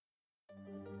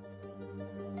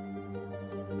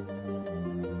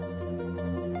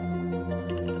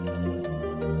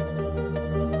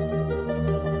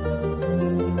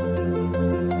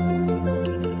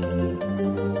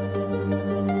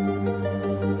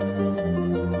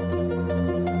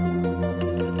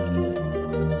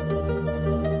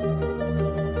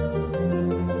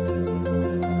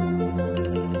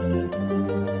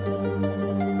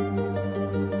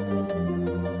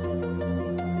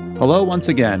Hello once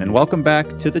again, and welcome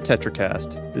back to the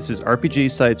TetraCast. This is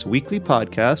RPG Site's weekly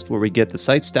podcast where we get the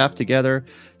site staff together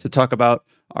to talk about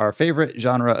our favorite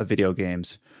genre of video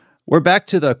games. We're back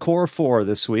to the core four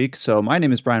this week, so my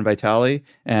name is Brian Vitale,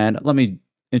 and let me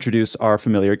introduce our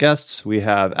familiar guests. We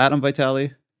have Adam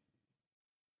Vitale.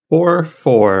 Core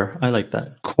four. I like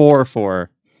that. Core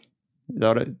four. Is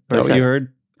that what you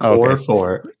heard? Core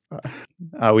four.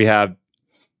 We have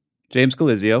James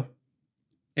Galizio.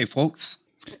 Hey, folks.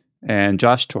 And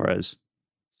Josh Torres.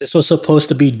 This was supposed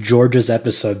to be George's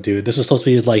episode, dude. This was supposed to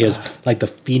be like his, like the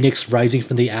phoenix rising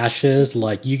from the ashes.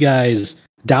 Like, you guys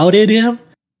doubted him,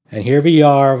 and here we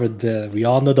are with we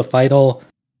all know the final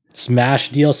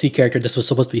Smash DLC character. This was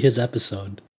supposed to be his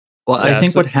episode. Well, yeah, I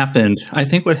think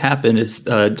what happened is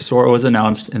Sora was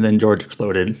announced and then George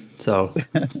exploded. So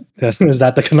is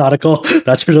that the canonical?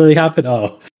 That's what really happened.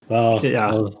 Oh, well,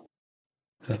 yeah.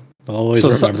 I'll always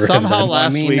remember. Somehow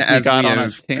last week we got on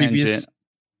a tangent.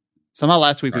 Somehow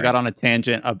last week we got on a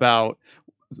tangent about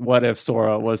what if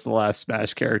Sora was the last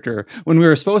Smash character when we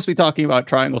were supposed to be talking about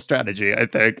triangle strategy, I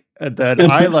think. And then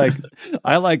I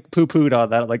poo-pooed on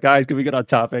that. I'm like, guys, can we get on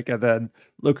topic? And then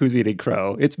look who's eating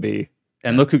crow. It's me.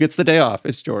 And look who gets the day off.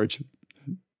 It's George.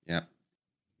 Yeah.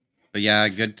 But yeah,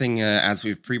 good thing, as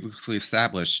we've previously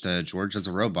established, George is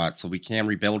a robot, so we can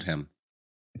rebuild him.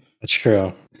 That's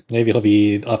true. Maybe he'll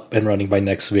be up and running by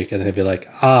next week, and he'll be like,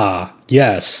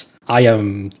 yes, I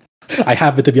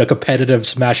happen to be a competitive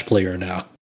Smash player now.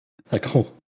 Like, oh,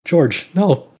 George,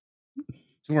 no.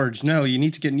 George, no, you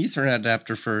need to get an Ethernet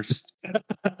adapter first.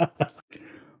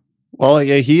 Well,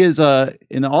 yeah, he is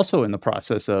also in the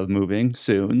process of moving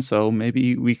soon, so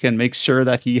maybe we can make sure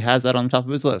that he has that on the top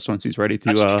of his list once he's ready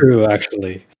to. That's true,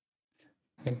 actually.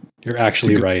 You're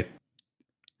actually right.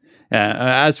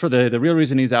 As for the real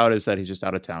reason he's out is that he's just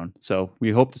out of town. So we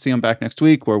hope to see him back next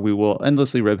week, where we will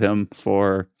endlessly rib him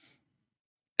for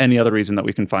any other reason that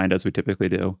we can find, as we typically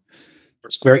do.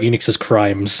 Square Enix's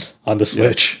crimes on the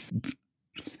Switch.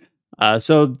 Yes.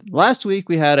 So last week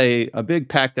we had a big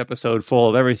packed episode full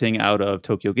of everything out of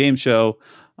Tokyo Game Show.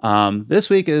 This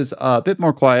week is a bit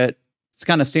more quiet. It's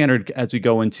kind of standard as we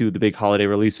go into the big holiday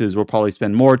releases. We'll probably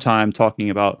spend more time talking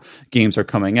about games that are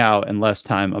coming out and less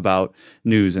time about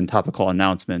news and topical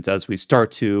announcements as we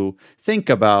start to think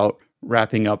about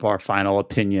wrapping up our final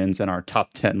opinions and our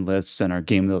top 10 lists and our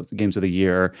games of the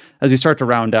year as we start to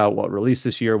round out what released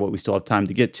this year, what we still have time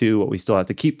to get to, what we still have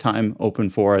to keep time open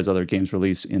for as other games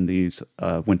release in these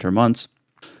winter months.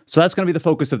 So that's going to be the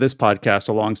focus of this podcast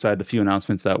alongside the few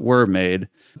announcements that were made.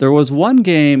 There was one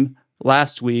game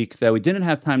last week that we didn't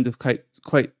have time to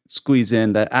quite squeeze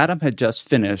in that Adam had just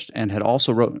finished and had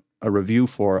also wrote a review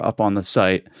for up on the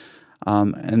site.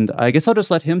 And I guess I'll just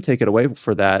let him take it away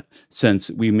for that, since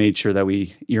we made sure that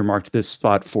we earmarked this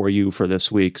spot for you for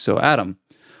this week. So Adam,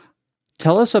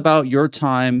 tell us about your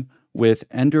time with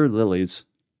Ender Lilies.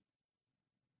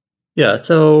 Yeah,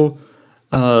 so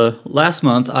last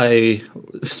month I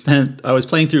was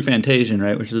playing through Fantasian,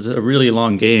 right, which is a really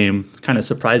long game, kind of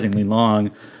surprisingly long.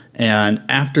 And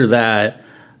after that,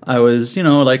 I was,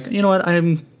 what,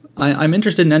 I'm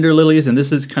interested in Ender Lilies, and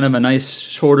this is kind of a nice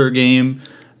shorter game.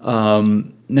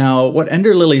 Now, what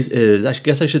Ender Lilies is, I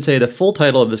guess I should say the full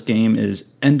title of this game is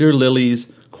Ender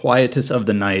Lilies: Quietus of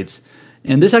the Nights.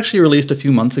 And this actually released a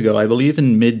few months ago, I believe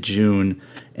in mid-June.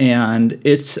 And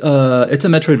it's a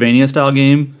Metroidvania style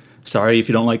game. Sorry if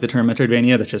you don't like the term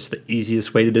Metroidvania, that's just the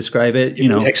easiest way to describe it.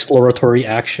 Exploratory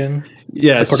action.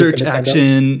 Yeah, search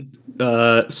action.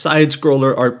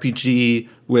 Side-scroller RPG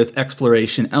with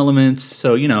exploration elements.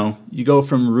 So, you go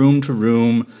from room to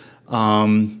room.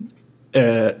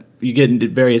 You get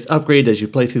various upgrades as you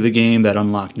play through the game that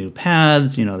unlock new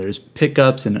paths. There's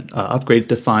pickups and upgrades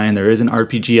to find. There is an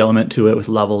RPG element to it with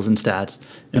levels and stats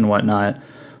and whatnot.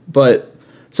 But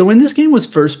so when this game was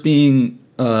first being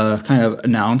kind of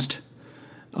announced,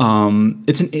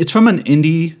 it's from an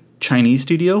indie Chinese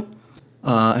studio.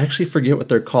 I actually forget what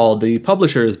they're called. The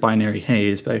publisher is Binary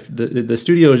Haze, but the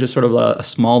studio is just sort of a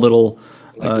small little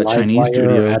Chinese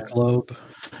studio. AdGlobe?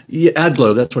 Yeah,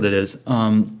 AdGlobe, that's what it is.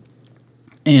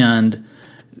 And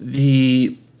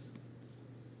when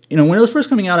it was first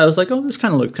coming out, I was like, oh, this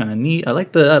kind of looked kind of neat. I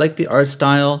like the art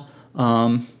style,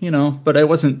 but I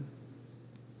wasn't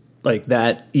like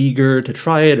that eager to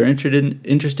try it or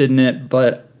interested in it.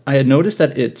 But I had noticed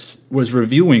that it was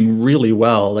reviewing really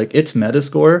well. Like, its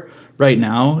Metascore right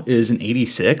now is an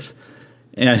 86,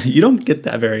 and you don't get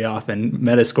that very often.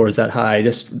 Metascores that high.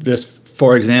 Just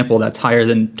for example, that's higher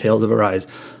than Tales of Arise.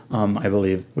 I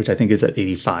believe, which I think is at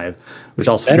 85, which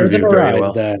also Better can than review very Arise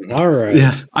well. then. All right.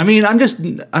 Yeah, I mean,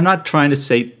 I'm not trying to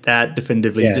say that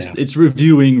definitively. Yeah, Just yeah. it's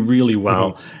reviewing really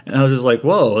well, and I was just like,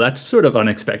 whoa, that's sort of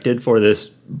unexpected for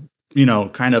this,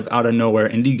 kind of out of nowhere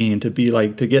indie game to be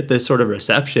like to get this sort of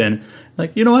reception.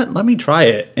 Like, you know what? Let me try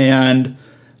it. And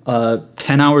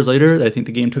 10 hours later, I think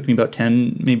the game took me about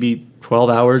 10, maybe 12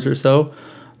 hours or so.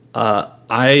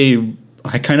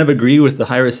 I kind of agree with the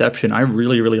high reception. I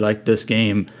really, really like this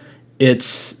game.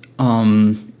 It's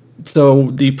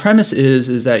so the premise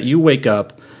is that you wake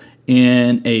up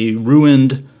in a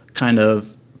ruined kind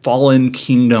of fallen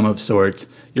kingdom of sorts.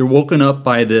 You're woken up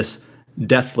by this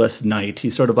deathless knight.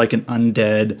 He's sort of like an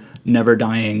undead, never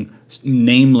dying,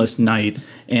 nameless knight,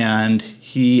 and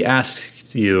he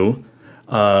asks you,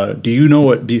 do you know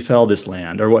what befell this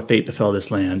land, or what fate befell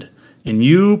this land? And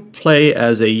you play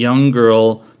as a young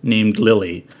girl named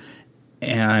Lily.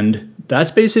 And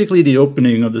that's basically the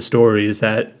opening of the story, is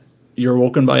that you're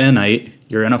woken by a knight,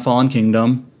 you're in a fallen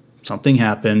kingdom, something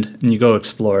happened, and you go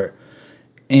explore.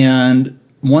 And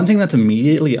one thing that's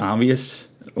immediately obvious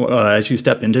as you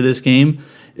step into this game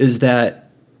is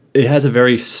that it has a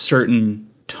very certain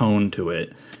tone to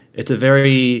it. It's a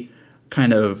very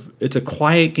it's a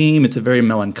quiet game. It's a very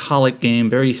melancholic game,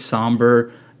 very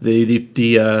somber. The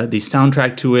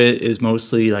soundtrack to it is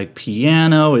mostly like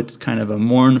piano. It's kind of a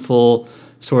mournful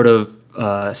sort of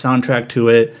soundtrack to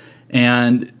it,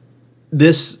 and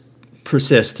this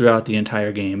persists throughout the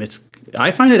entire game.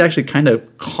 I find it actually kind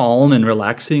of calm and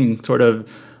relaxing. Sort of,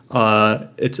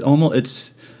 it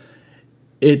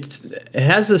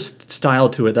has this style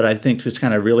to it that I think just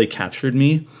kind of really captured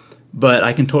me. But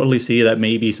I can totally see that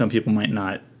maybe some people might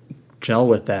not gel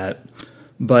with that.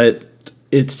 But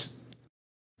it's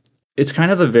kind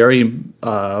of a very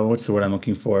what's the word I'm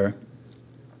looking for?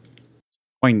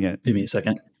 Poignant. Give me a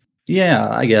second. Yeah,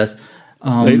 I guess.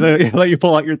 Let you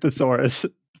pull out your thesaurus.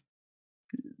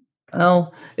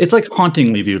 Well, it's like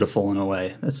hauntingly beautiful in a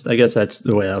way. I guess that's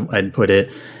the way I'd put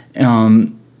it.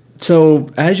 So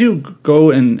as you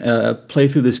go and play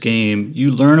through this game,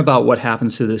 you learn about what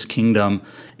happens to this kingdom,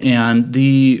 and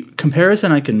the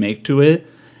comparison I can make to it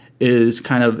is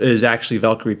actually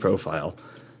Valkyrie Profile.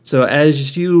 So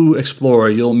as you explore,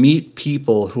 you'll meet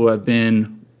people who have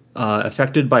been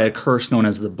affected by a curse known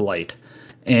as the Blight,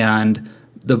 and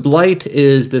the Blight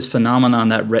is this phenomenon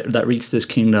that wreaks this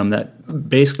kingdom that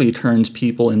basically turns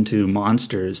people into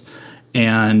monsters.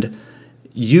 And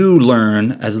you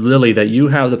learn as Lily that you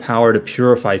have the power to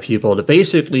purify people, to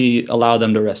basically allow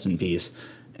them to rest in peace.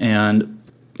 And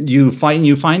you find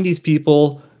these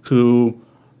people who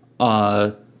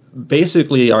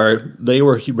basically they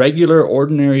were regular,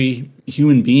 ordinary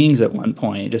human beings at one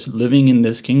point, just living in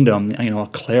this kingdom, a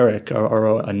cleric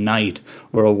or a knight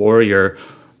or a warrior,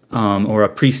 or a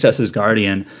priestess's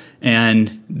guardian,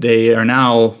 and they are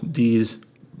now these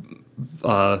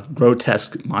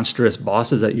grotesque, monstrous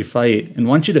bosses that you fight. And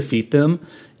once you defeat them,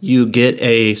 you get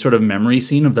a sort of memory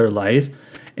scene of their life.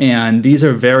 And these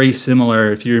are very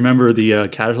similar. If you remember the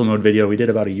casual mode video we did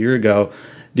about a year ago,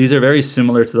 these are very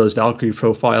similar to those Valkyrie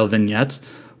Profile vignettes,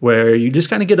 where you just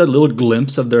kind of get a little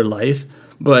glimpse of their life.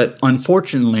 But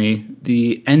unfortunately,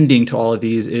 the ending to all of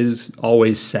these is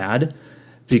always sad.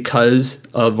 Because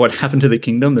of what happened to the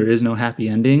kingdom, there is no happy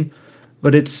ending.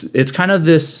 But it's kind of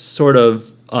this sort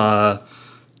of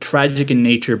tragic in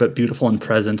nature but beautiful in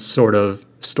presence sort of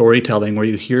storytelling, where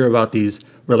you hear about these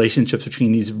relationships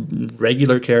between these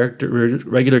regular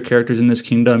characters in this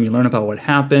kingdom. You learn about what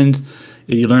happened.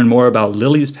 You learn more about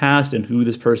Lily's past and who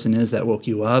this person is that woke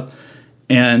you up.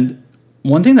 And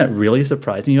one thing that really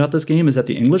surprised me about this game is that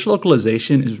the English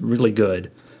localization is really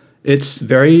good. It's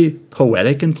very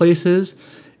poetic in places.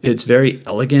 It's very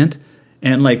elegant.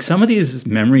 And like some of these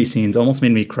memory scenes almost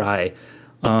made me cry.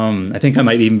 I think I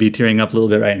might even be tearing up a little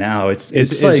bit right now. Is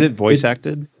it voice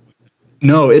acted?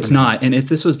 No, it's not. And if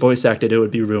this was voice acted, it would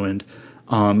be ruined.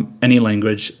 Any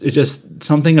language. It's just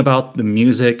something about the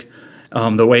music,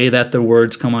 the way that the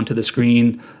words come onto the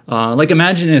screen. Like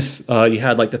imagine if you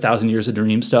had like the 1,000 Years of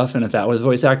Dream stuff, and if that was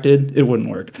voice acted, it wouldn't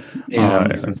work.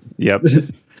 Yep.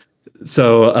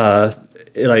 So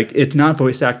it's not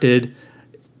voice acted,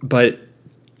 but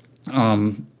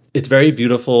it's very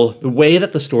beautiful. The way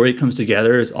that the story comes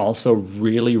together is also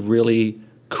really, really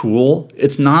cool.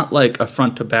 It's not like a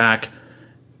front to back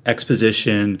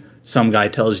exposition. Some guy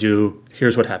tells you,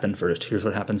 here's what happened first, here's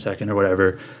what happened second, or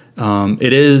whatever.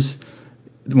 It is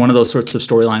one of those sorts of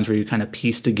storylines where you kind of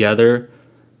piece together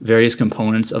various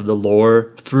components of the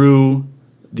lore through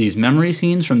these memory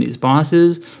scenes from these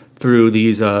bosses, through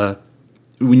these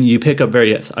when you pick up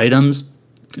various items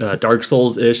Dark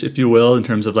Souls-ish, if you will, in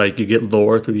terms of like you get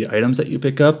lore through the items that you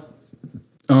pick up.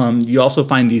 You also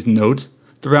find these notes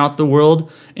throughout the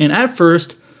world. And at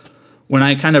first, when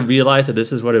I kind of realized that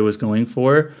this is what it was going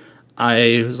for,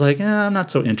 I was like, I'm not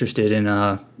so interested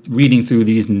in reading through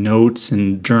these notes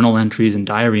and journal entries and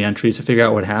diary entries to figure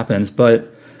out what happens.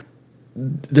 But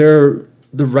the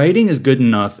writing is good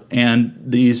enough, and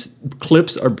these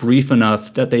clips are brief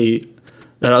enough that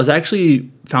I was actually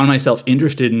found myself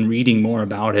interested in reading more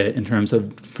about it in terms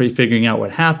of figuring out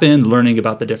what happened, learning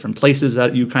about the different places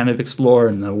that you kind of explore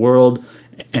in the world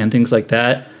and things like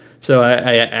that. So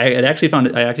I actually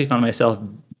found myself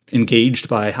engaged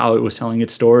by how it was telling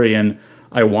its story, and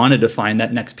I wanted to find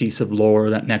that next piece of lore,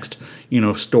 that next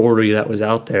story that was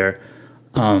out there.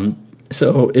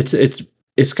 So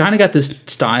it's kind of got this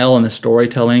style and the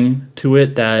storytelling to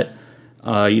it that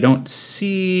you don't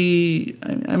see.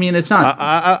 I mean, it's not.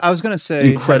 I was going to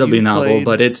say incredibly novel,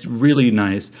 but it's really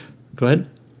nice. Go ahead.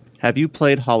 Have you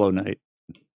played Hollow Knight?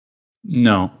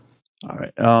 No. All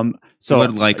right. So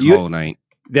would like Hollow Knight.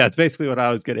 Yeah, it's basically what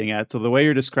I was getting at. So the way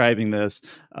you're describing this,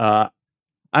 I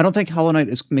don't think Hollow Knight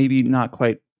is maybe not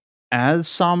quite as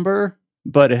somber,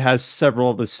 but it has several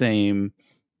of the same,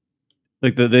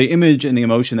 like the image and the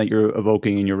emotion that you're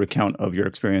evoking in your recount of your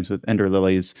experience with Ender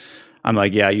Lilies. I'm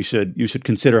like, yeah, you should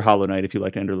consider Hollow Knight if you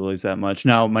like Ender Lilies that much.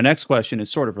 Now, my next question is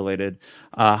sort of related.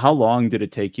 How long did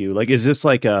it take you? Like, is this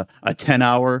like a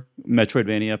 10-hour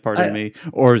Metroidvania, pardon me,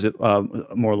 or is it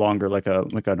more longer, like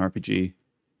an RPG?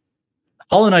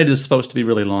 Hollow Knight is supposed to be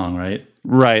really long, right?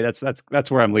 Right. That's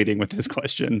where I'm leading with this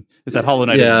question. Is that Hollow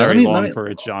Knight is very long for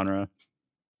its genre?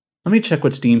 Let me check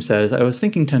what Steam says. I was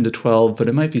thinking 10 to 12, but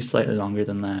it might be slightly longer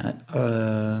than that.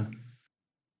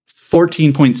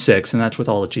 14.6, and that's with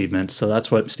all achievements. So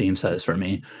that's what Steam says for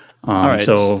me. All right.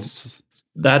 So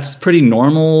that's pretty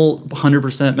normal,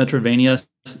 100% Metroidvania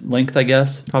length, I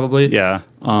guess, probably. Yeah.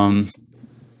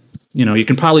 You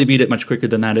can probably beat it much quicker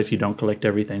than that if you don't collect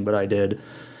everything, but I did.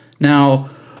 Now,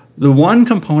 the one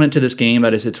component to this game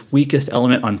that is its weakest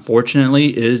element,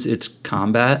 unfortunately, is its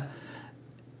combat.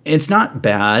 It's not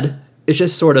bad. It's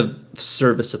just sort of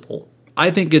serviceable. I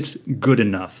think it's good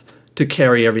enough to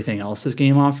carry everything else this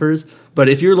game offers. But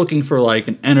if you're looking for like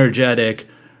an energetic,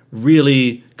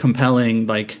 really compelling,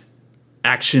 like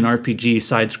action RPG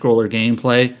side scroller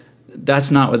gameplay, that's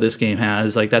not what this game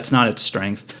has. Like, that's not its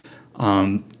strength.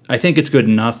 I think it's good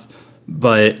enough,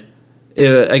 but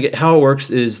how it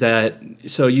works is that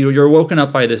so you're woken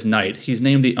up by this knight. He's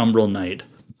named the Umbral Knight.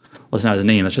 Well, it's not his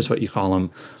name. That's just what you call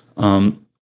him.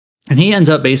 And he ends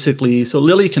up basically. So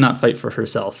Lily cannot fight for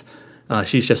herself.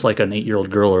 She's just like an 8-year-old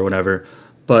girl or whatever.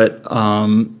 But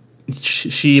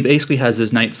she basically has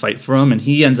this knight fight for him, and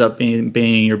he ends up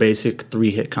being your basic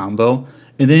 3-hit combo.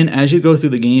 And then as you go through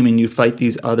the game and you fight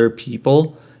these other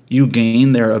people, you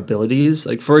gain their abilities.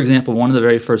 Like, for example, one of the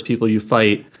very first people you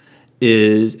fight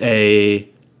is a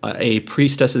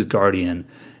priestess's guardian,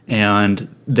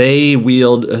 and they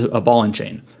wield a ball and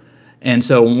chain. And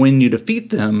so when you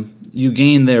defeat them, you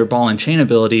gain their ball and chain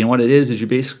ability, and what it is you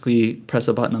basically press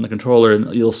a button on the controller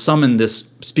and you'll summon this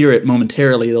spirit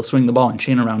momentarily. They'll swing the ball and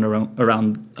chain around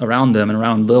them and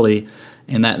around Lily,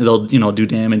 and that they'll do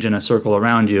damage in a circle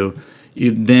around you.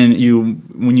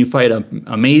 When you fight a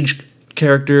mage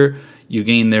character, you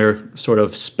gain their sort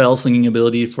of spell slinging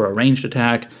ability for a ranged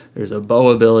attack. There's a bow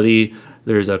ability.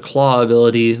 There's a claw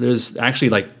ability. There's actually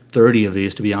like 30 of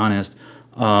these, to be honest.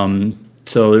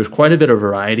 So there's quite a bit of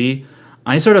variety.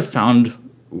 I sort of found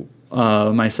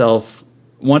myself,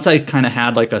 once I kind of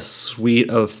had like a suite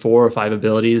of 4 or 5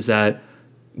 abilities that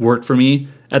worked for me,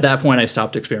 at that point I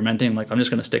stopped experimenting. Like, I'm just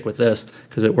going to stick with this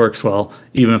because it works well.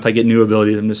 Even if I get new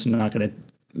abilities, I'm not going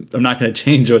to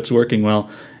change what's working well.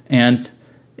 And,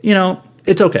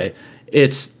 it's okay.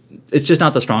 It's just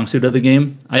not the strong suit of the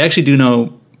game. I actually do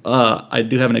know, I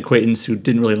do have an acquaintance who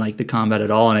didn't really like the combat at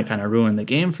all, and it kind of ruined the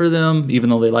game for them, even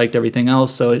though they liked everything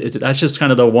else. So that's just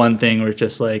kind of the one thing where it's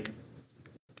just like,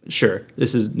 sure,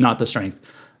 this is not the strength.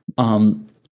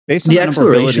 Based on the number of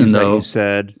abilities that you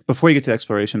said, before you get to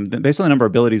exploration, based on the number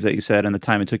of abilities that you said and the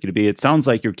time it took you to beat, it sounds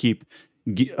like you keep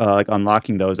like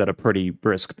unlocking those at a pretty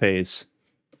brisk pace.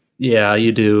 Yeah,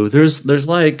 you do. There's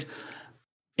like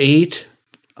 8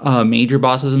 major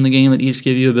bosses in the game that each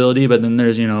give you ability, but then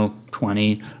there's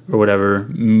 20 or whatever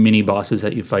mini bosses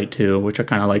that you fight too, which are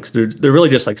kind of like they're really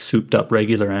just like souped up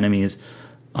regular enemies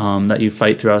that you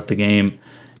fight throughout the game.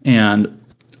 And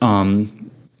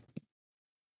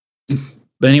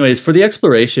but anyways, for the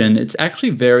exploration, it's actually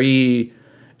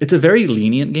it's a very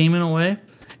lenient game in a way.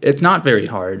 It's not very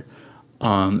hard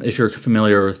if you're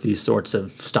familiar with these sorts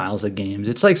of styles of games.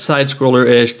 It's like side scroller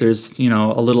ish. There's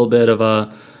a little bit of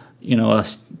a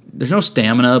there's no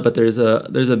stamina, but there's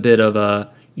a bit of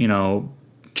a,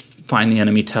 find the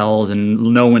enemy tells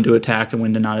and know when to attack and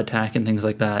when to not attack and things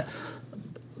like that.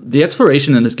 The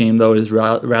exploration in this game, though, is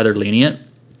rather lenient.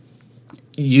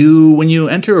 When you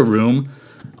enter a room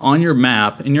on your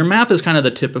map, and your map is kind of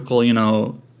the typical,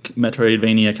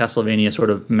 Metroidvania, Castlevania sort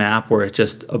of map, where it's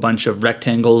just a bunch of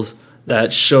rectangles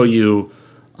that show you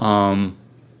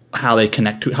how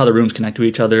the rooms connect to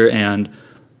each other and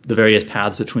the various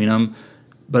paths between them.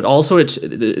 But also,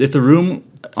 if the room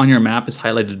on your map is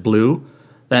highlighted blue,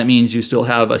 that means you still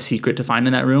have a secret to find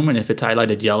in that room, and if it's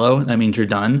highlighted yellow, that means you're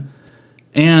done.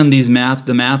 And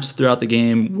the maps throughout the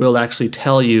game will actually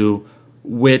tell you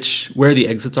where the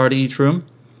exits are to each room.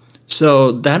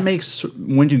 So that makes,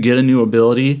 when you get a new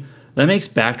ability, that makes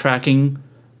backtracking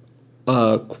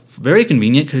very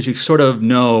convenient, because you sort of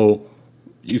know,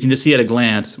 you can just see at a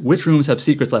glance which rooms have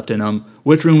secrets left in them,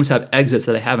 which rooms have exits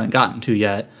that I haven't gotten to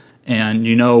yet, and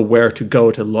you know where to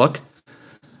go to look.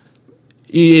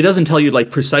 It doesn't tell you like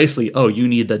precisely, oh, you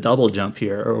need the double jump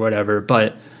here or whatever,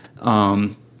 but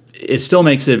it still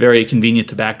makes it very convenient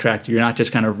to backtrack. You're not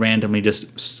just kind of randomly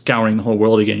just scouring the whole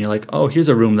world again. You're like, oh, here's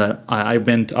a room that I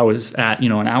was at,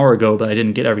 an hour ago, but I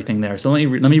didn't get everything there. So let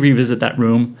me revisit that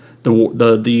room.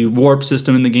 The warp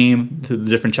system in the game to the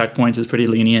different checkpoints is pretty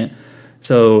lenient.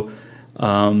 So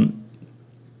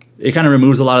it kind of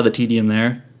removes a lot of the tedium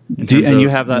there. You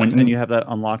have that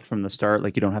unlocked from the start.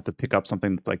 Like, you don't have to pick up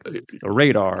something that's like a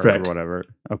radar Correct. or whatever.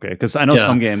 Okay, because I know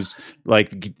some games,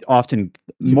 like, often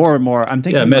more and more. I'm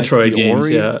thinking Metroid like games.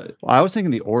 Ori. Yeah, I was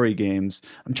thinking the Ori games.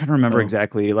 I'm trying to remember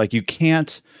exactly. Like, you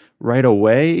can't right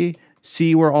away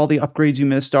see where all the upgrades you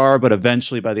missed are, but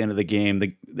eventually by the end of the game,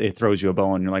 it throws you a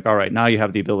bone. And you're like, all right, now you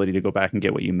have the ability to go back and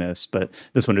get what you missed. But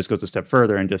this one just goes a step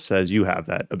further and just says you have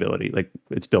that ability. Like,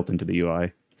 it's built into the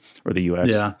UI or the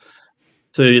UX. Yeah.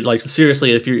 So, like,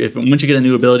 seriously, if once you get a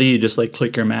new ability, you just like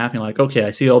click your map and you're like, okay, I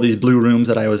see all these blue rooms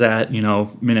that I was at,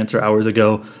 minutes or hours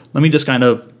ago. Let me just kind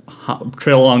of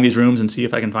trail along these rooms and see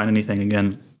if I can find anything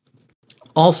again.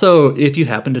 Also, if you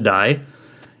happen to die,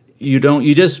 you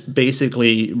just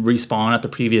basically respawn at the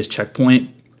previous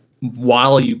checkpoint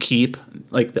while you keep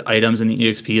like the items and the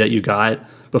EXP that you got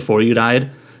before you died.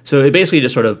 So it basically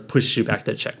just sort of pushes you back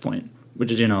to the checkpoint,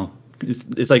 which is,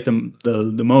 it's like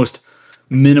the most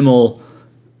minimal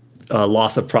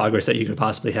loss of progress that you could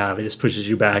possibly have. It just pushes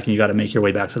you back, and you got to make your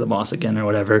way back to the boss again or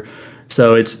whatever.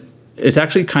 So it's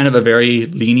actually kind of a very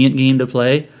lenient game to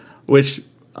play, which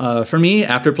for me,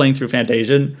 after playing through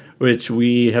Fantasian, which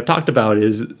we have talked about,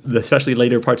 is especially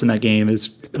later parts in that game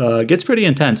gets pretty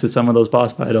intense with some of those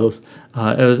boss battles.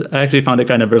 I actually found it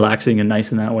kind of relaxing and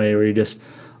nice in that way, where you just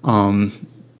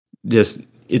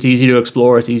it's easy to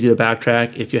explore, it's easy to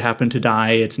backtrack. If you happen to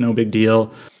die, it's no big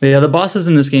deal. But yeah, the bosses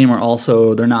in this game are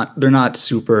also, they're not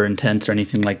super intense or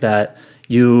anything like that.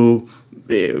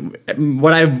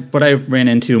 What I ran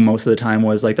into most of the time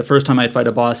was, like, the first time I'd fight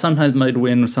a boss, sometimes I'd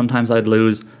win, sometimes I'd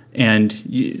lose. And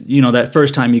that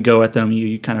first time you go at them,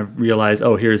 you kind of realize,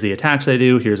 oh, here's the attacks they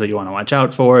do, here's what you want to watch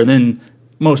out for. And then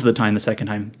most of the time, the second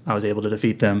time, I was able to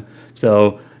defeat them.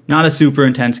 So not a super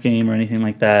intense game or anything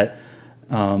like that.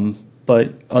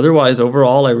 But otherwise,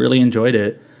 overall, I really enjoyed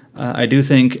it. I do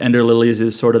think Ender Lilies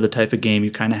is sort of the type of game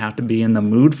you kind of have to be in the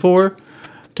mood for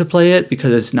to play it,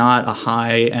 because it's not a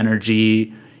high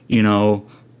energy,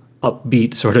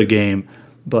 upbeat sort of game.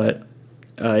 But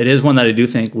it is one that I do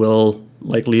think will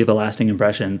leave a lasting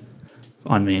impression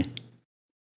on me.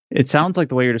 It sounds like,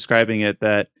 the way you're describing it,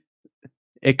 that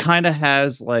it kind of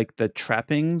has like the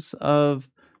trappings of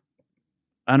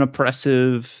an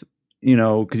oppressive,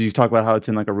 because you talk about how it's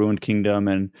in like a ruined kingdom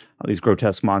and all these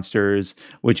grotesque monsters,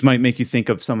 which might make you think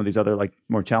of some of these other like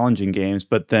more challenging games.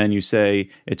 But then you say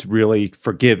it's really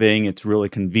forgiving, it's really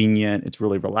convenient, it's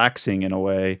really relaxing in a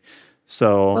way.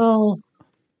 So, well,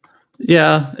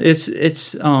 yeah,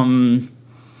 it's not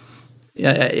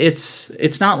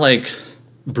like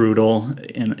brutal,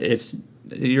 and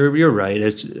you're right.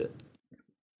 It's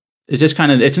just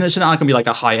kind of, it's not gonna be like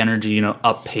a high energy,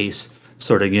 up pace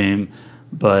sort of game,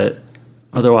 but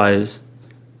otherwise,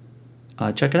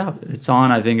 check it out. It's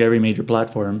on, I think, every major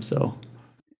platform. So,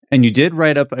 and you did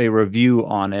write up a review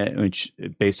on it, which,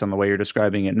 based on the way you're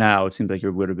describing it now, it seems like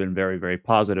you would have been very, very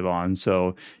positive on.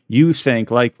 So you think,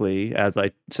 likely, as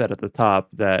I said at the top,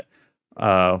 that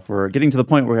we're getting to the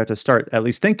point where we have to start at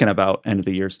least thinking about end of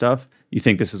the year stuff. You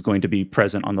think this is going to be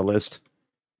present on the list?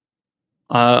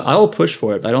 I will push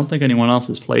for it. I don't think anyone else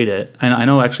has played it. And I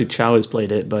know actually Chow has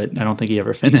played it, but I don't think he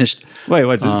ever finished. Wait,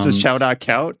 what? Does Chow not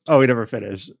count? Oh, he never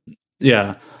finished.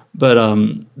 Yeah. But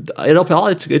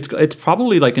it's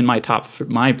probably like in my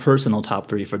personal top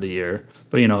 3 for the year.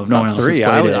 But if no one Top else has three.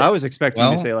 played it, I was expecting you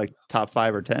to Well- say like top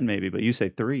 5 or 10 maybe, but you say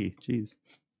 3. Jeez.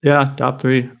 yeah, top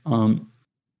 3.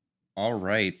 All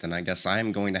right, then I guess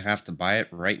I'm going to have to buy it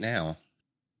right now.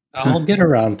 I'll get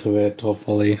around to it.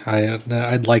 Hopefully,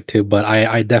 I'd like to, but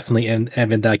I definitely am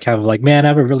in that kind of like, man, I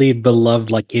have a really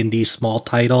beloved like indie small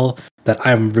title that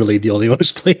I'm really the only one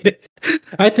who's played it.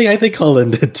 I think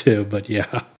Colin did too, but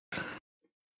yeah,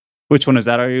 Which one is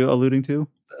that? Are you alluding to?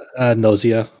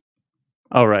 Nausea.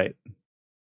 Oh, right.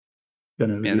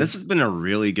 Man, this has been a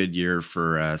really good year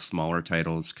for smaller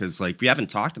titles because like we haven't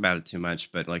talked about it too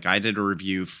much, but like I did a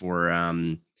review for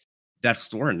Death's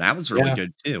Door and that was really Yeah.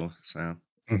 good too. So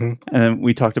And then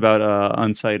we talked about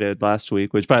Unsighted last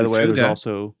week, which by the And way, there's Fuga.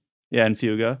 also and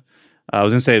Fuga. I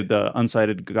was gonna say the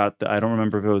Unsighted I don't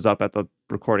remember if it was up at the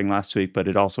recording last week, but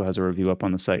it also has a review up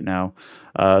on the site now.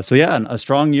 So yeah, a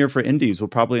strong year for indies. We'll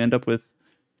probably end up with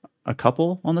a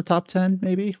couple on the top 10,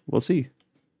 maybe. We'll see.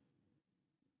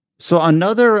 So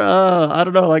another, I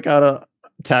don't know, like how to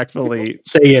tactfully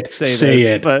Say it. say Say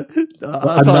this, it. but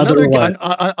Another what?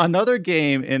 another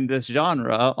game in this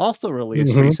genre also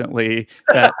released Mhm. recently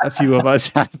that a few of us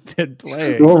have been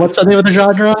playing. Well, what's the name of the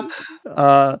genre?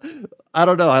 I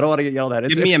don't know. I don't want to get yelled at.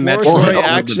 It's Give me a exploratory Metroid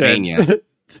action. Metroidvania.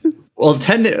 Well,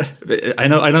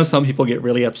 I know some people get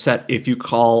really upset if you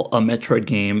call a Metroid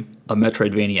game a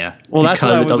Metroidvania Well, that's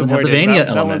what I because it was doesn't have the avoiding. Vania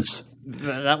That elements.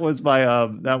 was my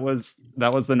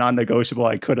that was the non-negotiable.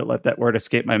 I couldn't let that word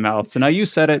escape my mouth. So now you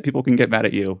said it. People can get mad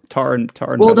at you. Tar and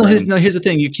Well, no, Veteran. here's the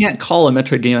thing. You can't call a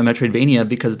Metroid game a Metroidvania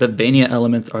because the Vania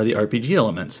elements are the RPG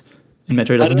elements. And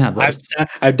Metroid doesn't have those.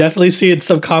 I've definitely seen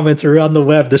some comments around the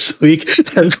web this week that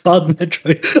have called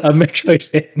Metroid a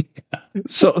Metroidvania.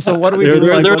 So what do we do?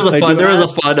 There once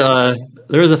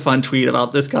was a fun tweet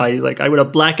about this guy. He's like, I would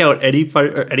have black out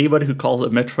anybody who calls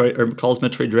it Metroid or calls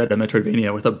Metroid Dread a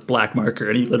Metroidvania with a black marker,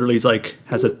 and he literally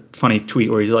has a funny tweet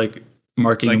where he's like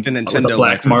marking Like the with Nintendo a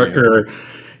black Metroidvania. marker.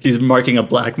 He's marking a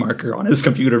black marker on his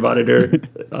computer monitor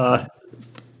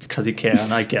because he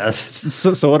can, I guess.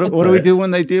 So what do we do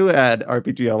when they do add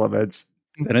RPG elements?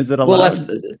 Then is it allowed?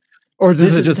 Well, or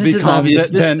does it just this is become obvious.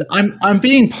 then? I'm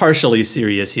being partially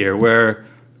serious here, where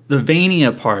the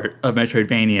Vania part of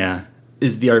Metroidvania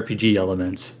is the RPG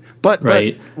elements. But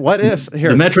right. What if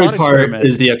here The Metroid thought part experiment.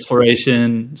 is the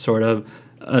exploration, sort of.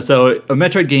 So a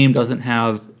Metroid game doesn't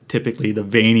have typically the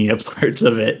Vania parts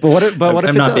of it. But what if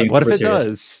I'm not being what if super it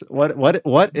serious. does? What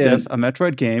if a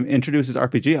Metroid game introduces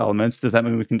RPG elements? Does that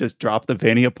mean we can just drop the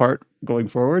Vania part going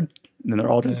forward? And then they're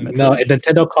all just Metroids? No,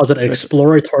 Nintendo calls it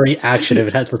exploratory action. If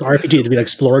it has with RPG, it'd be an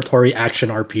exploratory action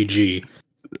RPG.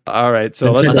 All right,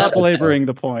 so let's Nintendo stop said belaboring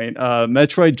the point.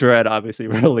 Metroid Dread obviously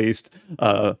released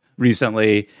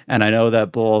recently, and I know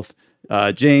that both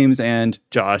James and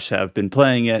Josh have been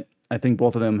playing it. I think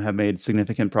both of them have made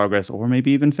significant progress, or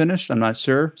maybe even finished. I'm not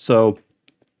sure. So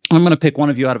I'm going to pick one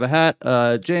of you out of a hat.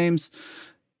 James,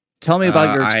 tell me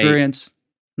about your experience.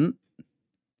 Did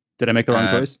I make the wrong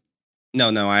choice? No,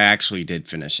 I actually did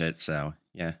finish it. So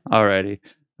yeah. Alrighty.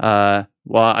 Well,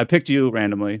 I picked you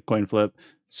randomly, coin flip.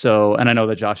 So, and I know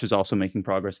that Josh is also making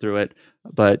progress through it.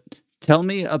 But tell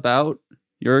me about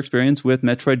your experience with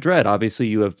Metroid Dread. Obviously,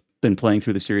 you have been playing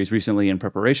through the series recently in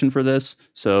preparation for this.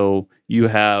 So you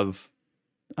have,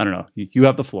 I don't know, you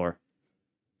have the floor.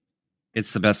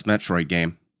 It's the best Metroid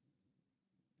game.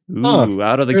 Ooh,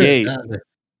 out of the gate.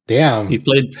 Damn.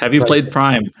 Have you played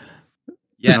Prime?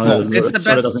 Yeah, No, no, that it's the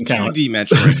sorta best doesn't count. 2D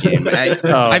Metroid game.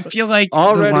 I feel like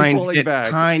Already the lines pulling get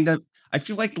back. I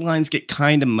feel like the lines get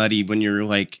kind of muddy when you're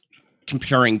like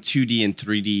comparing 2D and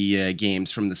 3D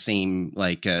games from the same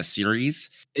like series.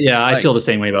 Yeah, I Like- feel the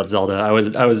same way about Zelda. I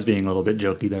was being a little bit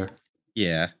jokey there.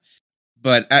 Yeah,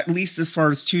 but at least as far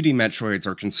as 2D Metroids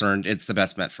are concerned, it's the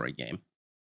best Metroid game.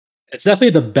 It's definitely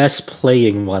the best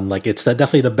playing one. Like it's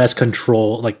definitely the best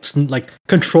control, like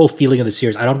control feeling of the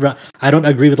series. I don't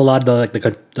agree with a lot of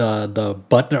the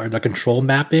button or the control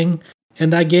mapping in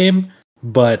that game,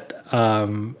 but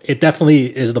it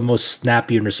definitely is the most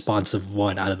snappy and responsive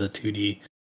one out of the 2D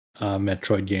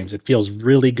Metroid games. It feels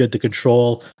really good to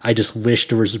control. I just wish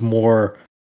there was more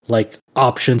like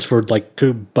options for like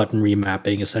button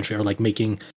remapping, essentially, or like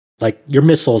making like your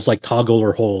missiles like toggle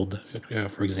or hold,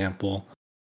 for example.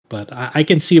 But I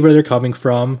can see where they're coming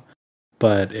from,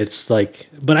 but it's like,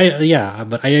 but I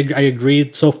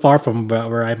agree. So far from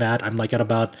where I'm at, I'm like at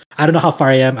about, I don't know how far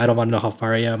I am. I don't want to know how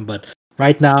far I am, but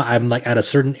right now I'm like at a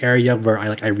certain area where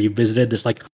I revisited this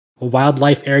like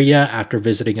wildlife area after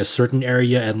visiting a certain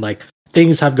area, and like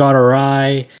things have gone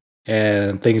awry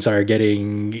and things are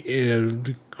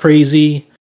getting crazy.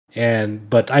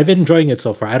 But I've been enjoying it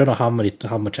so far. I don't know how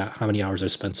many hours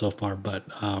I've spent so far, but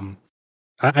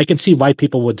I can see why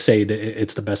people would say that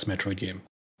it's the best Metroid game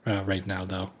right now,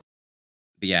 though.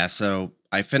 Yeah, so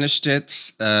I finished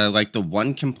it. Like the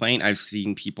one complaint I've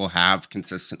seen people have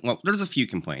consistent. Well, there's a few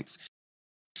complaints.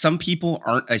 Some people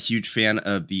aren't a huge fan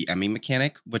of the Emmy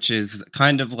mechanic, which is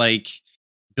kind of like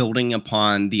building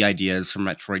upon the ideas from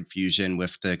Metroid Fusion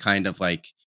with the kind of like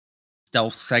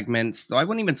stealth segments. Though I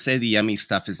wouldn't even say the Emmy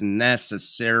stuff is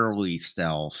necessarily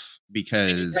stealth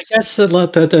because I guess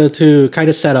to kind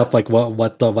of set up like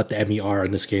what the Emmy are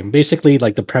in this game. Basically,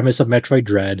 like the premise of Metroid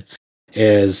Dread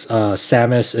is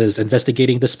Samus is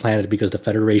investigating this planet because the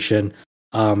Federation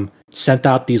sent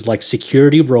out these like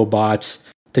security robots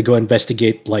to go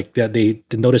investigate. Like they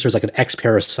notice there's like an X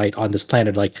parasite on this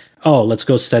planet. Like, oh, let's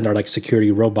go send our like security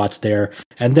robots there.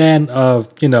 And then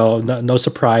no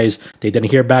surprise, they didn't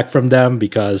hear back from them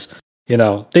because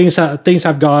things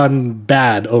have gone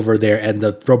bad over there and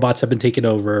the robots have been taken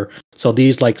over. So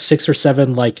these like 6 or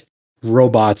 7 like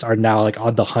robots are now like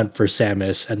on the hunt for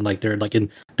Samus, and like they're like in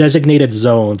designated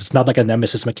zones. It's not like a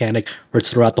Nemesis mechanic where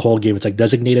it's throughout the whole game. It's like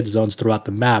designated zones throughout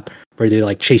the map where they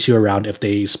like chase you around if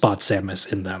they spot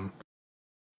Samus in them.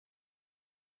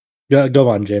 Go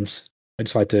on, James. I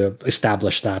just wanted to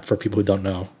establish that for people who don't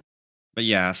know. But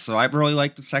yeah, so I really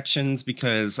like the sections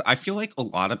because I feel like a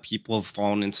lot of people have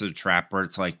fallen into the trap where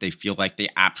it's like they feel like they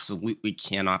absolutely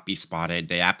cannot be spotted.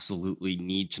 They absolutely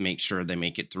need to make sure they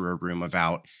make it through a room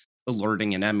without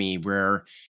alerting an Emmy, where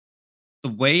the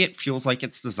way it feels like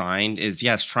it's designed is,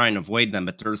 yes, try and avoid them,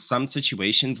 but there's some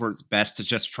situations where it's best to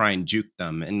just try and juke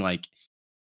them and like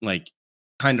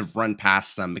kind of run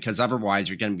past them, because otherwise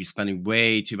you're going to be spending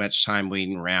way too much time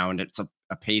waiting around. It's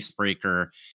a pace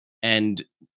breaker. And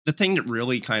the thing that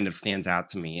really kind of stands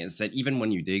out to me is that even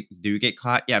when you do get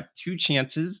caught, you have 2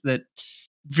 chances, that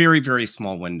very, very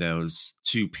small windows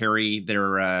to parry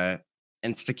their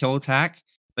insta-kill attack.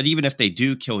 But even if they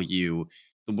do kill you,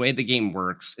 the way the game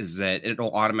works is that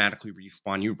it'll automatically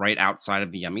respawn you right outside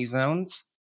of the Emmy zones.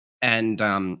 And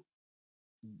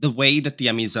the way that the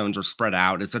Emmy zones are spread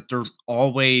out is that there's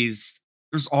always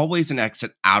an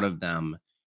exit out of them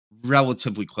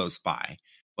relatively close by.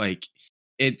 Like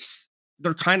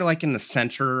they're kind of like in the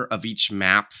center of each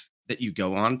map that you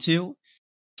go onto.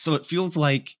 So it feels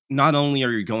like not only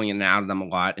are you going in and out of them a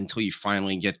lot until you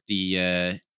finally get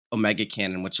the Omega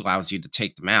Cannon, which allows you to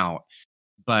take them out,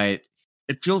 but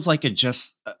it feels like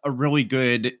a really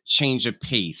good change of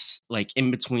pace, like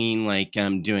in between like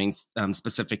doing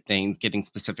specific things, getting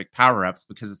specific power-ups,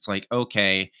 because it's like,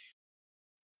 okay,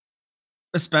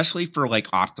 especially for like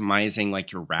optimizing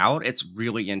like your route, it's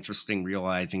really interesting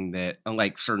realizing that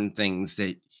unlike certain things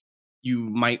that you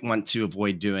might want to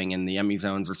avoid doing in the Emmy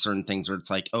zones, or certain things where it's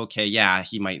like, okay, yeah,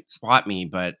 he might spot me,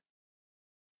 but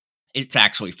it's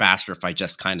actually faster if I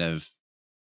just kind of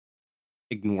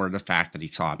ignore the fact that he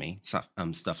saw me.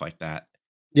 Stuff like that.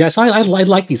 Yeah, so I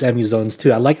like these Emmy zones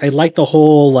too. I like the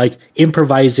whole like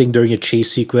improvising during a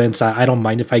chase sequence. I don't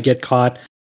mind if I get caught.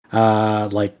 I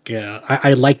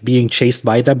like being chased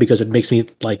by them because it makes me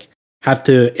like have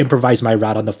to improvise my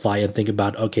route on the fly and think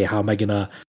about, okay, how am I gonna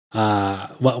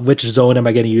which zone am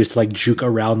I gonna use to like juke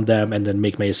around them and then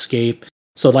make my escape.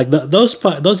 So like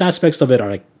those aspects of it are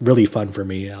like really fun for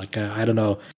me. Like I don't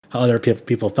know how other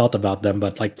people felt about them,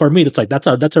 but like for me, it's like that's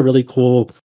a really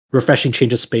cool, refreshing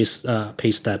change of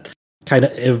pace that kind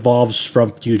of evolves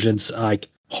from Fusion's like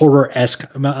horror-esque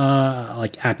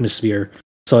like atmosphere.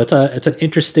 So it's an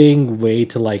interesting way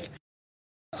to like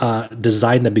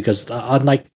design them, because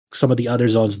unlike some of the other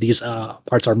zones, these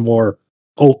parts are more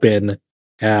open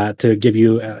to give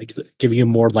you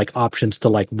more like options to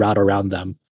like route around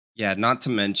them. Yeah, not to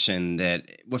mention that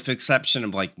with the exception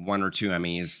of like 1 or 2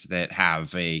 Emmys that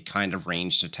have a kind of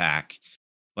ranged attack,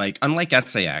 like unlike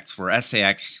SA-X, where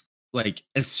SA-X, like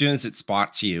as soon as it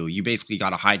spots you, you basically got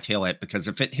to hightail it, because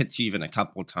if it hits you even a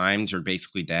couple of times, you're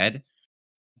basically dead.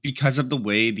 Because of the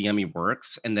way the Emmy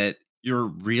works, and that you're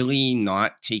really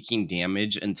not taking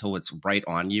damage until it's right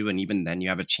on you, and even then you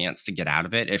have a chance to get out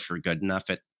of it if you're good enough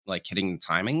at like hitting the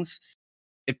timings.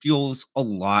 It feels a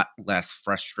lot less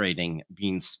frustrating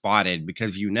being spotted,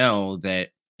 because you know that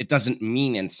it doesn't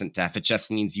mean instant death. It just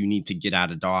means you need to get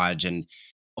out of dodge. And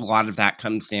a lot of that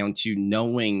comes down to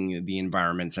knowing the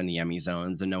environments and the Emmy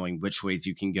zones and knowing which ways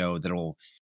you can go that'll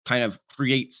kind of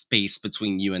create space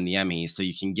between you and the Emmy so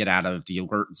you can get out of the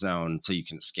alert zone so you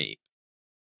can escape.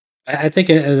 I think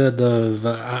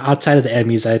the outside of the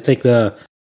Emmys, I think the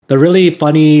really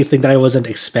funny thing that I wasn't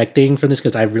expecting from this,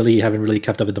 because I really haven't really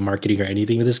kept up with the marketing or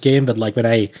anything with this game, but like when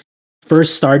I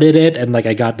first started it and like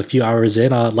I got the few hours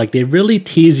in, like they really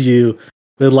tease you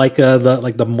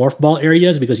with the morph ball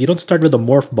areas, because you don't start with the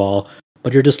morph ball,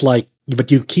 but you're just like,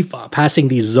 but you keep passing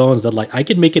these zones that like I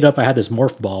could make it up. I had this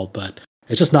morph ball, but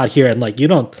it's just not here, and like you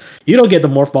don't get the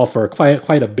morph ball for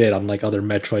quite a bit on like other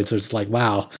Metroids. So it's like,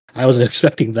 wow, I wasn't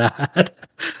expecting that.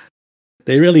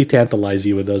 They really tantalize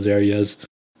you with those areas.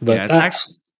 Yeah, But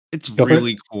it's go for it.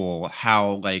 really cool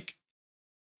how like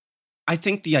I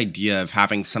think the idea of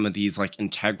having some of these like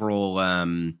integral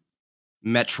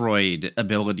Metroid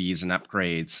abilities and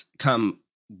upgrades come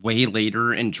way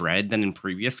later in Dread than in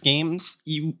previous games.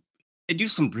 They do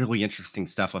some really interesting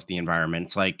stuff with the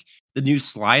environments, like the new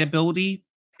slide ability.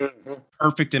 Mhm.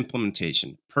 Perfect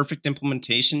implementation. Perfect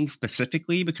implementation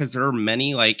specifically because there are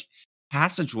many like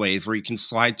passageways where you can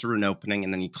slide through an opening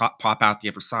and then you pop out the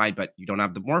other side, but you don't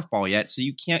have the morph ball yet, so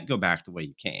you can't go back the way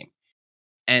you came.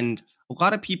 And a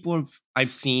lot of people I've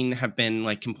seen have been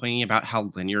like complaining about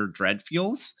how linear Dread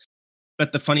feels.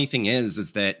 But the funny thing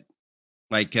is that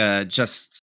like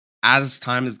just as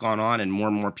time has gone on and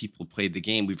more people played the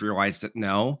game, we've realized that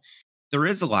no, there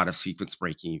is a lot of sequence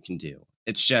breaking you can do.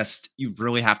 It's just you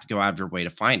really have to go out of your way to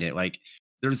find it. Like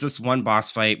there's this one boss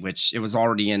fight which it was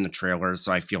already in the trailer,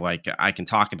 so I feel like I can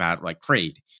talk about it, like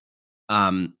Kraid.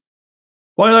 Um,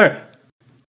 Spoiler.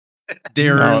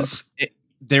 No,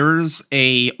 there's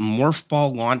a morph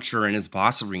ball launcher in his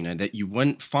boss arena that you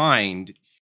wouldn't find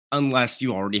unless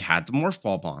you already had the morph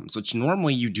ball bombs, which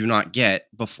normally you do not get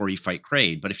before you fight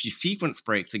Kraid. But if you sequence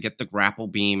break to get the grapple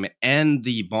beam and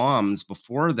the bombs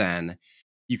before then,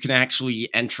 you can actually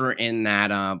enter in that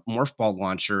morph ball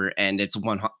launcher, and it's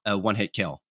a one hit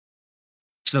kill.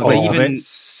 So they wait,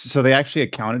 so even they actually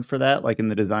accounted for that, like in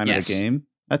the design of the yes, game.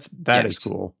 That is yes.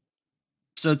 cool.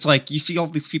 So it's like you see all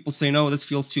these people say, "No, this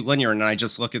feels too linear," and I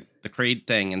just look at the Kraid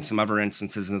thing and some other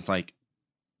instances, and it's like,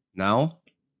 no,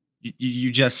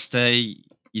 you just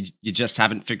you just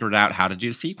haven't figured out how to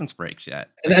do sequence breaks yet.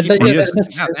 And, Like and people are yeah, just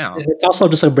figuring it out now. it's also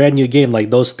just a brand new game. Like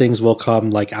those things will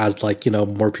come like as like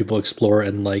more people explore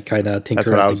and like kind of That's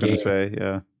tinker what I at the was going game. to say.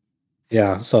 Yeah.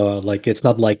 Yeah, so like it's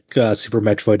not like Super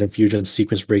Metroid and Fusion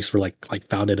sequence breaks were like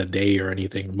found in a day or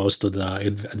anything. Most of the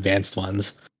advanced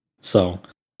ones. So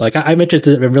like I'm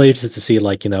interested. I'm really interested to see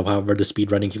like however the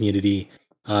speedrunning community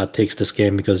takes this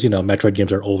game, because Metroid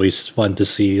games are always fun to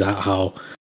see how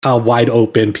wide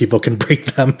open people can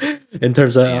break them in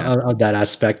terms Yeah. of that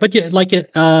aspect. But yeah, like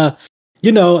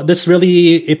this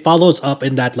really it follows up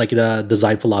in that like the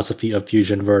design philosophy of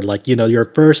Fusion, where like your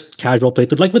first casual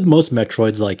playthrough, like with most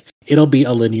Metroids, like it'll be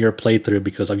a linear playthrough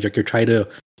because of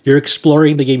you're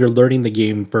exploring the game, you're learning the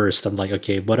game first. I'm like,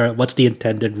 okay, what's the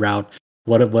intended route?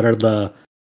 What are the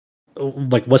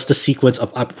like what's the sequence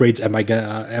of upgrades am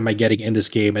I getting in this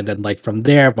game? And then like from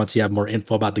there, once you have more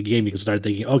info about the game, you can start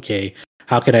thinking, okay,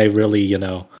 how can I really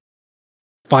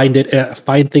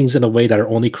find things in a way that are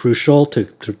only crucial to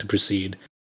proceed.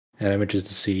 And I'm interested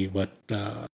to see what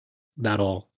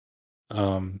that'll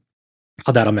um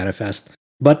how that'll manifest.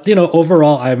 But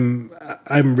overall, I'm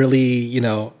really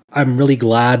I'm really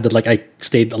glad that like I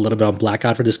stayed a little bit on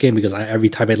blackout for this game, because every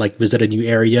time I like visit a new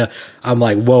area, I'm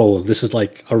like, whoa, this is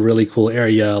like a really cool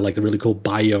area, like a really cool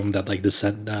biome that like this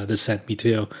sent me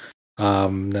to.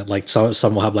 That like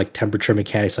some will have like temperature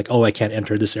mechanics, like, oh, I can't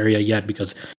enter this area yet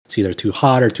because it's either too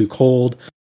hot or too cold,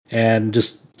 and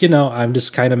just I'm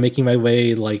just kind of making my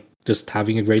way, like just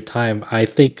having a great time. I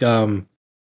think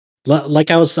like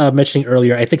I was mentioning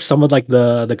earlier, I think some of like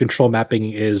the control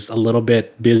mapping is a little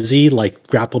bit busy. Like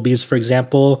grapple beams, for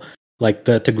example, like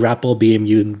the to grapple beam,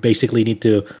 you basically need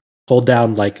to hold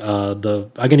down like the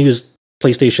I'm gonna use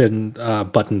PlayStation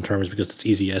button terms because it's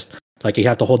easiest. Like you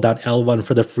have to hold down L1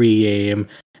 for the free aim,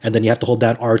 and then you have to hold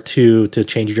down R2 to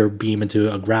change your beam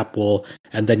into a grapple,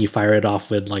 and then you fire it off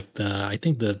with like I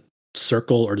think the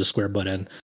circle or the square button.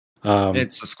 Um,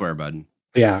 It's the square button.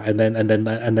 yeah, and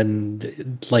then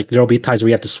like there'll be times where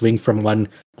you have to swing from one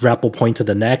grapple point to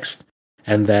the next,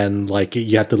 and then like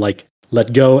you have to like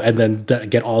let go and then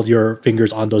get all your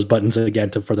fingers on those buttons again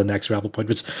for the next grapple point.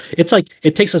 Which it's like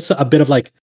it takes us a bit of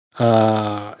like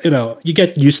you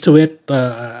get used to it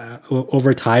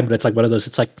over time, but it's like one of those.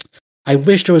 It's like I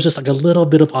wish there was just like a little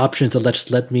bit of options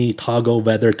that let me toggle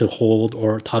whether to hold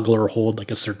or toggle or hold like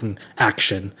a certain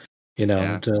action.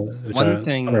 Yeah. Which One are some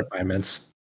thing refinements.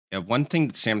 Yeah, one thing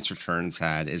that Samus Returns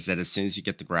had is that as soon as you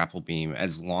get the grapple beam,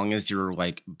 as long as your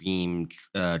like beam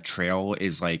trail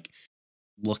is like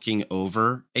looking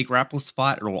over a grapple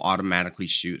spot, it will automatically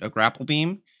shoot a grapple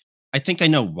beam. I think I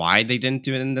know why they didn't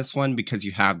do it in this one, because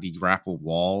you have the grapple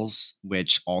walls,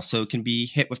 which also can be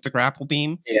hit with the grapple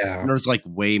beam. Yeah. And there's like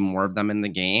way more of them in the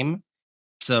game.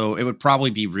 So it would probably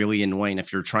be really annoying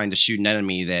if you're trying to shoot an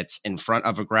enemy that's in front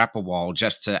of a grapple wall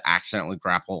just to accidentally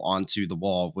grapple onto the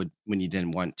wall when you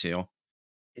didn't want to. So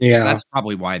Yeah. that's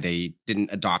probably why they didn't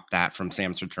adopt that from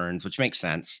Samus Returns, which makes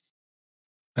sense.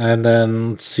 And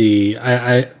then let's see,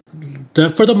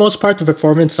 for the most part, the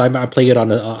performance I'm playing it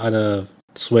on a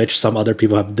Switch. Some other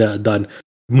people have done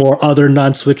more other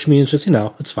non-Switch means, just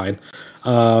it's fine.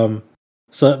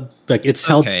 So like it's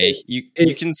held. Okay,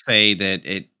 you can say that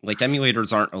it like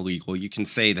emulators aren't illegal. You can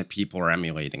say that people are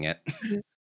emulating it.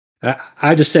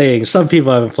 I'm just saying some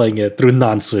people have been playing it through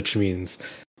non-Switch means,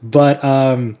 but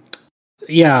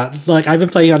yeah, like I've been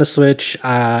playing on a Switch.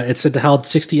 It's been held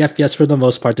 60 FPS for the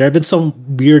most part. There have been some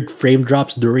weird frame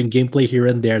drops during gameplay here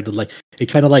and there that like it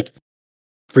kind of like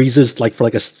freezes like for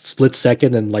like a split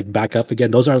second and like back up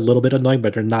again. Those are a little bit annoying,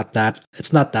 but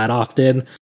it's not that often.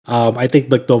 I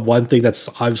think like the one thing that's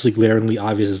obviously glaringly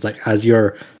obvious is like as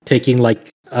you're taking like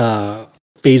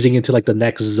phasing into like the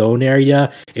next zone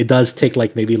area, it does take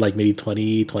like maybe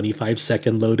 20-25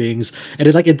 second loadings, and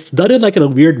it's done in like in a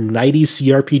weird 90s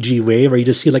CRPG way where you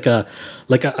just see like a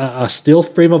still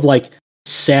frame of like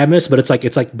Samus, but it's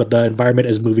like but the environment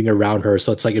is moving around her,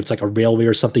 so it's like a railway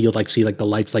or something. You'll like see like the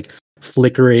lights like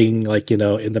flickering like in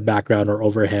the background or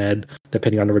overhead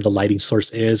depending on where the lighting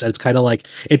source is, and it's kind of like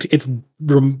it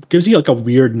gives you like a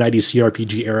weird 90s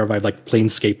CRPG era vibe, like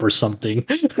Planescape or something.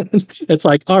 It's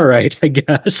like, all right, I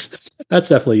guess that's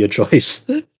definitely a choice.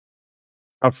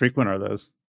 How frequent are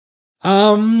those?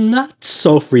 Not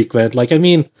so frequent. Like, I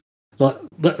mean,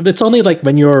 it's only like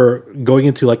when you're going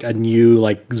into like a new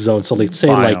like zone. So let's say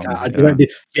Biome,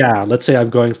 yeah, let's say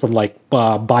I'm going from like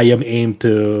biome aim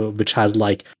to which has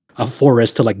like a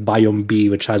forest to like biome B,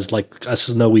 which has like a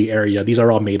snowy area. These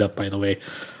are all made up, by the way.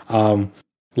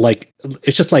 Like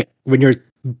it's just like when you're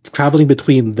traveling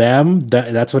between them,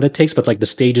 that's what it takes. But like the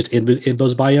stages in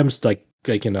those biomes, like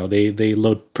they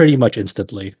load pretty much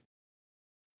instantly.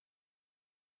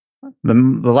 The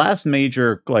last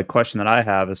major like question that I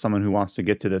have as someone who wants to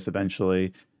get to this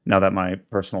eventually, now that my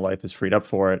personal life is freed up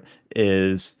for it,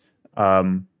 is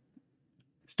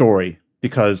story.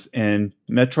 Because in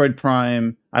Metroid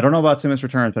Prime, I don't know about Samus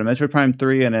Returns, but in Metroid Prime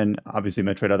 3 and then obviously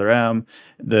Metroid Other M,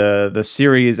 the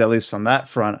series, at least from that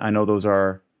front, I know those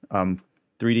are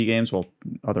 3D games. Well,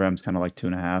 Other M's kind of like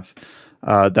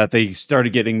 2.5. That they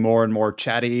started getting more and more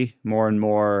chatty, more and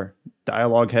more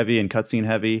dialogue heavy and cutscene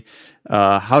heavy.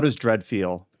 How does Dread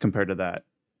feel compared to that?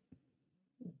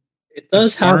 It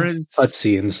does have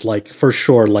cutscenes, like for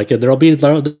sure. Like there'll be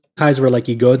times where like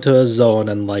you go into a zone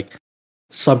and like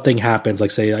something happens, like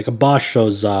say like a boss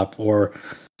shows up or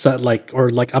so, like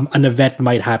an event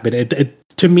might happen. It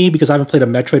to me, because I haven't played a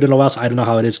Metroid in a while, so I don't know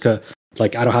how it is.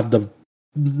 Like I don't have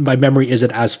my memory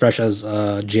isn't as fresh as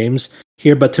James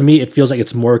here, but to me it feels like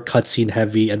it's more cutscene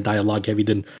heavy and dialogue heavy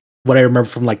than what I remember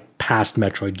from like past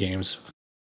Metroid games.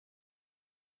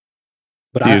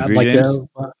 But do you agree, James?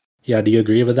 Yeah, do you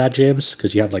agree with that, James?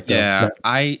 Because you have like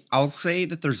I'll say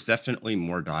that there's definitely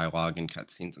more dialogue and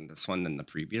cutscenes in this one than the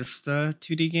previous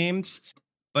 2D games,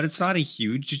 but it's not a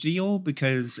huge deal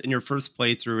because in your first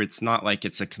playthrough, it's not like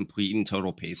it's a complete and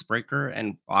total pace breaker,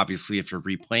 and obviously, if you're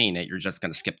replaying it, you're just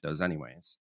going to skip those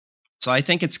anyways. So I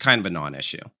think it's kind of a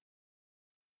non-issue.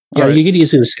 Yeah, you can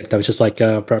easily skip them. It's just like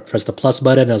press the plus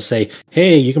button. It'll say,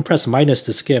 "Hey, you can press minus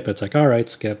to skip." It's like, all right,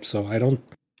 skip. So I don't.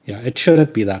 Yeah, it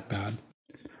shouldn't be that bad.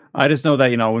 I just know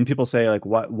that when people say like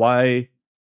why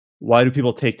do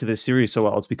people take to this series so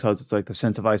well, it's because it's like the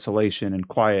sense of isolation and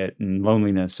quiet and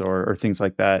loneliness or things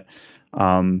like that.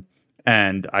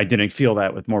 And I didn't feel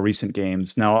that with more recent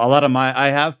games. Now I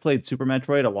have played Super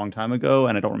Metroid a long time ago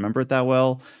and I don't remember it that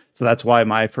well, so that's why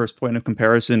my first point of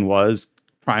comparison was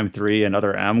Prime 3 and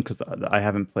Other M, because I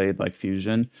haven't played like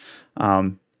Fusion.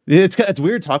 It's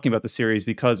weird talking about the series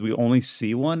because we only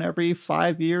see one every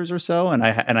 5 years or so, and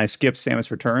I skip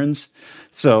Samus Returns.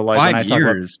 So like 5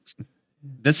 years.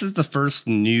 This is the first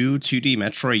new 2D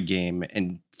Metroid game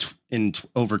in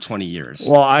over 20 years.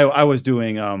 Well, I was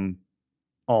doing the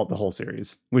whole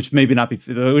series, which maybe not be,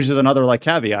 which is another like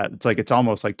caveat. It's like it's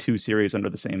almost like two series under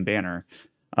the same banner.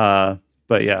 But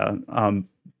yeah,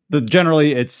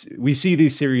 generally we see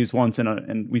these series once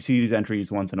and we see these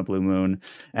entries once in a blue moon,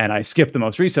 and I skipped the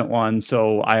most recent one,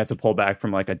 so I have to pull back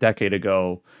from like a decade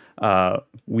ago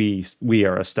Wii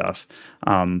era stuff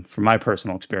from my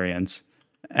personal experience.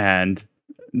 And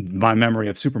my memory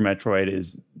of Super Metroid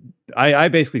is I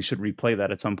basically should replay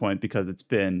that at some point because it's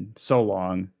been so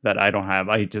long that I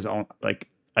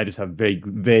just have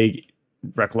vague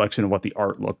recollection of what the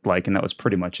art looked like, and that was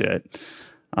pretty much it.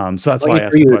 So that's why I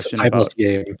asked the question about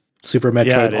game. Super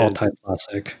Metroid, all-time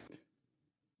classic.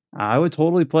 I would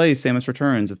totally play Samus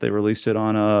Returns if they released it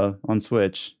on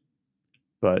Switch.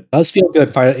 But it does feel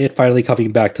good. It finally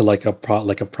coming back to like a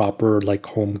proper like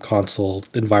home console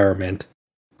environment.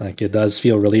 Like it does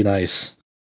feel really nice.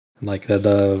 Like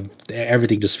the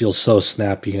everything just feels so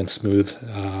snappy and smooth.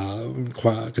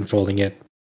 Controlling it.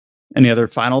 Any other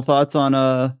final thoughts on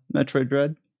Metroid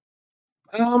Dread?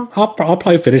 I'll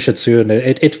probably finish it soon.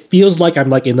 It feels like I'm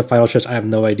like in the final stretch. I have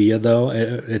no idea though.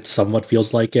 It somewhat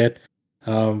feels like it.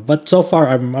 But so far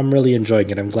I'm really enjoying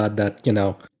it. I'm glad that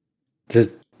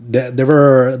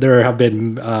there have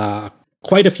been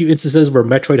quite a few instances where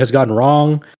Metroid has gone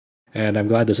wrong, and I'm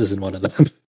glad this isn't one of them.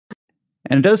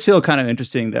 And it does feel kind of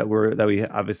interesting that we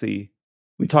obviously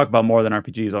we talk about more than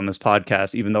RPGs on this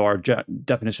podcast, even though our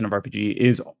definition of RPG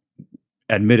is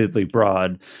admittedly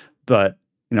broad. But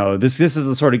this is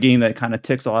the sort of game that kind of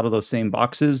ticks a lot of those same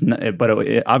boxes, but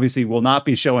it obviously will not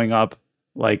be showing up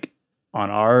like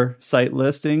on our site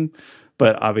listing.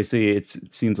 But obviously, it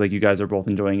seems like you guys are both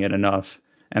enjoying it enough,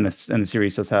 and the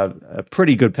series does have a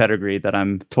pretty good pedigree that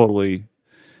I'm totally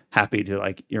happy to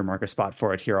like earmark a spot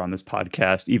for it here on this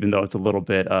podcast, even though it's a little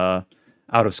bit out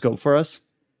of scope for us.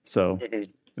 So.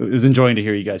 It was enjoying to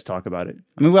hear you guys talk about it.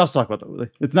 I mean, we also talk about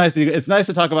that. It's nice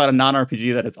to talk about a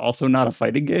non-RPG that is also not a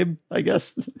fighting game, I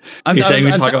guess. You're saying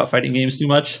we talk about fighting games too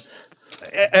much?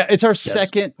 It's our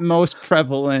second most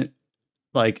prevalent,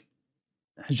 like,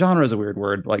 genre is a weird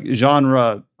word. Like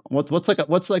genre,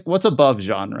 what's above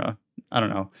genre? I don't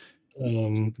know.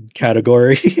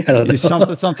 Category. I don't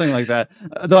know. something like that.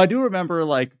 Though I do remember,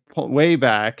 like, way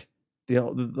back,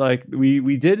 like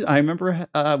we did. I remember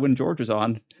when George was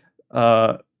on.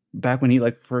 Back when he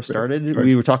like first started,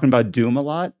 we were talking about Doom a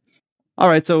lot. All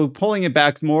right, so pulling it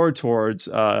back more towards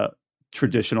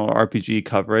traditional RPG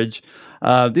coverage.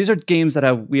 These are games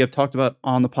that we have talked about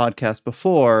on the podcast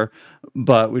before,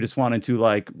 but we just wanted to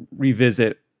like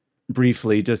revisit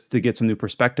briefly just to get some new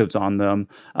perspectives on them.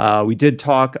 We did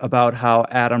talk about how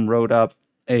Adam wrote up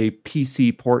a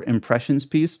PC port impressions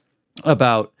piece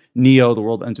about Neo, The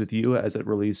World Ends With You, as it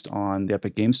released on the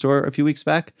Epic Game Store a few weeks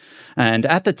back. And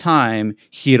at the time,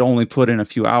 he had only put in a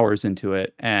few hours into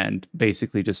it and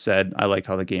basically just said, I like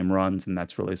how the game runs, and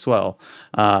that's really swell.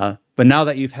 But now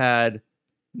that you've had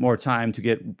more time to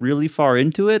get really far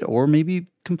into it, or maybe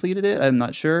completed it, I'm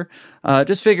not sure,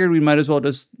 just figured we might as well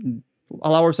just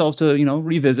allow ourselves to,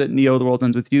 revisit Neo, The World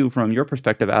Ends With You from your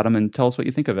perspective, Adam, and tell us what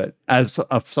you think of it, as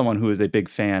someone who is a big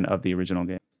fan of the original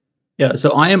game. Yeah,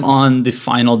 so I am on the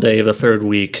final day of the third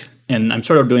week, and I'm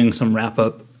sort of doing some wrap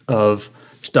up of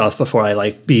stuff before I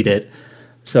like beat it.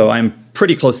 So I'm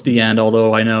pretty close to the end,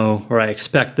 although I know, or I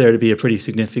expect there to be a pretty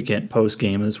significant post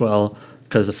game as well,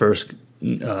 because the first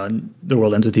The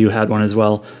World Ends With You had one as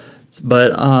well.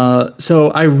 But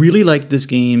so I really like this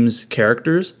game's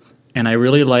characters, and I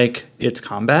really like its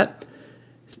combat.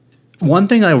 One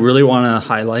thing I really want to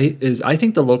highlight is I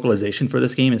think the localization for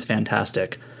this game is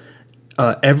fantastic.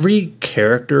 Every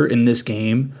character in this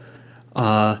game,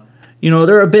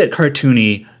 they're a bit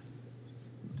cartoony,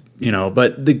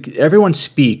 but everyone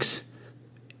speaks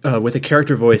with a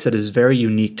character voice that is very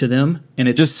unique to them, and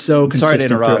it's just so consistent sorry to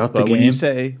interrupt, throughout the but game.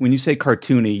 when you say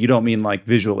cartoony, you don't mean like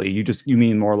visually. You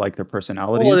mean more like their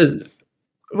personalities.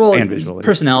 Well, and visually.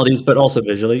 Personalities, but also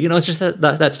visually. It's just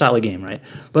that style of game, right?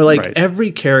 But like every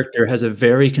character has a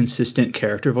very consistent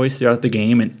character voice throughout the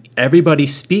game, and everybody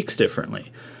speaks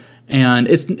differently. And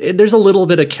there's a little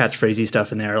bit of catchphrasey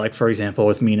stuff in there, like for example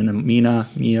with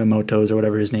Miyamoto's or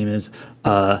whatever his name is,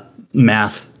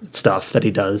 math stuff that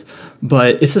he does.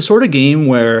 But it's the sort of game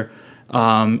where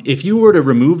if you were to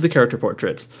remove the character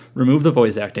portraits, remove the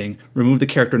voice acting, remove the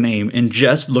character name, and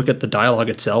just look at the dialogue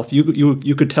itself, you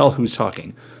could tell who's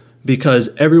talking, because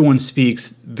everyone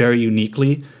speaks very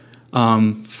uniquely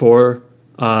for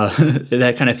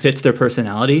that kind of fits their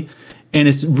personality. And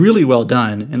it's really well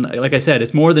done. And like I said,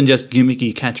 it's more than just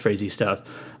gimmicky catchphrasey stuff.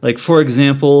 Like, for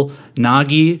example,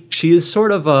 Nagi, she is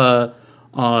sort of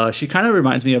she kind of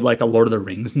reminds me of like a Lord of the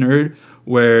Rings nerd,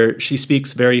 where she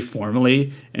speaks very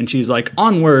formally and she's like,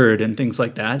 onward, and things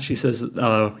like that. She says,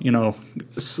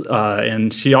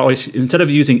 and she always, instead of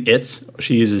using its,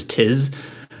 she uses tis,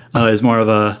 is more of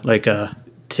a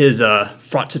tis a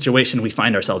fraught situation we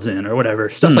find ourselves in, or whatever,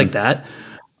 stuff like that.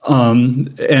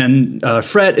 And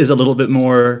Fret is a little bit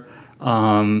more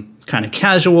kind of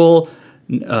casual.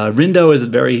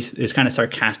 Rindo is kind of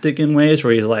sarcastic in ways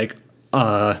where he's like,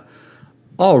 all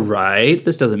right,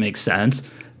 this doesn't make sense.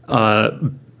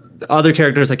 Other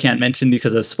characters I can't mention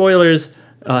because of spoilers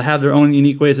have their own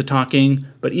unique ways of talking.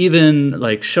 But even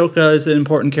like Shoka is an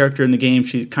important character in the game.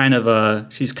 She's kind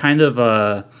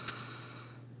of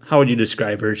how would you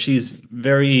describe her? She's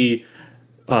very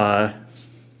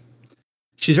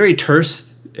she's very terse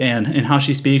and in how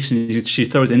she speaks, and she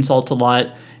throws insults a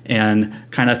lot and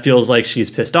kind of feels like she's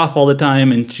pissed off all the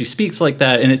time, and she speaks like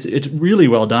that, and it's really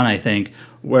well done, I think.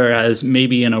 Whereas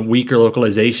maybe in a weaker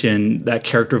localization, that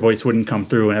character voice wouldn't come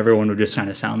through, and everyone would just kind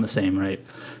of sound the same, right?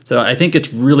 So I think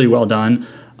it's really well done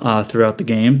throughout the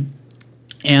game.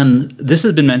 And this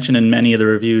has been mentioned in many of the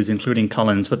reviews, including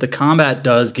Cullen's, but the combat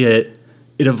it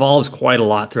evolves quite a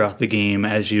lot throughout the game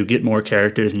as you get more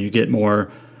characters and you get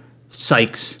more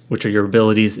psychs, which are your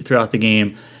abilities throughout the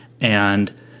game.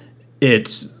 And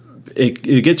it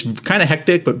gets kind of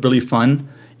hectic, but really fun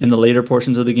in the later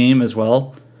portions of the game as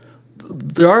well.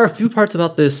 There are a few parts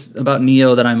about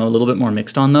Nioh that I'm a little bit more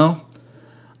mixed on, though.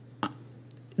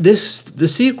 The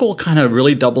sequel kind of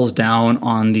really doubles down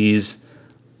on these,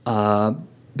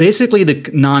 basically the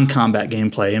non-combat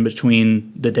gameplay in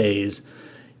between the days.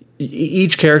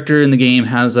 Each character in the game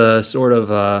has a sort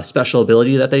of special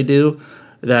ability that they do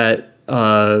that,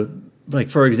 like,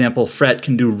 for example, Fret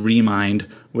can do Remind,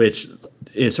 which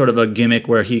is sort of a gimmick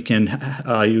where he can,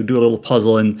 you do a little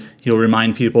puzzle and he'll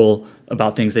remind people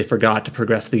about things they forgot to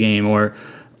progress the game. Or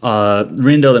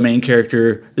Rindo, the main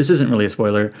character, this isn't really a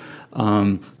spoiler,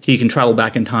 he can travel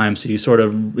back in time, so you sort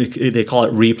of, they call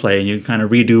it replay, and you kind of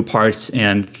redo parts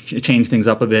and change things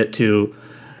up a bit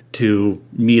to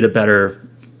meet a better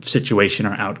situation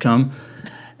or outcome.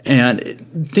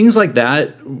 And things like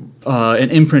that,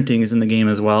 and imprinting is in the game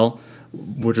as well,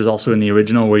 which is also in the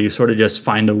original, where you sort of just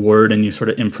find a word and you sort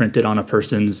of imprint it on a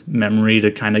person's memory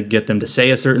to kind of get them to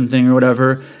say a certain thing or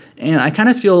whatever. And I kind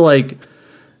of feel like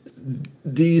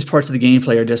these parts of the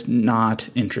gameplay are just not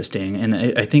interesting. And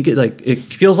I think it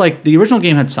feels like the original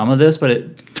game had some of this, but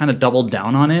it kind of doubled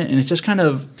down on it. And it's just I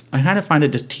kind of find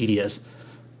it just tedious.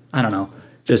 I don't know.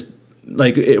 Just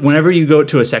like whenever you go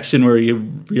to a section where you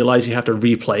realize you have to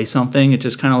replay something, it's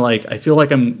just kind of like, I feel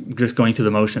like I'm just going through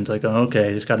the motions. Like, oh, okay,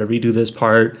 I just got to redo this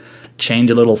part,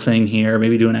 change a little thing here,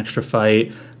 maybe do an extra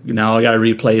fight. Now I got to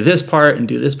replay this part and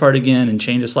do this part again and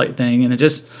change a slight thing. And it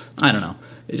just, I don't know.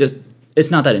 It's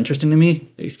not that interesting to me.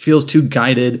 It feels too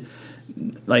guided.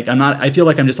 Like I feel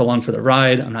like I'm just along for the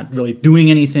ride. I'm not really doing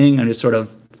anything. I'm just sort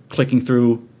of clicking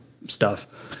through stuff.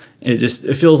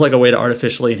 It feels like a way to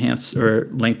artificially enhance or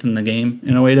lengthen the game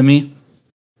in a way to me,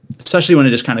 especially when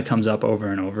it just kind of comes up over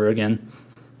and over again.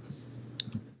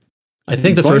 I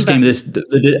think the first game,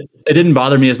 it didn't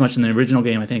bother me as much in the original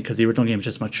game, I think, because the original game is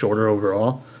just much shorter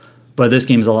overall. But this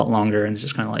game is a lot longer, and it's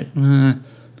just kind of like,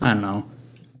 I don't know.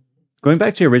 Going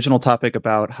back to your original topic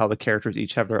about how the characters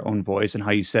each have their own voice and how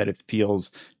you said it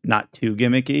feels not too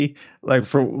gimmicky, like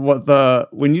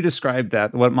when you described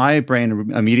that, what my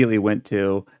brain immediately went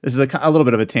to, this is a little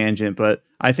bit of a tangent, but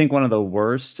I think one of the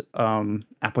worst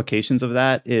applications of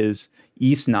that is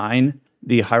Ys 9,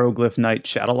 the Hieroglyph Knight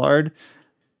Shadowlord.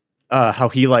 How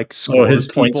he like scores his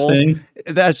points people. Thing.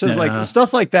 That's just like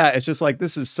stuff like that. It's just like,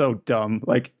 this is so dumb.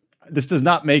 Like, this does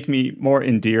not make me more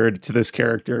endeared to this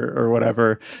character or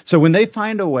whatever. So when they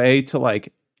find a way to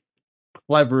like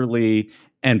cleverly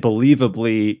and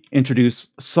believably introduce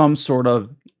some sort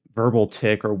of verbal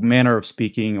tick or manner of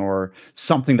speaking or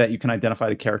something that you can identify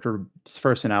the character's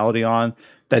personality on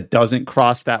that doesn't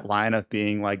cross that line of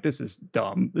being like, this is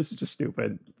dumb, this is just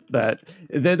stupid, that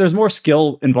there's more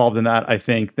skill involved in that, I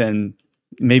think, than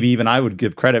maybe even I would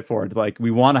give credit for it. Like,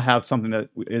 we want to have something that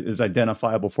is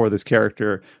identifiable for this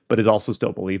character, but is also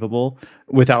still believable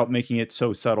without making it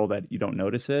so subtle that you don't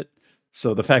notice it.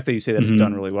 So the fact that you say that it's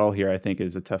done really well here, I think,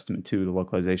 is a testament to the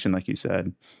localization, like you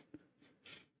said.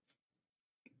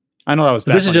 I know that was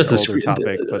this is just older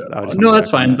topic, but no, that's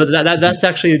fine. But that's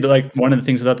actually like one of the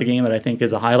things about the game that I think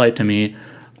is a highlight to me.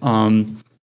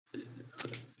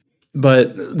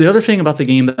 But the other thing about the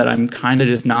game that I'm kind of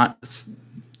just not,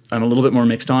 I'm a little bit more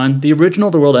mixed on. The original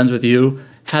The World Ends With You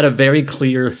had a very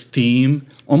clear theme,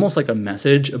 almost like a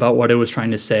message about what it was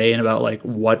trying to say and about like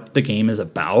what the game is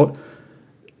about.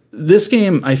 This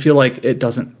game, I feel like it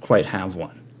doesn't quite have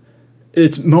one.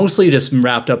 It's mostly just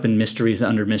wrapped up in mysteries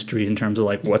under mysteries in terms of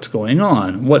like what's going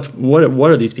on, what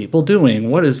are these people doing,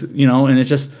 what is, and it's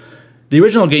just the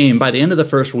original game. By the end of the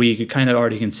first week, you kind of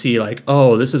already can see like,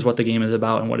 oh, this is what the game is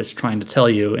about and what it's trying to tell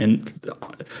you. And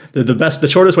the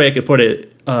shortest way I could put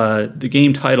it, the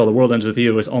game title, The World Ends With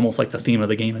You, is almost like the theme of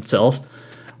the game itself.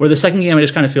 Where the second game, I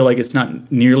just kind of feel like it's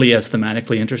not nearly as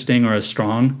thematically interesting or as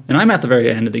strong. And I'm at the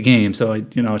very end of the game, so I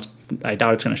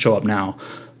doubt it's going to show up now.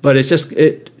 But it's just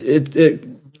it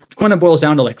kind of boils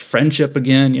down to like friendship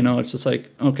again. It's just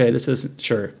like, okay, this is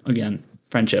again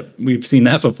friendship. We've seen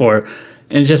that before,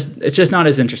 and it's just not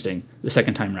as interesting the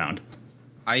second time round.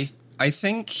 I I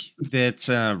think that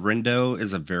Rindo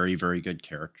is a very, very good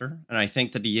character, and I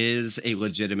think that he is a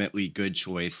legitimately good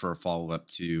choice for a follow up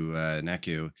to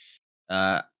Neku.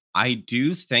 Uh, I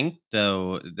do think,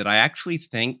 though, that I actually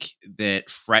think that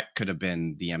Fret could have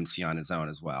been the MC on his own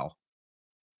as well.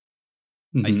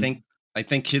 I Mhm. think I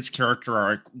think his character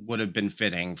arc would have been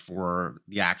fitting for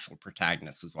the actual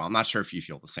protagonist as well. I'm not sure if you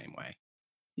feel the same way.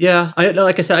 Yeah,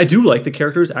 like I said, I do like the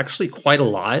characters actually quite a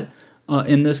lot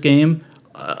in this game.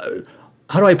 Uh,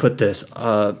 how do I put this?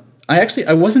 I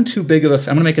wasn't too big of a.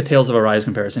 I'm gonna make a Tales of Arise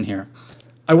comparison here.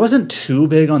 I wasn't too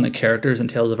big on the characters in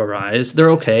Tales of Arise. They're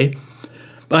okay,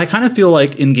 but I kind of feel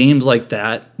like in games like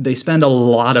that, they spend a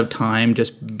lot of time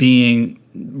just being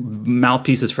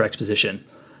mouthpieces for exposition,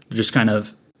 just kind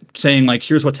of saying like,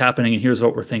 "Here's what's happening, and here's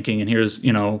what we're thinking, and here's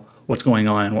what's going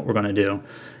on and what we're going to do."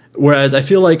 Whereas I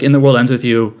feel like in The World Ends With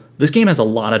You, this game has a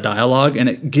lot of dialogue and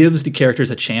it gives the characters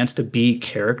a chance to be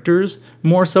characters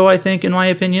more so, I think, in my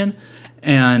opinion.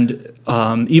 And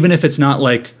even if it's not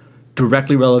like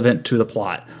directly relevant to the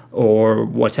plot or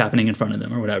what's happening in front of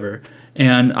them or whatever.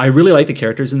 And I really like the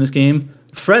characters in this game.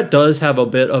 Fret does have a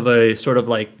bit of a sort of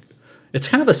like, it's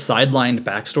kind of a sidelined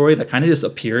backstory that kind of just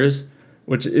appears,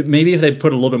 which maybe if they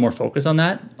put a little bit more focus on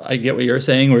that, I get what you're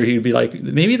saying, where he'd be like,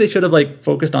 maybe they should have like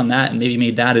focused on that and maybe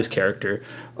made that his character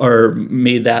or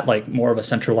made that like more of a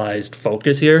centralized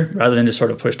focus here rather than just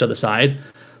sort of pushed to the side.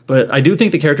 But I do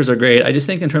think the characters are great. I just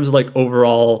think in terms of like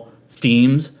overall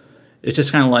themes, it's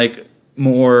just kind of like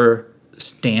more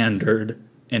standard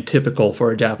and typical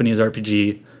for a Japanese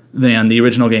RPG than the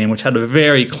original game, which had a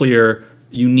very clear,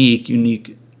 unique,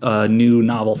 new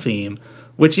novel theme.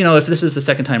 Which if this is the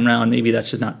second time round, maybe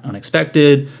that's just not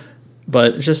unexpected,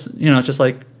 but it's just it's just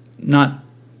like not.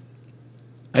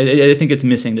 I think it's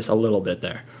missing just a little bit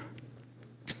there.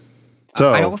 So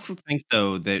I also think,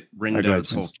 though, that go ahead, Rindo's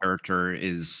whole please. character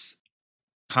is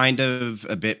kind of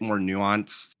a bit more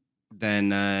nuanced than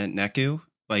Neku.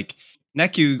 Like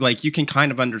Neku, like you can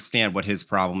kind of understand what his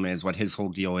problem is, what his whole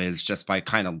deal is, just by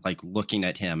kind of like looking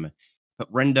at him.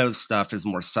 But Rendo's stuff is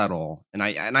more subtle, and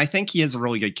I think he is a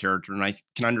really good character, and I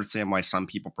can understand why some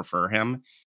people prefer him.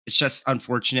 It's just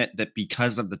unfortunate that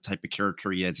because of the type of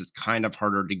character he is, it's kind of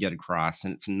harder to get across,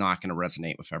 and it's not going to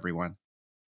resonate with everyone.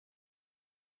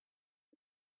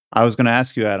 I was going to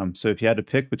ask you, Adam. So if you had to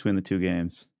pick between the two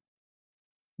games,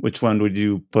 which one would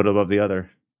you put above the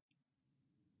other?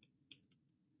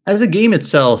 As a game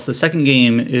itself, the second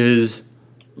game is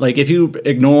like if you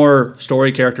ignore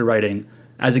story character writing,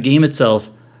 as a game itself,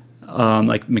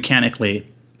 like mechanically,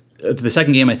 the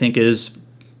second game I think is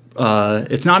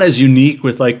it's not as unique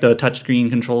with like the touchscreen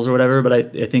controls or whatever, but I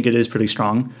think it is pretty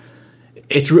strong.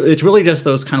 It's really just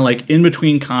those kind of like in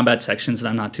between combat sections that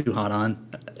I'm not too hot on.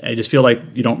 I just feel like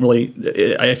you don't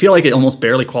really. I feel like it almost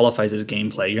barely qualifies as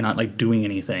gameplay. You're not like doing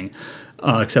anything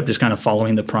except just kind of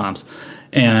following the prompts,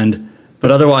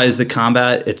 but otherwise the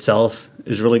combat itself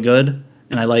is really good.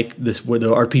 And I like this with the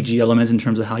RPG elements in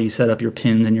terms of how you set up your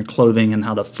pins and your clothing and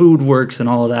how the food works and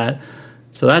all of that.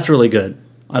 So that's really good.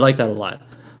 I like that a lot.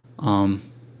 Um,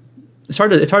 it's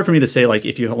hard for me to say like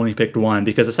if you only picked one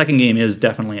because the second game is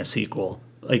definitely a sequel.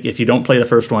 Like if you don't play the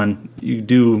first one, you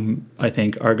do I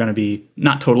think are going to be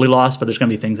not totally lost, but there's going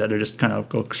to be things that are just kind of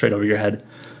go straight over your head.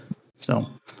 So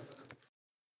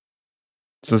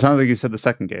So it sounds like you said the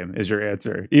second game is your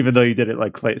answer, even though you did it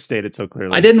like stated so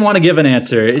clearly. I didn't want to give an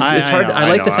answer. It's hard. know, I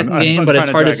like the 2nd game, I'm but trying it's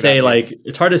to hard to drag it say out here. like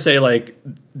it's hard to say like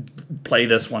play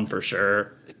this one for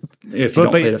sure if you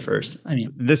don't play the first. I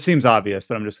mean, This seems obvious,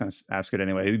 but I'm just going to ask it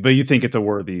anyway. But you think it's a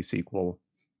worthy sequel?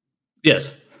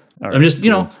 yes. All I'm right, just,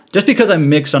 cool. just because I'm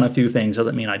mixed on a few things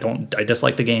doesn't mean I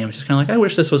dislike the game. It's just kind of like, I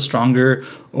wish this was stronger,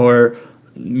 or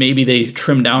maybe they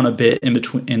trim down a bit in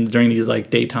between and during these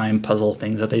like daytime puzzle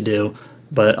things that they do.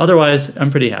 But otherwise, I'm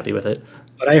pretty happy with it.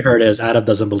 What I heard is Adam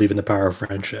doesn't believe in the power of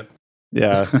friendship.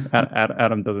 Yeah,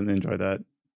 Adam doesn't enjoy that.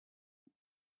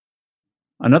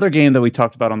 Another game that we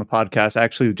talked about on the podcast,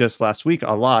 actually just last week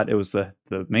a lot, it was the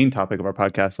main topic of our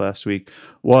podcast last week,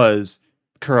 was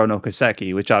Kuro no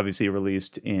Kiseki, which obviously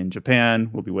released in Japan.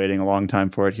 We'll be waiting a long time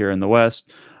for it here in the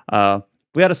West.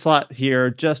 We had a slot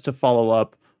here just to follow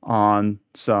up on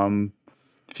some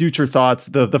future thoughts.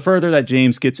 The further that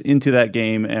James gets into that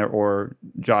game or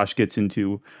Josh gets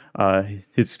into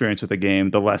his experience with the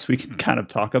game, the less we can kind of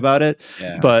talk about it.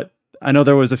 Yeah. But I know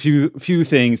there was a few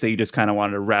things that you just kind of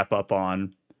wanted to wrap up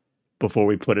on before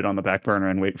we put it on the back burner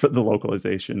and wait for the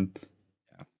localization.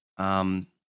 So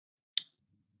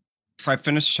I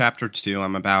finished chapter 2.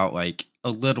 I'm about like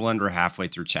a little under halfway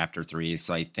through chapter 3.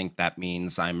 So I think that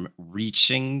means I'm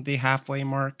reaching the halfway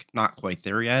mark. Not quite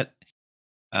there yet.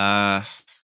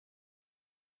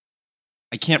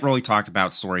 I can't really talk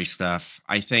about story stuff.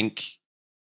 I think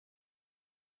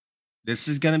this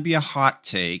is going to be a hot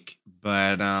take,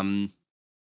 but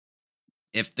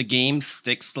if the game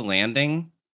sticks the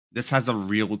landing, this has a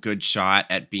real good shot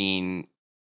at being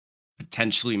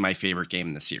potentially my favorite game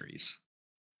in the series.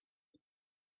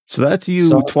 So that's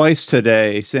you twice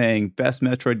today saying best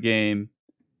Metroid game,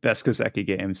 best Koseki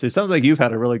game. So it sounds like you've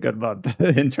had a really good month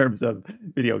in terms of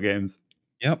video games.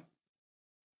 Yep.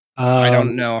 I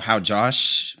don't know how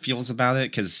Josh feels about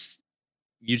it because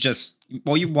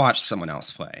you watched someone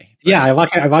else play. Yeah, I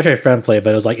watched my friend play,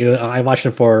 but it was like I watched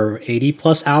it for 80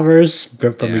 plus hours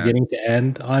from beginning to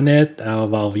end on it.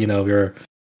 While we were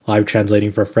live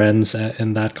translating for friends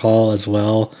in that call as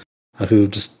well, who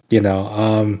just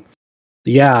I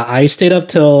stayed up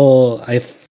till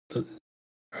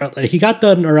he got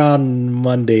done around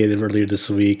Monday earlier this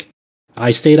week.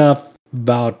 I stayed up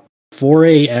about 4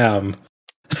 a.m.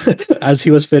 as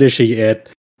he was finishing it.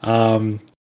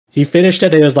 He finished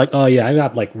it and he was like, "Oh yeah, I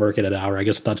got like work in an hour. I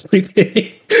guess not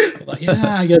sleeping." Like,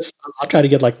 yeah, I guess I'll try to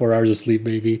get like 4 hours of sleep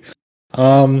maybe.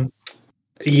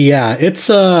 Yeah, it's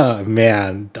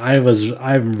man,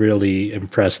 I'm really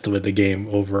impressed with the game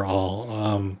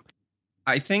overall.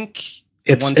 I think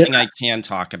one thing I can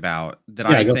talk about that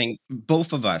I think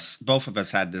both of us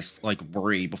had this like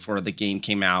worry before the game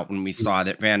came out when we saw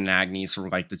that Van and Agnes were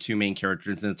like the two main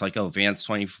characters, and it's like, oh, Van's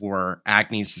 24,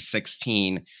 Agnes is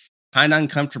 16. Kind of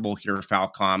uncomfortable here,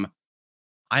 Falcom.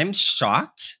 I'm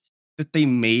shocked that they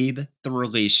made the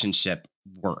relationship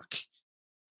work.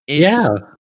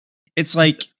 It's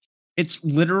like, it's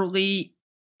literally,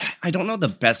 I don't know the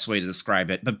best way to describe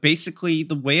it, but basically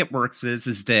the way it works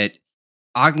is that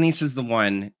Agnes is the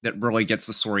one that really gets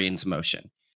the story into motion.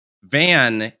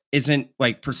 Van isn't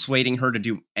like persuading her to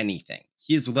do anything.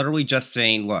 He is literally just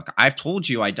saying, look, I've told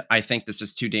you I think this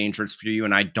is too dangerous for you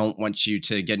and I don't want you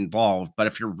to get involved. But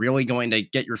if you're really going to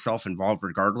get yourself involved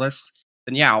regardless,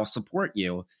 then yeah, I'll support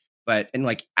you. But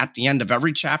like at the end of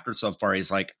every chapter so far,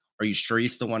 he's like, are you sure you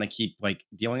still want to keep like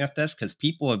dealing with this? Because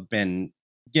people have been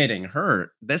getting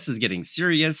hurt. This is getting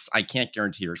serious. I can't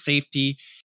guarantee your safety.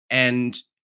 And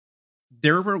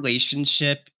their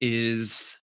relationship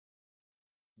is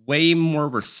way more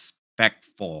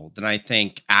respectful than I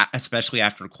think, especially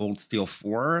after Cold Steel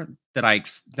 4, than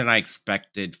I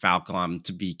expected Falcom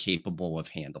to be capable of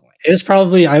handling. It's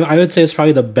probably, I would say it's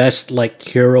probably the best like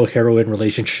hero-heroine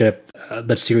relationship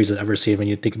that series has ever seen when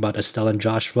you think about Estelle and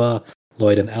Joshua,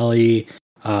 Lloyd and Ellie,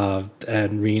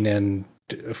 and Reen and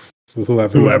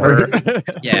whoever.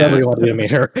 Yeah. Whoever you want to be a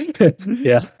mater.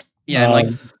 Yeah. Yeah,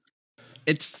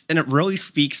 and it really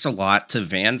speaks a lot to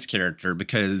Van's character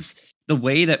because the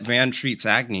way that Van treats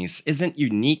Agnes isn't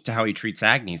unique to how he treats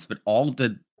Agnes, but all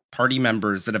the party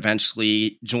members that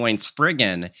eventually join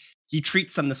Spriggan, he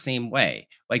treats them the same way.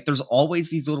 Like there's always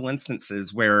these little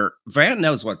instances where Van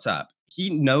knows what's up. He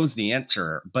knows the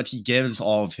answer, but he gives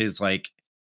all of his like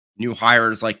new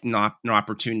hires like not an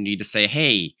opportunity to say,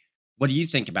 hey, what do you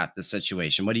think about this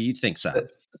situation? What do you think, Seth?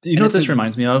 You know what this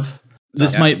reminds me of?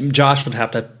 Josh would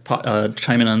have to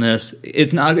chime in on this.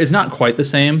 It's not quite the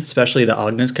same, especially the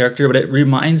Agnes character, but it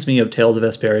reminds me of Tales of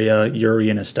Vesperia, Yuri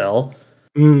and Estelle,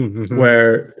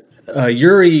 where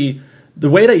Yuri, the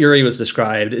way that Yuri was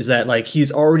described is that like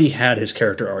he's already had his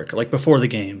character arc like before the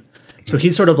game, so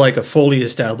he's sort of like a fully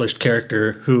established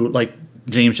character who, like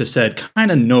James just said,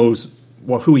 kind of knows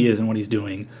who he is and what he's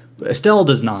doing. But Estelle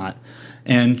does not.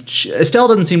 And Estelle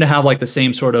doesn't seem to have like the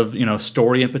same sort of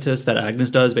story impetus that Agnes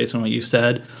does, based on what you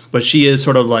said. But she is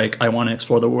sort of like, I want to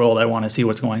explore the world. I want to see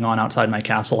what's going on outside my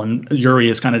castle. And Yuri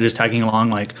is kind of just tagging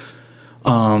along, like,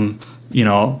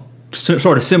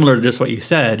 sort of similar to just what you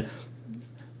said.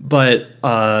 But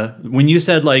when you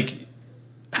said like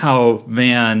how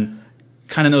Van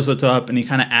kind of knows what's up and he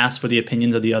kind of asks for the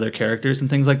opinions of the other characters and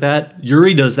things like that,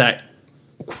 Yuri does that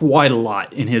quite a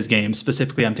lot in his game.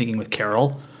 Specifically, I'm thinking with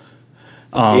Carol.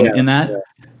 In that. Yeah.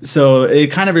 So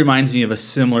it kind of reminds me of a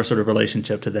similar sort of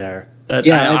relationship to there.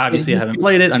 I obviously haven't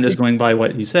played it. I'm just going by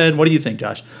what you said. What do you think,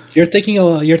 Josh? You're thinking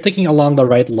along the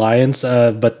right lines,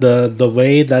 but the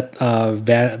way that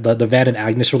the Van and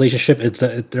Agnes relationship is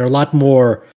that there are a lot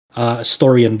more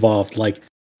story involved. Like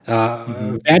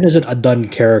Van isn't a done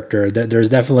character. There's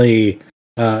definitely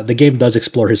the game does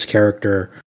explore his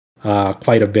character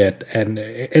quite a bit, and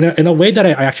in a way that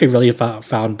I actually really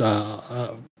found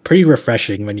pretty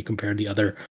refreshing when you compare the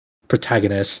other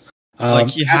protagonists. Like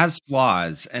he has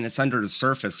flaws and it's under the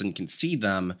surface and you can see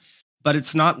them, but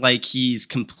it's not like he's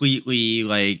completely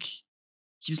like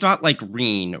he's not like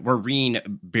Reen, where Reen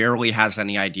barely has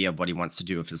any idea of what he wants to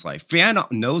do with his life. Van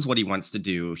knows what he wants to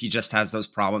do. He just has those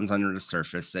problems under the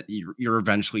surface that you're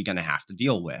eventually going to have to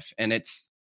deal with. And it's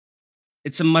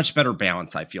a much better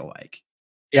balance, I feel like.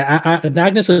 Yeah,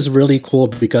 Agnes is really cool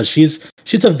because she's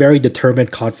a very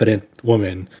determined, confident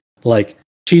woman. Like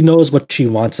she knows what she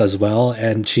wants as well,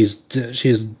 and she's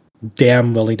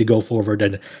damn willing to go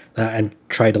forward and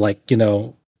try to like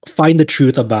find the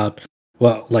truth about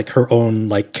like her own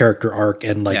like character arc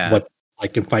and like what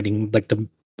like in finding like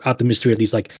the mystery of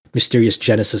these like mysterious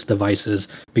Genesis devices,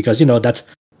 because that's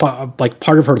like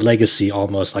part of her legacy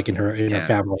almost, like in her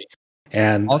family.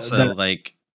 And also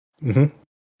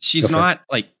she's not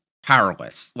like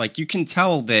powerless. Like you can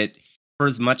tell that for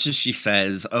as much as she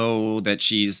says, that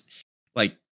she's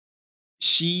like,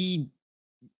 she,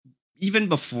 even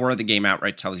before the game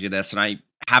outright tells you this, and I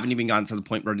haven't even gotten to the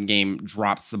point where the game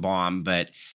drops the bomb,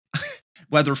 but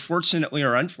whether fortunately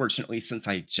or unfortunately, since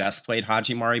I just played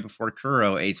Hajimari before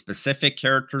Kuro, a specific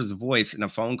character's voice in a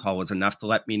phone call was enough to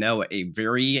let me know a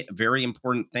very, very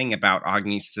important thing about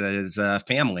Agnes's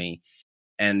family.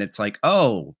 And it's like,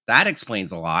 that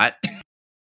explains a lot.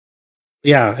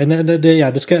 Yeah, and then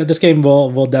this game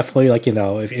will definitely, like,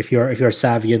 if you're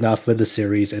savvy enough with the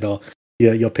series,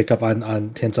 you'll pick up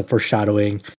on hints of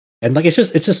foreshadowing, and like it's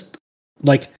just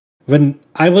like when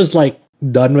I was like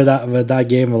done with that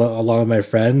game along with my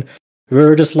friend, we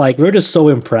were just so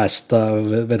impressed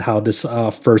with how this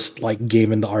first like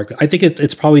game in the arc. I think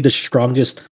it's probably the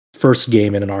strongest first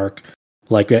game in an arc,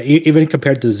 like even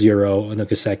compared to Zero and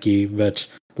Nokiseki, which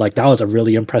like that was a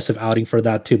really impressive outing for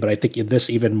that too. But I think in this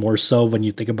even more so when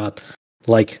you think about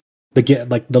like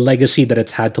the legacy that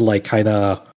it's had to like kind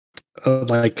of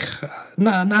like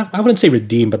not I wouldn't say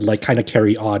redeem, but like kind of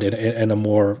carry on in a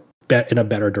more in a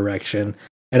better direction.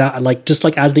 And I like just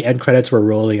like as the end credits were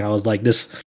rolling, I was like, this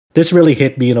really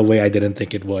hit me in a way I didn't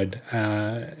think it would.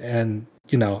 And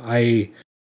I'm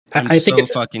I think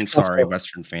so fucking sorry, also,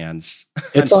 Western fans.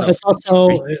 It's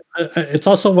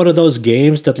also one of those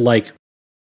games that like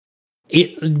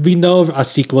we know a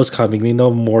sequel is coming. We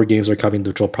know more games are coming,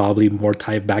 which will probably more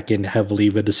tie back in heavily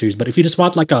with the series. But if you just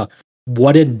want like a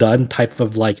one and done type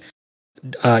of like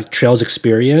Trails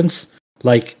experience,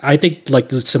 like I think like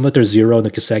similar to Zero and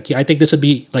Nokiseki, I think this would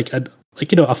be like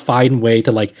a fine way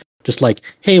to like just like,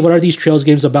 hey, what are these Trails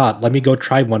games about? Let me go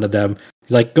try one of them.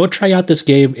 Like, go try out this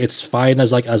game. It's fine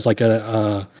as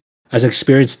an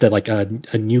experience that like a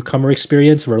newcomer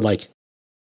experience where like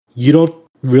you don't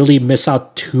really miss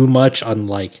out too much on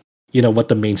like what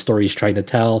the main story is trying to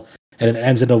tell, and it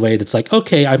ends in a way that's like,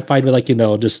 okay, I'm fine with like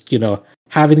just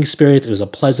having the experience. It was a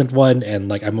pleasant one, and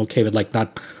like I'm okay with like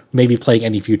not maybe playing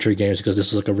any future games because this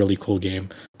is like a really cool game.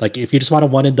 Like if you just want a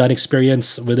one and done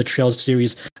experience with the Trails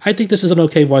series, I think this is an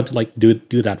okay one to like do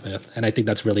that with, and I think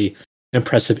that's really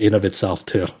impressive in of itself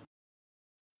too.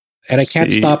 And I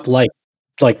can't stop like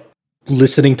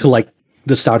listening to like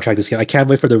the soundtrack this game. I can't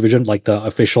wait for the original, like the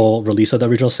official release of the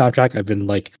original soundtrack. I've been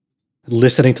like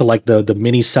listening to like the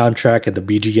mini soundtrack and the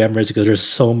BGM version because there's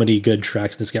so many good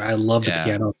tracks in this game. I love the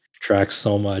piano tracks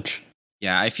so much.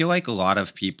 Yeah, I feel like a lot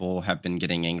of people have been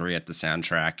getting angry at the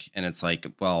soundtrack, and it's like,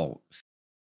 well,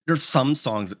 there's some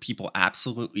songs that people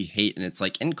absolutely hate, and it's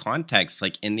like in context,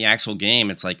 like in the actual game,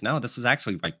 it's like, no, this is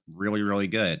actually like really, really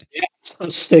good. Yeah,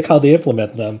 it's stick how they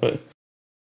implement them.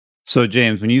 So,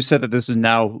 James, when you said that this is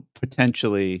now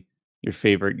potentially your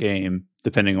favorite game,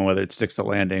 depending on whether it sticks to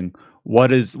landing, what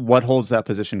holds that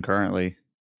position currently?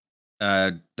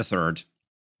 The third.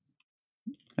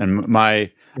 And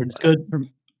my third's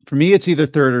good. For me, it's either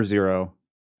third or Zero.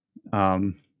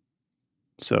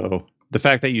 So the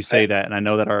fact that you say that, and I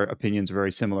know that our opinions are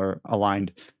very similar,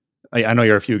 aligned. I know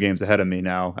you're a few games ahead of me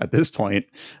now at this point,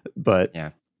 but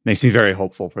makes me very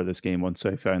hopeful for this game once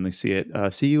I finally see it.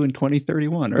 See you in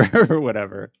 2031 or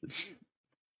whatever.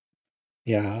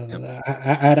 Yeah,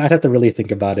 I'd have to really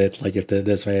think about it, like if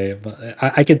this way. But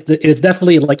I could. It's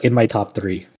definitely like in my top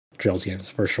 3 Trails games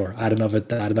for sure. I don't know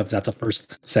if that's a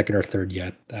first, second, or third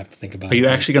yet. I have to think about it. Are you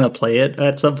actually going to play it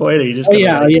at some point? Or are you just?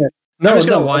 Yeah. No, I'm just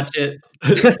going to watch it.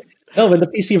 No, when the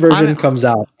PC version comes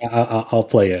out, I'll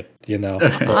play it.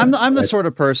 I'm the sort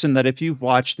of person that if you've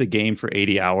watched the game for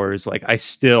 80 hours, like I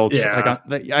still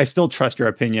I still trust your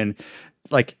opinion,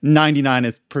 like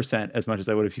 99% as much as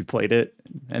I would if you played it,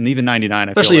 and even 99.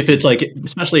 Especially if it's like,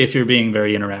 especially if you're being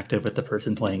very interactive with the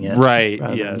person playing it, right?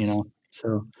 Yes.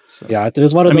 So yeah,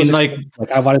 there's one of those. I mean,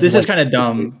 like I wanted. This is kind of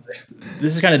dumb.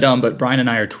 This is kind of dumb, but Brian and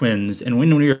I are twins, and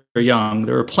when we were young,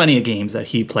 there were plenty of games that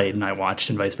he played and I watched,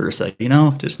 and vice versa.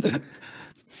 Just.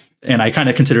 And I kind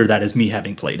of consider that as me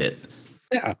having played it.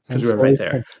 Yeah, because we were right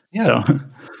there. Yeah.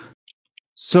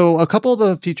 So a couple of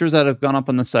the features that have gone up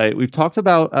on the site, we've talked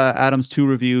about Adam's 2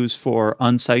 reviews for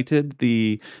Unsighted,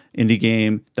 the indie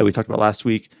game that we talked about last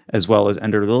week, as well as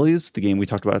Ender Lilies, the game we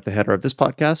talked about at the header of this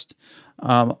podcast.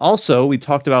 Also, we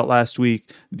talked about last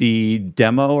week the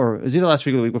demo, or it was either last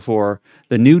week or the week before,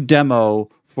 the new demo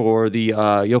for the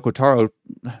Yoko Taro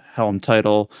Helm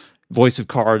title, Voice of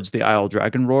Cards, The Isle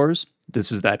Dragon Roars.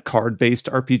 This is that card-based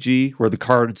RPG where the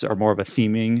cards are more of a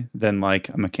theming than like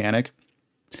a mechanic.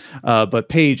 But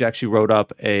Paige actually wrote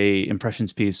up a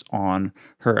impressions piece on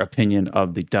her opinion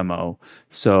of the demo.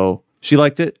 So she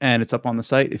liked it, and it's up on the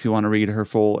site if you want to read her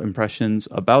full impressions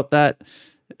about that.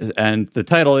 And the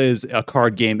title is a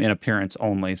card game in appearance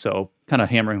only. So kind of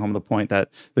hammering home the point that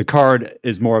the card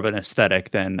is more of an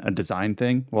aesthetic than a design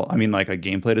thing. Well, I mean like a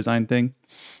gameplay design thing.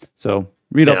 So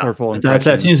read up her full impressions.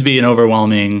 That seems to be an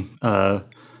overwhelming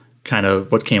kind of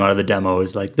what came out of the demo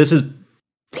is like, this is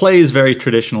plays very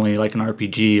traditionally like an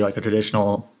RPG, like a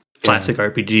traditional classic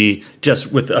RPG,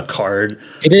 just with a card.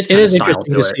 It is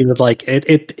interesting to see with like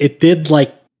it did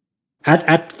like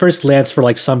at first glance for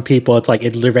like some people it's like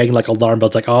it rang like alarm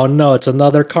bells, like, oh no, it's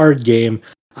another card game.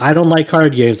 I don't like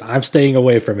card games. I'm staying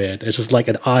away from it. It's just like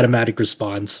an automatic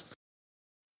response.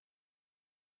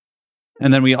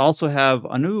 And then we also have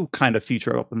a new kind of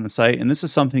feature up on the site, and this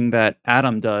is something that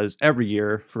Adam does every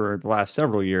year for the last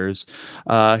several years.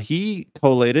 He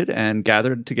collated and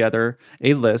gathered together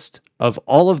a list of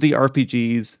all of the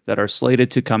RPGs that are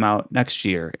slated to come out next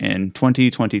year in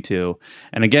 2022.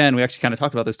 And again, we actually kind of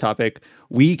talked about this topic.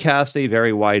 We cast a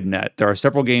very wide net. There are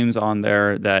several games on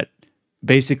there that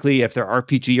basically, if they're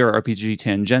RPG or RPG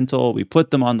tangential, we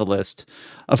put them on the list.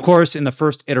 Of course, in the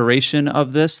first iteration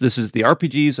of this is the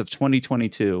RPGs of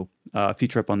 2022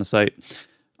 feature up on the site.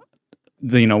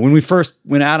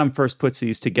 When Adam first puts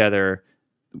these together,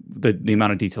 the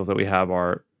amount of details that we have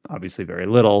are obviously very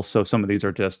little. So some of these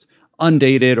are just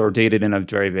undated or dated in a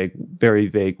very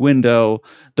vague window.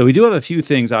 Though we do have a few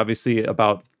things, obviously,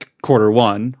 about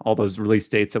Q1, all those release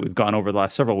dates that we've gone over the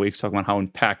last several weeks, talking about how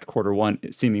impacted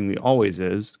Q1 seemingly always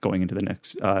is going into the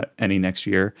next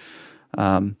year.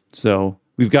 So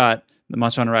we've got the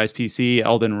Monster Hunter Rise PC,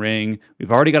 Elden Ring.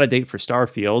 We've already got a date for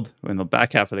Starfield in the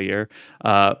back half of the year.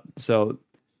 So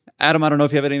Adam, I don't know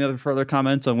if you have any other further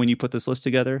comments on when you put this list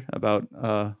together about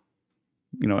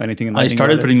anything. I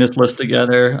started putting this list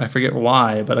together. I forget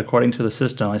why, but according to the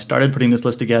system, I started putting this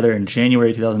list together in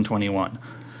January 2021.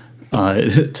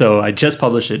 So I just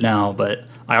published it now, but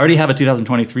I already have a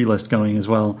 2023 list going as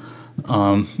well.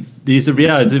 This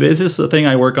is a thing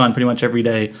I work on pretty much every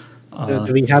day.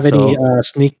 Do we have any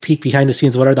sneak peek behind the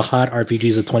scenes? What are the hot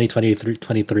RPGs of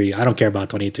 2023? I don't care about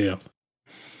 22.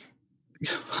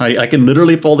 I can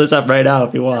literally pull this up right now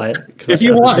if you want. If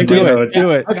you want, do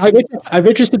it. I'm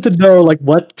interested to know like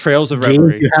what Trails of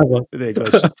Reverie. You have.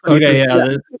 Okay,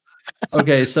 yeah.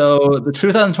 Okay, so the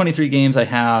 2023 games I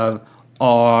have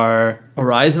are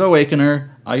Arise of Awakener,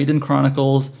 Aiden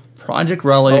Chronicles, Project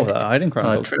Relic. Aiden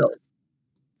Chronicles.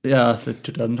 The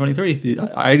 2023. The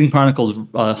Aiden Chronicles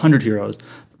 100 Heroes.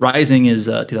 Rising is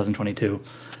 2022.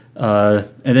 And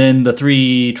then the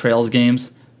 3 Trails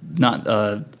games, not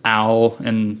Owl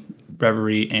and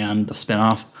Reverie and the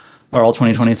spinoff, are all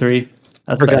 2023.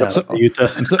 I forgot.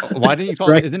 Why didn't you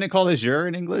call it? Isn't it called Azure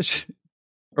in English?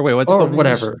 Or wait, what's it called?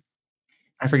 Whatever.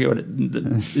 I forget what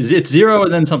it's 0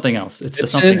 and then something else. It's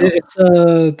something else.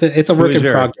 It's a work in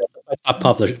progress. It's not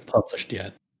published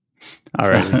yet. All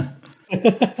right.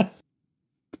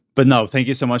 But no, thank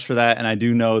you so much for that. And I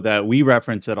do know that we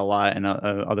reference it a lot, and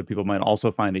other people might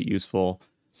also find it useful.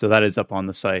 So that is up on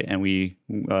the site, and he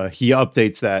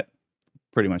updates that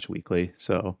pretty much weekly.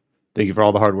 So thank you for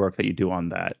all the hard work that you do on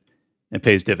that. It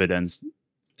pays dividends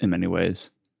in many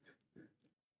ways.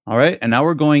 All right, and now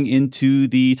we're going into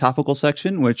the topical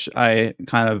section, which I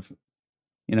kind of,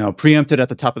 preempted at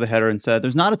the top of the header and said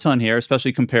there's not a ton here,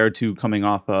 especially compared to coming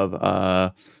off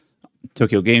of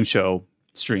Tokyo Game Show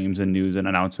streams and news and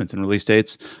announcements and release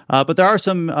dates. But there are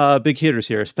some big hitters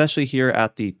here, especially here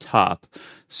at the top.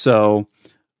 So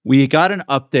we got an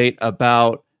update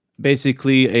about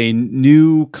basically a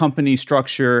new company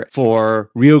structure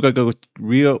for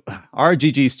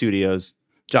RGG Studios.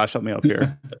 Josh, help me out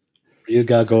here.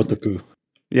 Ryuga Gotoku.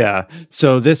 Yeah.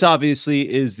 So this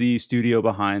obviously is the studio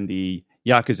behind the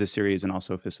Yakuza series and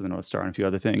also Fist of the North Star and a few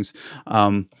other things.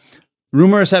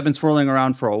 Rumors have been swirling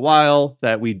around for a while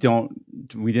that we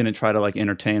didn't try to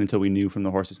entertain until we knew from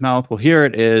the horse's mouth. Well, here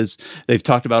it is. They've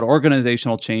talked about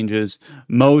organizational changes,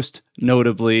 most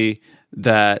notably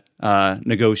that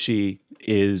Nagoshi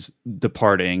is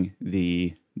departing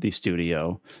the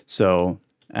studio. So,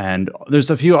 and there's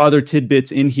a few other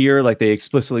tidbits in here, like they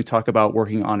explicitly talk about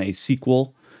working on a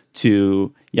sequel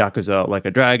to Yakuza Like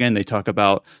a Dragon. They talk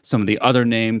about some of the other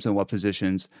names and what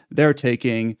positions they're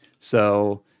taking.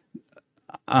 So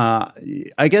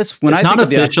I guess when it's I not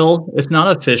think official, it's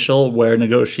not official where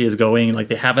Nagoshi is going. Like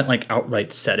they haven't like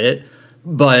outright said it,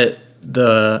 but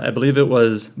I believe it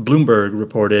was Bloomberg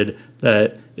reported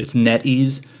that it's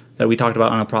NetEase that we talked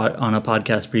about on a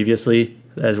podcast previously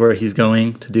as where he's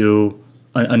going to do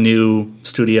a new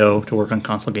studio to work on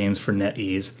console games for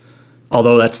NetEase.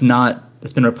 Although that's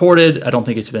been reported, I don't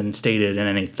think it's been stated in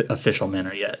any official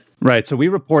manner yet. Right. So we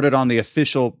reported on the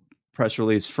official press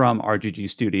release from RGG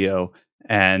Studio.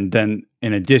 And then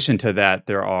in addition to that,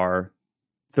 there are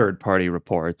third-party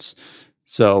reports.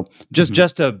 So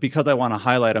because I want to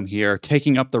highlight him here,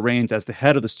 taking up the reins as the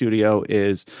head of the studio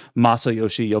is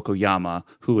Masayoshi Yokoyama,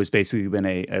 who has basically been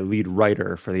a lead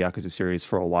writer for the Yakuza series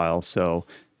for a while. So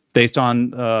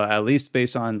at least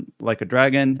based on Like a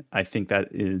Dragon, I think that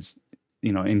is,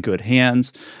 in good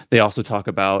hands. They also talk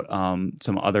about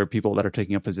some other people that are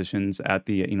taking up positions at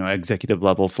the, executive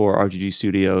level for RGG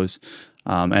Studios.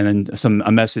 And then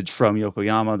a message from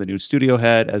Yokoyama, the new studio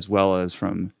head, as well as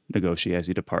from Nagoshi as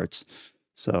he departs.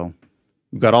 So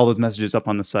we've got all those messages up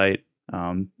on the site.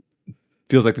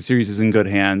 Feels like the series is in good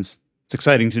hands. It's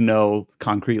exciting to know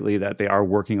concretely that they are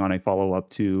working on a follow-up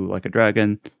to Like a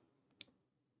Dragon.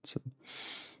 So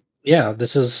yeah,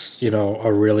 this is,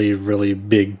 a really, really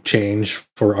big change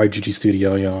for RGG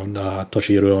Studio.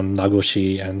 Toshihiro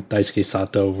Nagoshi and Daisuke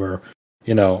Sato were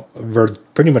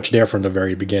pretty much there from the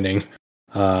very beginning.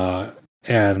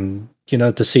 And,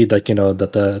 to see that,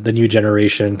 that the new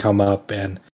generation come up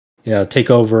and,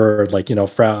 take over,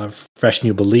 fresh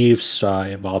new beliefs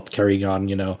about carrying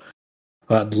on,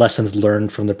 lessons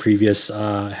learned from the previous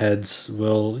heads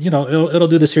will, it'll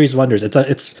do the series wonders.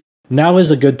 It's now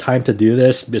is a good time to do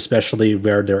this, especially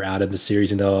where they're at in the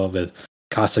series, with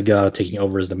Kasuga taking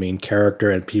over as the main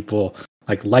character and people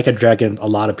like a Dragon. A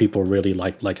lot of people really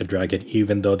like a Dragon,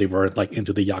 even though they weren't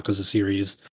into the Yakuza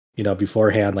series,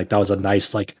 beforehand. That was a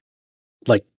nice like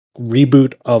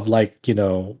reboot of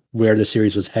where the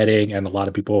series was heading, and a lot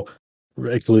of people,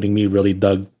 including me, really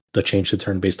dug the change to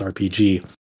turn-based RPG.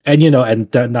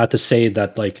 And not to say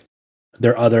that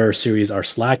their other series are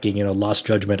slacking. Lost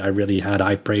Judgment, I really had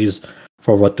high praise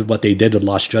for what they did with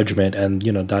Lost Judgment, and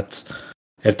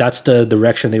if that's the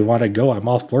direction they want to go, I'm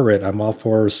all for it. I'm all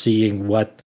for seeing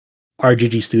what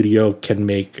RGG Studio can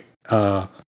make,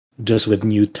 just with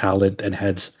new talent and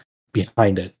heads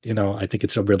behind it. I think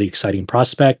it's a really exciting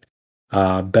prospect.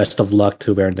 Best of luck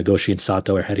to where Nagoshi and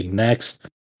Sato are heading next.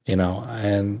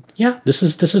 And yeah, this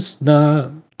is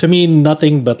to me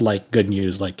nothing but good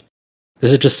news.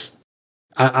 This is just.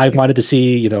 I wanted to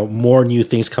see, more new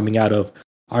things coming out of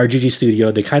RGG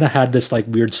Studio. They kind of had this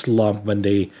weird slump when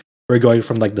they were going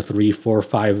from the 3, 4,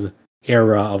 5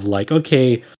 era of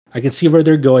okay, I can see where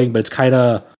they're going, but it's kind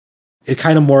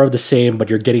of more of the same. But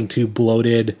you're getting too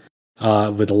bloated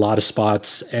with a lot of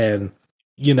spots, and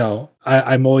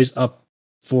I'm always up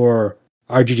for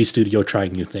RGG Studio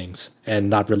trying new things and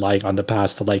not relying on the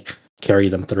past to carry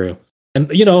them through. And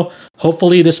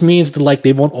hopefully this means that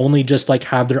they won't only just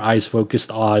have their eyes focused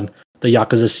on the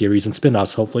Yakuza series and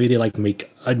spin-offs. Hopefully they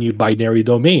make a new binary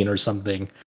domain or something,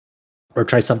 or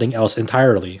try something else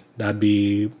entirely.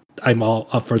 I'm all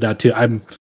up for that too.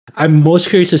 I'm most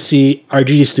curious to see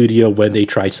RGG Studio when they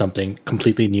try something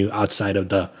completely new outside of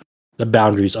the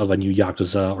boundaries of a new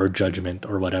Yakuza or Judgment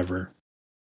or whatever.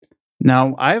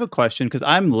 Now I have a question, because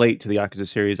I'm late to the Yakuza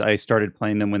series. I started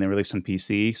playing them when they released on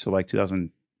PC, so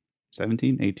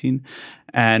 2017, 18.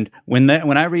 And when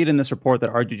I read in this report that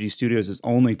RGG Studios is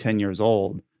only 10 years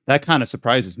old, that kind of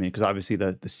surprises me, because obviously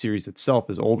the series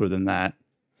itself is older than that.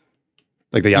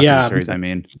 The Yakuza series, I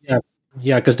mean.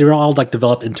 Yeah, because they were all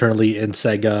developed internally in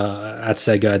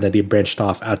Sega, and then they branched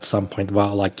off at some point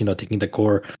while taking the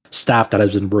core staff that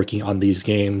has been working on these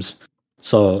games.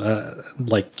 So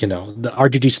the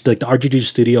RGG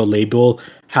Studio label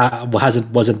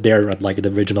wasn't there at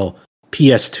the original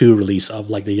PS2 release of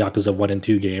the Yakuza 1 and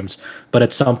 2 games, but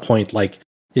at some point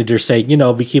they're saying,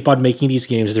 we keep on making these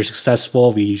games, they're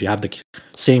successful, we have the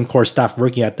same core staff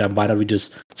working at them, why don't we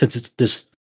just, since it's this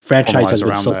franchise has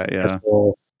been so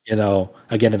successful,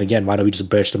 again and again, why don't we just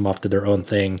branch them off to their own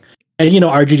thing? And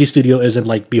RGG Studio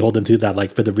isn't beholden to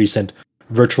that. For the recent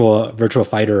Virtua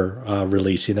Fighter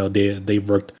release, they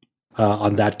worked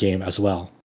on that game as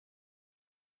well.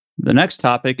 The next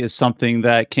topic is something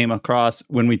that came across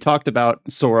when we talked about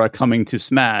Sora coming to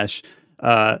Smash.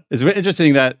 It's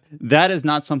interesting that is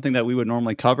not something that we would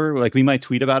normally cover. We might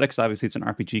tweet about it because obviously it's an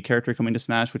RPG character coming to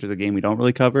Smash, which is a game we don't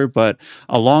really cover. But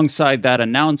alongside that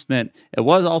announcement, it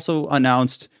was also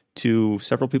announced to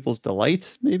several people's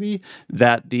delight, maybe,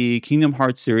 that the Kingdom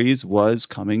Hearts series was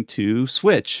coming to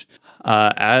Switch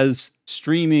as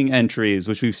streaming entries,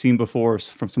 which we've seen before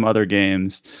from some other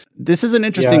games. This is an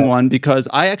interesting one because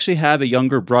I actually have a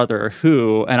younger brother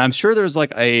who, and I'm sure there's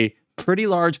like a pretty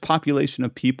large population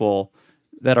of people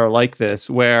that are like this,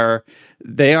 where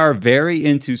they are very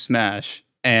into Smash.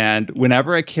 And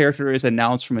whenever a character is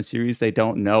announced from a series they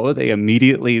don't know, they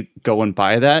immediately go and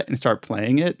buy that and start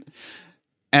playing it.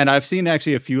 And I've seen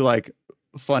actually a few like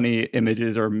funny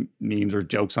images or memes or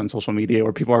jokes on social media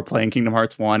where people are playing Kingdom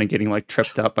Hearts 1 and getting like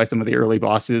tripped up by some of the early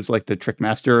bosses, like the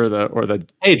Trickmaster or the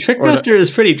Hey, Trickmaster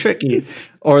is pretty tricky.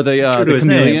 Or the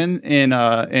chameleon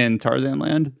in Tarzan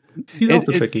Land. He's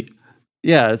also tricky.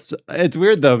 Yeah, it's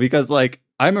weird though, because like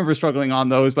I remember struggling on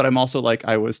those, but I'm also like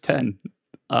I was 10.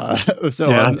 On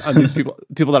these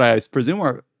people that I presume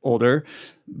are older,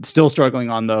 still struggling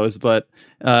on those. But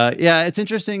it's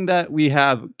interesting that we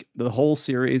have the whole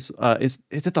series. Is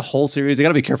it the whole series? I got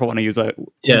to be careful when I use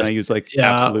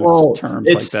absolute terms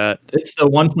like that. It's the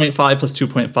 1.5 plus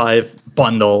 2.5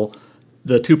 bundle,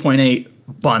 the 2.8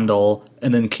 bundle,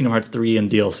 and then Kingdom Hearts 3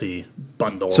 and DLC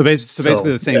bundle. So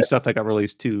basically the same stuff that got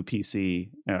released to PC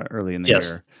early in the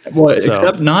year. Well,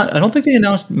 except not. I don't think they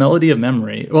announced Melody of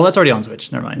Memory. Well, that's already on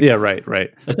Switch. Never mind. Yeah, right.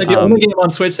 That's like the only game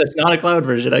on Switch that's not a cloud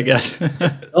version, I guess.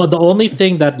 The only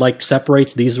thing that like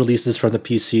separates these releases from the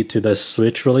PC to the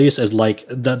Switch release is like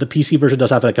the PC version does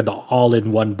have like an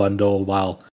all-in-one bundle,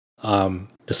 while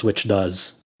the Switch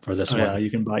does for this one. Yeah,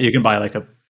 you can buy like a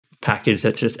package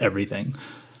that's just everything.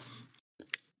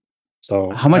 So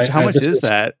how much is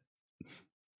that?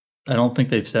 I don't think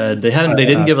they've said. They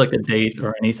didn't give like a date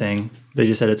or anything. They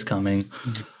just said it's coming.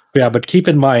 Yeah, but keep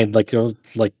in mind,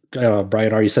 Brian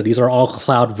already said, these are all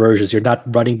cloud versions. You're not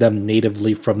running them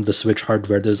natively from the Switch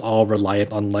hardware. This is all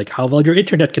reliant on like how well your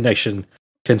internet connection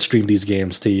can stream these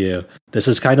games to you. This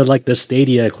is kind of like the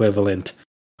Stadia equivalent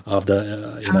of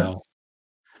the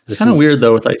It's kind of weird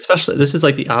though, with like, especially this is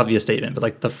like the obvious statement, but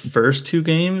like the first two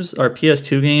games are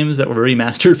PS2 games that were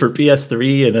remastered for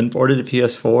PS3 and then ported to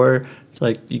PS4. It's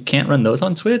like you can't run those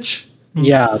on Switch.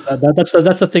 Yeah, that's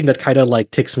the thing that kind of like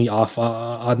ticks me off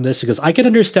on this, because I can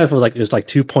understand if it was like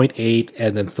 2.8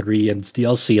 and then 3 and it's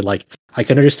DLC. Like I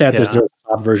can understand there's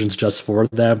cloud versions just for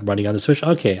them running on the Switch.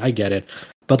 Okay, I get it.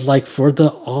 But like for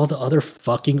all the other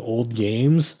fucking old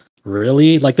games,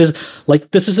 really? Like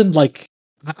this isn't like.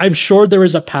 I'm sure there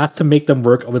is a path to make them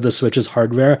work with the Switch's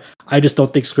hardware. I just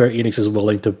don't think Square Enix is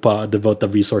willing to devote the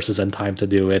resources and time to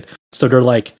do it. So they're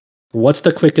like, what's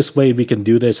the quickest way we can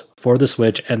do this for the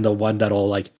Switch and the one that'll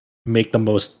like make the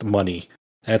most money?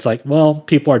 And it's like, well,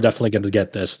 people are definitely going to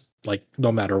get this, like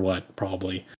no matter what,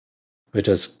 probably. Which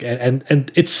is and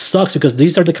it sucks because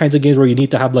these are the kinds of games where you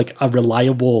need to have like a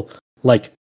reliable,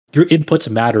 like your inputs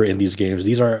matter in these games.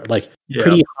 These are like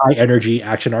pretty high energy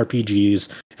action RPGs,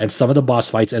 and some of the boss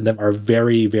fights in them are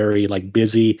very, very like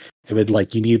busy. And with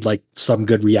like you need like some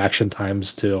good reaction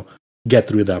times to get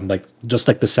through them. Like just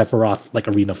like the Sephiroth like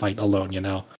arena fight alone, you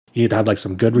need to have like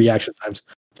some good reaction times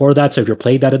for that. So if you're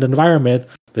playing that in an environment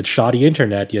with shoddy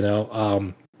internet,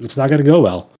 it's not going to go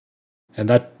well, and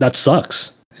that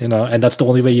sucks. And that's the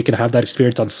only way you can have that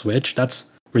experience on Switch. That's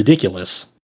ridiculous.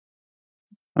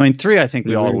 I mean, 3, I think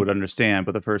we all would understand,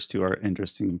 but the first two are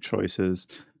interesting choices.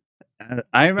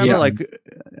 I remember,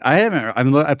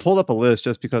 I pulled up a list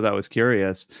just because I was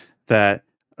curious that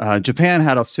Japan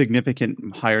had a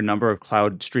significant higher number of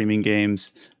cloud streaming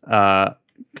games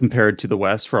compared to the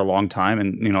West for a long time,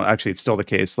 and actually, it's still the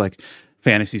case. Like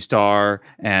Phantasy Star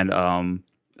and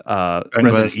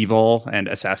Resident Evil and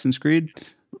Assassin's Creed,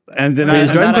 and then that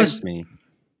surprised me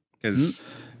because.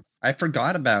 I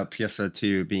forgot about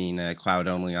PSO2 being a cloud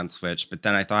only on Switch, but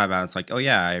then I thought about it. It's like, oh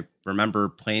yeah, I remember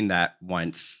playing that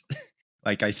once.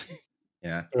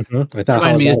 Yeah.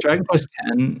 Mm-hmm. Is Dragon Quest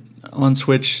X on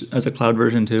Switch as a cloud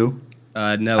version too?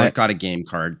 No, it got a game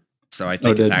card, so I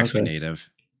think it's actually native.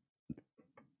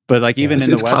 But like even in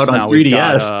the West now, we've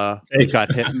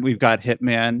got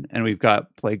Hitman and we've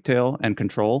got Plague Tale and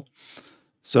Control.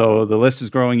 So the list is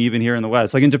growing even here in the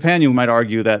West. Like in Japan, you might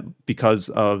argue that because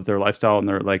of their lifestyle and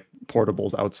their like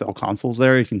portables outsell consoles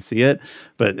there, you can see it.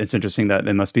 But it's interesting that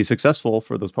it must be successful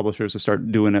for those publishers to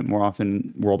start doing it more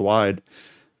often worldwide.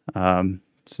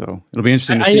 So it'll be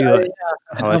interesting to see how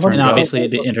that turns out. Obviously,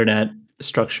 the internet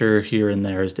structure here and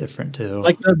there is different too.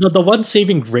 Like the one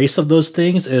saving grace of those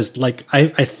things is like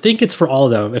I think it's for all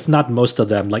of them, if not most of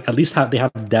them. Like at least they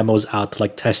have demos out to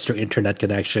like test your internet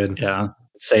connection. Yeah.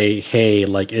 Say, hey,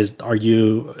 like is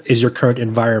your current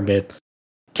environment,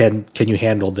 can you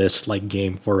handle this like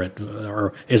game for it,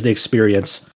 or is the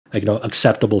experience like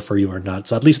acceptable for you or not?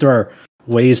 So at least there are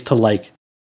ways to like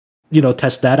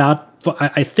test that out.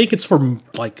 I think it's for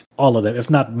like all of them, if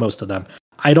not most of them.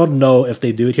 I don't know if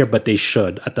they do it here, but they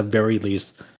should, at the very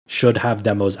least, should have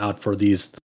demos out for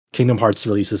these Kingdom Hearts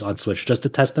releases on Switch just to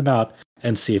test them out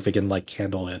and see if it can like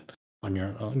handle it on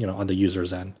your on the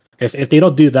user's end. If they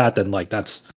don't do that, then like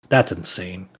that's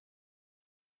insane.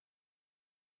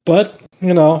 But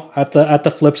at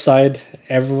the flip side,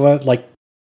 everyone like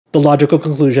the logical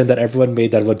conclusion that everyone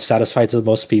made that would satisfy to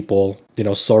most people,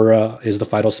 Sora is the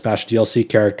final Smash DLC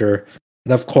character.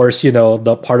 And of course,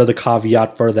 the part of the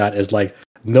caveat for that is like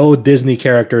no Disney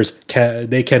characters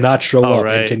cannot show up.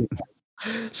 Right.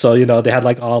 So, they had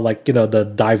like all like,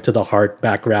 the dive to the heart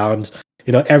backgrounds.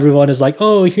 Everyone is like,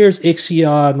 oh, here's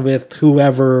Ixion with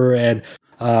whoever, and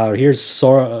here's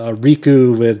Sora,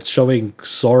 Riku with showing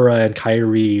Sora and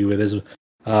Kairi with his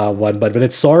one. But when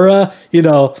it's Sora,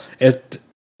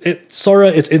 Sora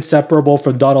is inseparable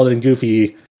from Donald and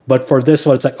Goofy, but for this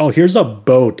one, it's like, oh, here's a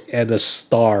boat and a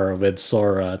star with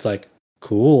Sora. It's like,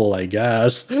 cool, I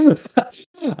guess.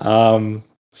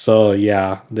 So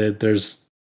yeah, there's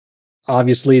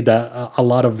obviously a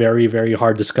lot of very, very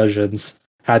hard discussions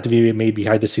had to be made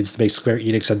behind the scenes to make Square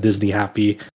Enix and Disney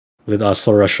happy with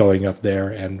Sora showing up there.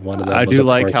 And one of them, I do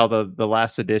like how the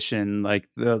last edition, like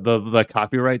the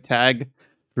copyright tag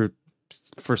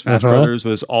for Smash Brothers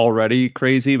was already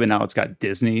crazy, but now it's got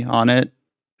Disney on it.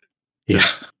 Yeah.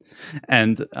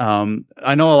 And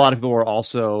I know a lot of people were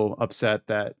also upset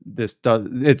that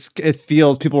it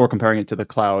feels people were comparing it to the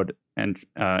Cloud and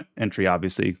entry,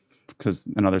 obviously, because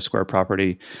another Square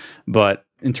property, but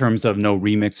in terms of no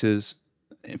remixes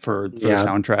for the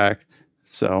soundtrack.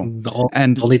 So the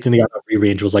only thing they got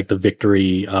rearranged was like the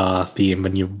victory theme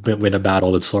when you win a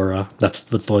battle with Sora. That's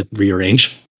the only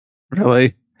rearrange.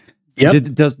 Really? Yeah.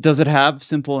 Does it have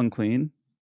simple and clean?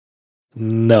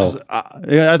 No.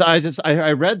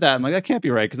 I read that. I'm like, that can't be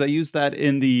right because I used that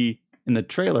in the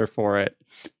trailer for it.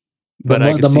 But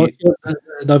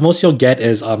the most you'll get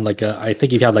is I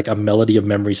think if you have like a Melody of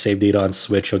Memory save data on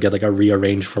Switch, you'll get like a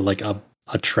rearrange for like a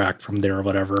track from there or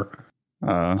whatever.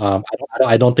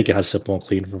 I don't think it has simple and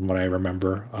clean from what I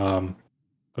remember.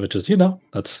 Which is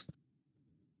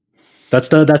that's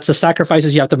the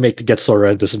sacrifices you have to make to get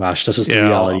Sora into Smash. This is the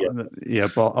reality.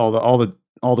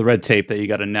 All the red tape that you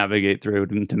got to navigate through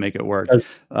to make it work.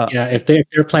 If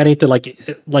they're planning to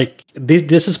like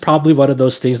this is probably one of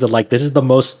those things that like this is the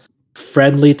most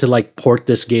friendly to like port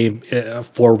this game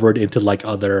forward into like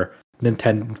other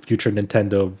future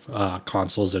Nintendo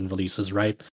consoles and releases,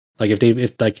 right? Like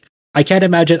if I can't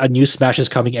imagine a new Smash is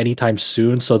coming anytime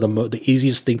soon. So the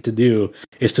easiest thing to do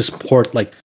is to support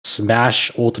like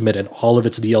Smash Ultimate and all of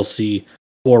its DLC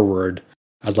forward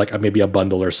as like maybe a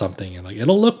bundle or something, and like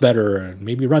it'll look better and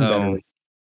maybe run better.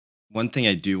 One thing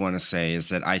I do want to say is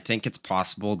that I think it's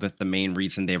possible that the main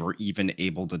reason they were even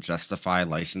able to justify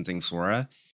licensing Sora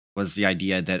was the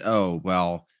idea that, oh,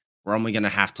 well, we're only going to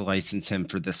have to license him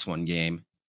for this one game.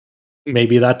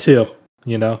 Maybe that too,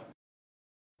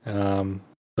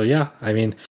 So yeah, I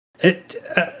mean, it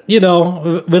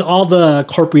with all the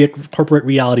corporate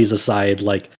realities aside,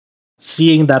 like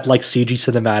seeing that like CG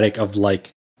cinematic of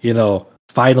like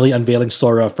finally unveiling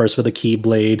Sora first with the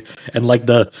Keyblade and like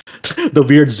the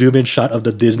weird zoom in shot of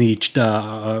the Disney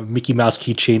Mickey Mouse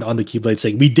keychain on the Keyblade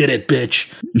saying "We did it,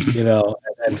 bitch,"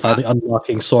 and finally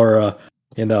unlocking Sora.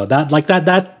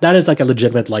 That is like a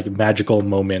legitimate like magical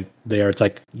moment there. It's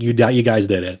like you guys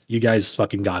did it. You guys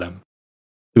fucking got him.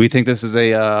 Do we think this is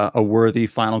a worthy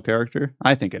final character?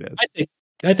 I think it is.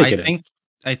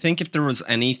 I think if there was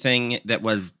anything that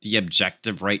was the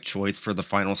objective right choice for the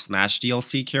final Smash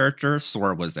DLC character,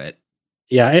 Sora was it.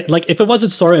 Yeah, if it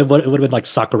wasn't Sora, it would have been like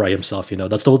Sakurai himself.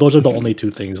 Those are the only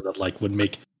two things that like would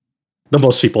make the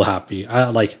most people happy. I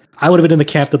would have been in the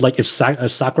camp that like if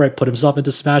Sakurai put himself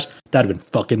into Smash, that'd have been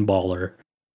fucking baller.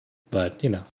 But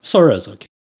Sora is okay.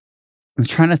 I'm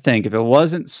trying to think if it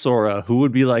wasn't Sora, who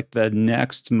would be like the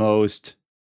next most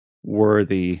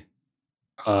worthy?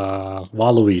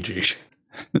 Waluigi.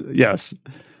 Yes.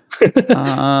 This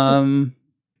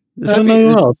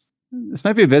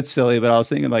might be a bit silly, but I was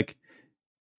thinking like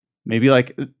maybe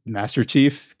like Master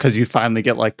Chief, because you finally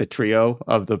get like the trio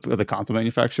of the console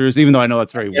manufacturers, even though I know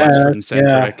that's very Western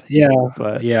centric.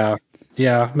 Yeah.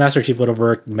 Master Chief would have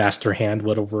worked. Master Hand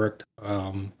would have worked.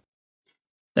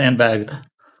 Sandbag.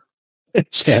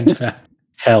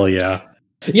 Hell yeah.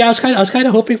 Yeah, I was kind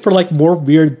of hoping for like more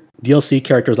weird DLC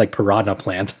characters like Piranha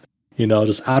Plant.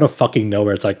 Just out of fucking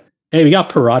nowhere. It's like, hey, we got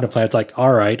Piranha Plant. It's like,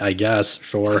 all right, I guess,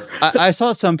 sure. I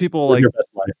saw some people like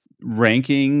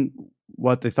ranking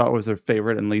what they thought was their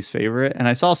favorite and least favorite, and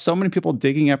I saw so many people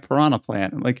digging at Piranha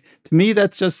Plant. Like, to me,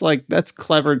 that's just like, that's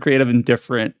clever, creative, and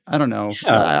different. I don't know.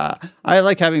 Yeah. I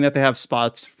like having that they have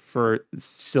spots for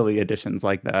silly additions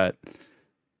like that.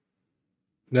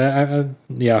 Yeah,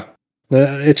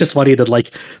 it's just funny that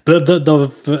like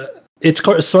it's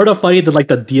sort of funny that like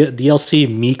the DLC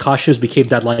Mii costumes became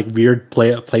that like weird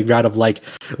playground of like,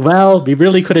 well, we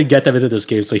really couldn't get them into this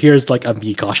game, so here's like a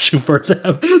Mii costume for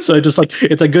them. So it's just like,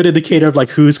 it's a good indicator of like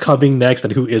who's coming next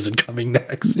and who isn't coming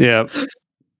next. Yeah.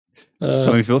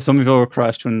 Some people were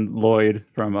crushed when Lloyd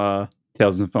from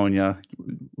Tales of Symphonia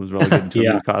was relegated to a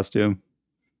Mii costume.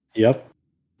 Yep.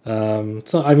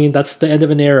 So I mean, that's the end of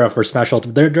an era for Smash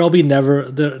Ultimate.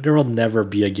 There will never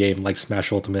be a game like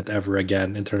Smash Ultimate ever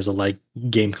again in terms of like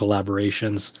game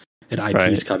collaborations and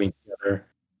IPs coming together.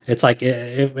 It's like,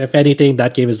 if anything,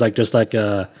 that game is like just like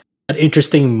an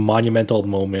interesting monumental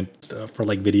moment for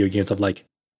like video games, of like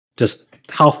just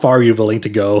how far you're willing to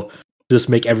go, just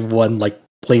make everyone like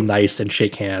play nice and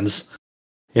shake hands.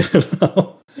 You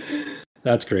know,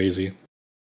 that's crazy.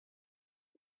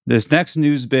 This next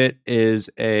news bit is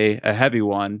a heavy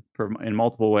one in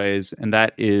multiple ways, and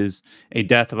that is a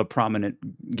death of a prominent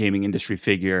gaming industry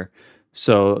figure.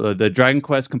 So the Dragon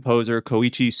Quest composer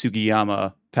Koichi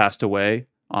Sugiyama passed away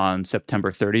on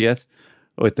September 30th,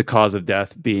 with the cause of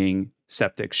death being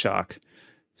septic shock.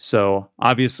 So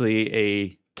obviously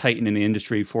a titan in the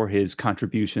industry for his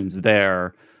contributions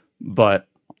there, but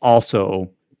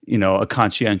also, you know, a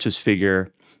contentious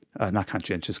figure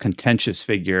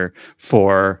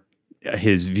for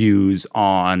his views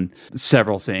on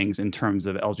several things in terms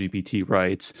of LGBT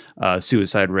rights,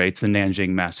 suicide rates, the Nanjing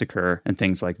massacre, and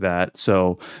things like that.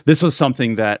 So this was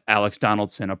something that Alex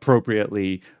Donaldson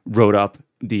appropriately wrote up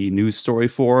the news story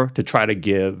for, to try to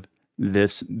give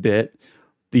this bit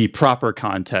the proper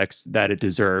context that it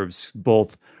deserves,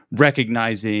 both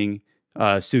recognizing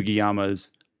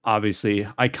Sugiyama's obviously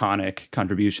iconic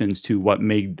contributions to what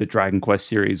made the Dragon Quest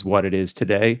series what it is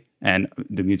today, and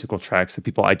the musical tracks that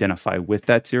people identify with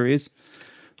that series,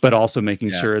 but also making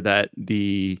sure that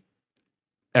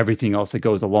everything else that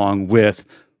goes along with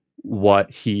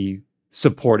what he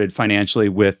supported financially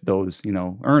with those, you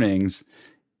know, earnings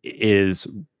is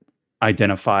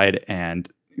identified and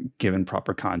given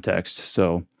proper context.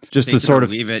 So just to sort of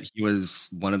believe it, he was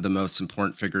one of the most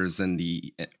important figures in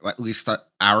at least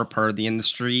our part of the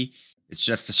industry. It's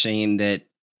just a shame that,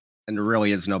 and there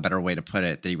really is no better way to put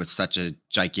it, that he was such a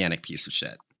gigantic piece of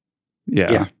shit.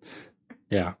 Yeah.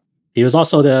 He was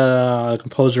also the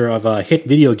composer of hit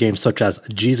video games such as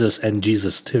Jesus and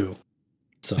Jesus 2.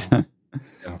 So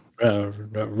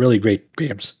really great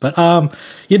games. But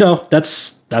you know,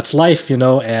 that's life, you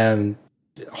know, and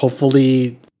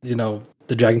hopefully, you know,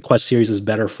 the Dragon Quest series is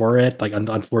better for it. Like,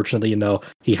 unfortunately, you know,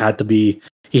 he held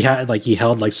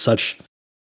like such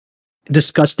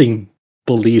disgusting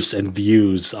beliefs and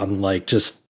views on like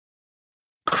just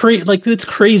like, it's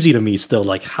crazy to me still.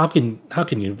 Like, how can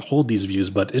you hold these views?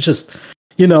 But it's just,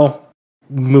 you know,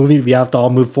 we have to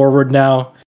all move forward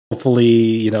now. Hopefully,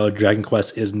 you know, Dragon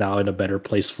Quest is now in a better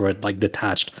place for it, like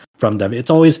detached from them. It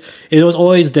was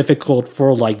always difficult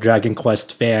for like Dragon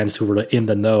Quest fans who were in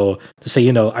the know to say,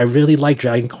 you know, I really like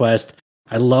Dragon Quest.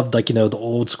 I love, like, you know, the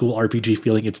old school RPG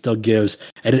feeling it still gives,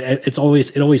 and it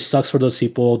always sucks for those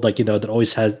people, like, you know, that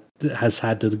always has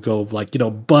had to go like, you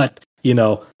know, but, you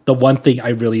know, the one thing I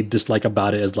really dislike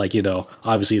about it is, like, you know,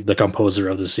 obviously the composer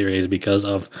of the series, because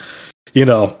of, you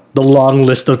know, the long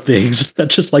list of things that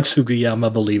just like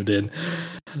Sugiyama believed in.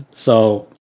 So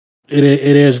it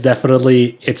is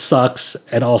definitely, it sucks,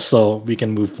 and also we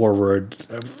can move forward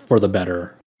for the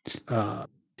better.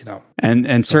 You know,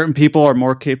 and certain people are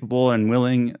more capable and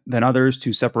willing than others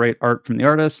to separate art from the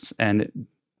artists, and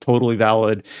totally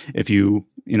valid if you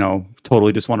know,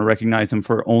 totally just want to recognize him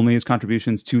for only his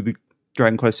contributions to the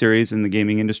Dragon Quest series in the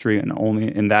gaming industry and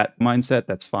only in that mindset.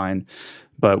 That's fine.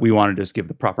 But we want to just give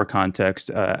the proper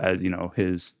context, as, you know,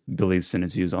 his beliefs and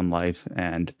his views on life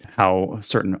and how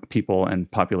certain people and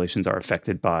populations are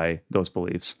affected by those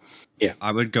beliefs. Yeah,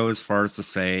 I would go as far as to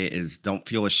say is, don't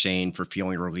feel ashamed for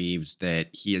feeling relieved that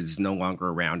he is no longer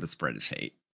around to spread his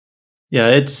hate. Yeah,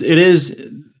 it is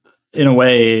in a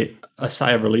way a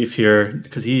sigh of relief here,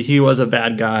 because he was a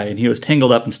bad guy and he was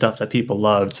tangled up in stuff that people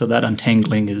loved. So that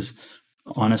untangling is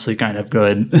honestly kind of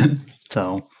good.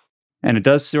 So. And it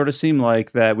does sort of seem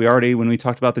like that when we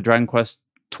talked about the Dragon Quest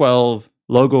 12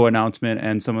 logo announcement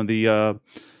and some of the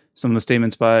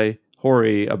statements by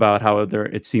Hori about how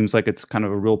it seems like it's kind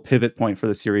of a real pivot point for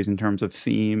the series in terms of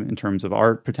theme, in terms of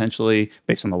art, potentially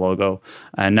based on the logo.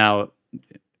 And now,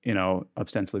 you know,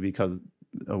 ostensibly because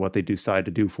what they decide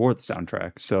to do for the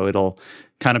soundtrack. So it'll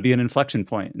kind of be an inflection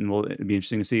point, and it'll be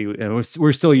interesting to see.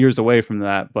 We're still years away from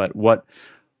that, but what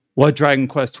Dragon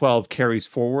Quest 12 carries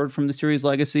forward from the series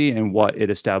legacy and what it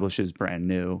establishes brand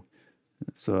new.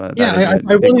 So I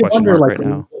really wonder, like,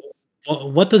 now.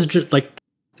 What does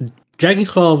Dragon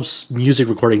 12's music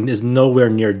recording is nowhere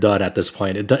near done at this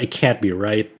point. It can't be,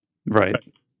 right? Right.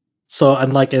 So, they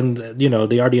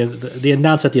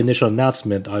announced at the initial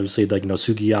announcement, obviously, like,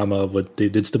 Sugiyama they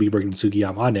did still be working with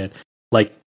Sugiyama on it.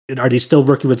 Like, are they still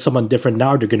working with someone different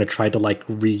now? Or they're gonna try to like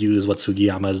reuse what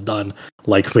Sugiyama has done,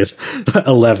 like with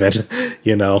 11.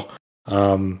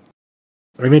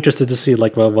 I'm interested to see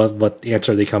like what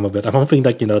answer they come up with. I'm hoping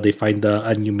that they find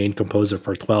a new main composer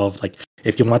for 12. Like,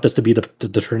 if you want this to be the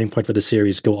turning point for the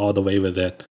series, go all the way with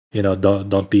it.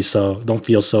 Don't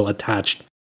feel so attached,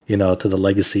 to the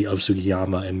legacy of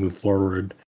Sugiyama and move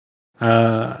forward.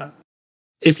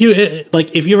 If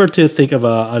you were to think of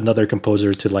another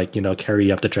composer to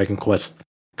carry up the Dragon Quest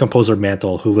composer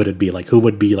mantle, who would it be? Like, who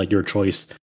would be like your choice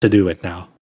to do it now?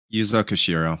 Yuzo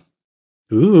Koshiro.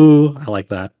 Ooh, I like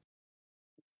that.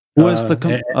 Who was the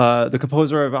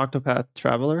composer of Octopath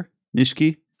Traveler?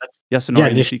 Nishiki?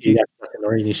 Yasunori Nishiki. Yeah,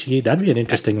 Yasunori Nishiki. That'd be an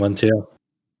interesting one too.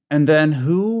 And then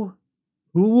who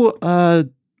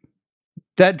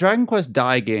that Dragon Quest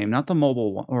Dai game, not the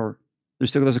mobile one, or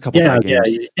there's a couple Dai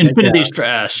games. Yeah. Infinity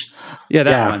Strash. Yeah,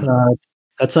 that one.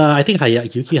 That's I think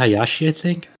Yuki Hayashi. I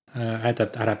think I'd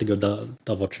have to go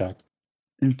double check.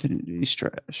 Infinity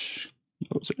Strash.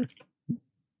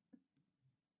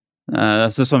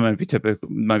 This one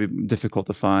might be difficult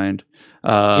to find.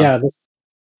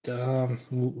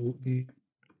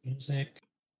 Music.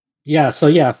 Yeah, so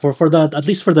yeah, for the at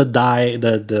least for the Dai,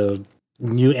 the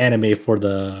new anime for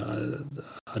the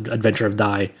Adventure of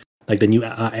Dai, like the new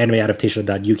anime adaptation of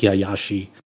that, Yuki Hayashi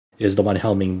is the one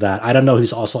helming that. I don't know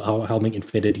who's also helming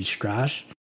Infinity Strash,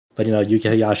 but Yuki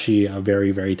Hayashi, a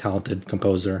very, very talented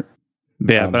composer.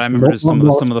 Yeah, but I remember some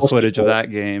of the footage of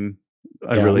that game.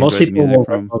 I really most people will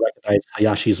recognize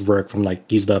Hayashi's work from like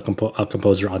he's the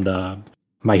composer on the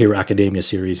My Hero Academia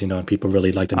series, and people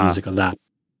really like the music of that.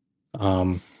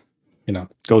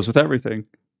 Goes with everything.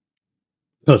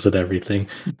 Goes with everything.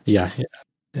 Yeah.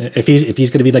 If he's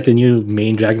going to be like the new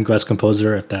main Dragon Quest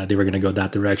composer, if they were going to go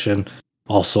that direction,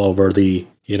 also a worthy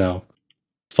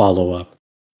follow up.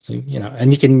 So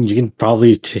and you can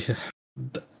probably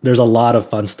there's a lot of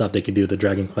fun stuff they could do with the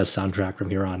Dragon Quest soundtrack from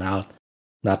here on out,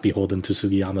 not beholden to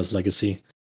Sugiyama's legacy.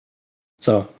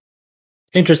 So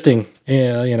interesting,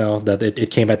 that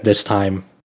it came at this time,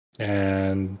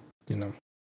 and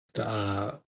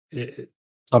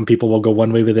some people will go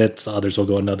one way with it, others will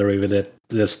go another way with it.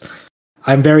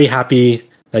 I'm very happy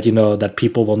that that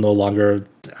people will no longer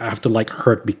have to like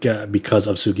hurt because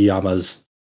of Sugiyama's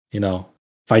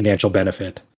financial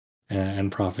benefit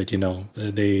and profit.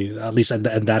 They, at least in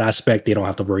that aspect, they don't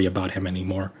have to worry about him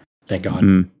anymore. Thank God.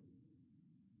 Mm.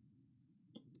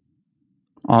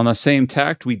 On the same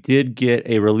tact, we did get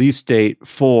a release date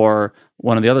for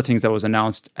one of the other things that was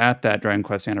announced at that Dragon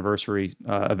Quest anniversary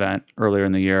event earlier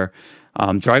in the year.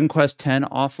 Dragon Quest X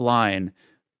Offline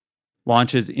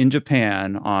launches in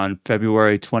Japan on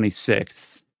February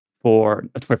 26th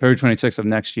of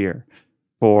next year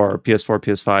for PS4,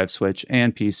 PS5, Switch,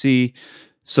 and PC.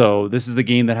 So this is the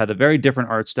game that had a very different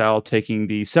art style, taking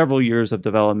the several years of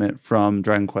development from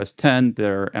Dragon Quest X,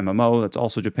 their MMO that's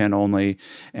also Japan only,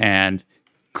 and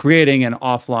creating an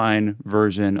offline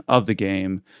version of the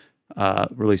game,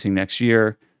 releasing next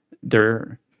year.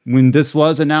 When this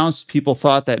was announced, people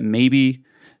thought that maybe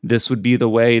this would be the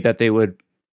way that they would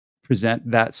present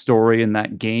that story in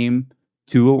that game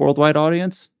to a worldwide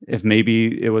audience, if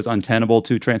maybe it was untenable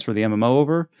to transfer the MMO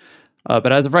over.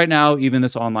 But as of right now, even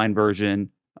this online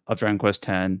version of Dragon Quest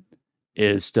X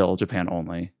is still Japan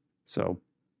only. So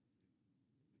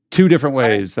two different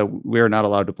ways that we're not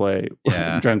allowed to play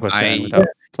Dragon Quest X without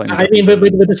playing. I mean, with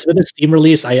the Steam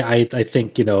release, I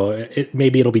think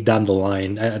maybe it'll be down the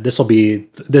line.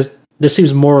 This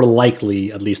seems more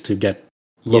likely, at least, to get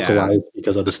localized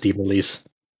because of the Steam release.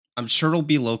 I'm sure it'll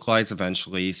be localized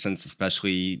eventually, since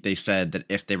especially they said that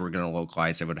if they were going to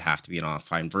localize, it would have to be an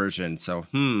offline version. So,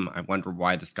 I wonder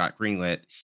why this got greenlit.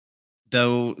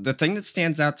 Though the thing that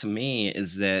stands out to me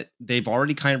is that they've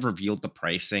already kind of revealed the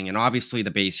pricing, and obviously the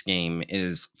base game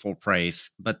is full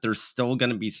price, but they're still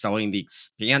going to be selling the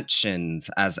expansions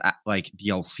as like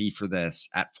DLC for this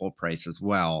at full price as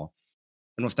well.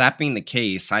 And with that being the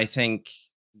case, I think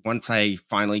once I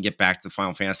finally get back to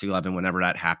Final Fantasy XI, whenever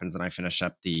that happens, and I finish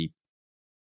up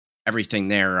everything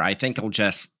there, I think I'll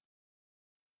just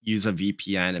use a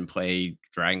VPN and play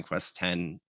Dragon Quest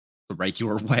X the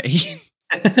regular way.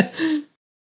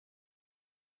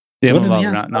 The Wouldn't- MMO,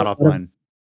 yeah, not not- offline.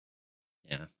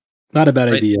 Yeah. Not a bad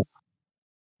Right. idea.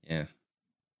 Yeah.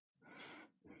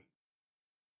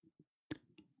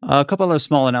 A couple other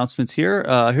small announcements here.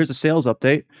 Here's a sales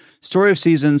update. Story of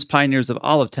Seasons Pioneers of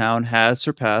Olive Town has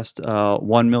surpassed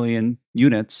 1 million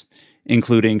units,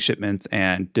 including shipments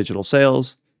and digital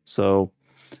sales. So,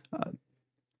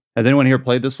 has anyone here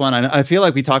played this one? I feel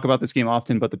like we talk about this game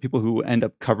often, but the people who end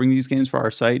up covering these games for our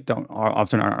site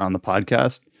often aren't on the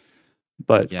podcast.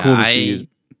 But Yeah, cool to see.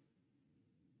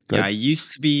 Go Yeah, ahead. I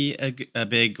used to be a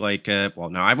big well,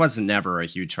 no, I wasn't never a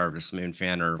huge Harvest Moon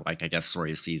fan, or like I guess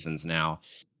Story of Seasons now.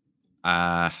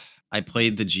 I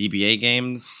played the GBA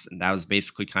games, and that was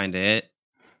basically kind of it.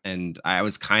 And I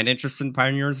was kind of interested in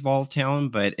Pioneers of Olive Town,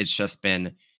 but it's just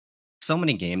been so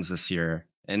many games this year,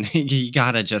 and you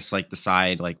gotta just like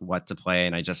decide like what to play,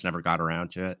 and I just never got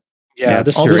around to it. Yeah,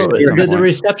 this Also, year- at some the point.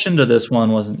 reception to this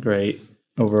one wasn't great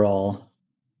overall.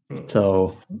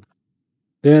 So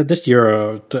Yeah, this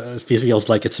year feels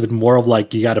like it's been more of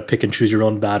like you got to pick and choose your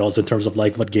own battles in terms of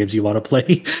like what games you want to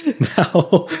play.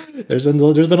 Now there's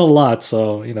been a lot,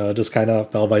 so it just kind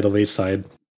of fell by the wayside.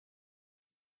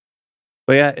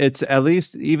 But yeah, it's at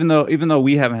least even though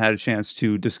we haven't had a chance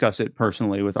to discuss it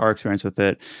personally with our experience with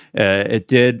it,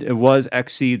 it was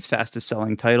Xseed's fastest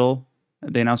selling title.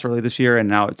 They announced earlier this year, and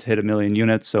now it's hit 1 million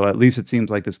units. So at least it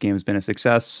seems like this game has been a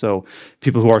success. So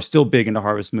people who are still big into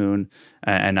Harvest Moon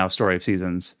and now Story of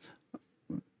Seasons,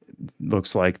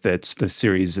 looks like that the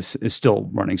series is still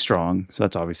running strong. So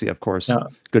that's obviously, of course,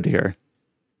 good to hear.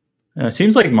 it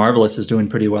seems like Marvelous is doing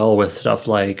pretty well with stuff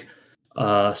like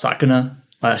Sakuna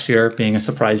last year being a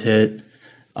surprise hit.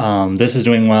 This is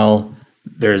doing well.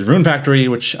 There's Rune Factory,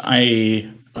 which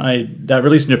that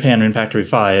released in Japan, Rune Factory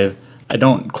 5. I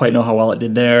don't quite know how well it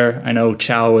did there. I know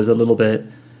Chow was a little bit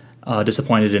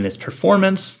disappointed in its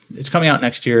performance. It's coming out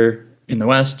next year in the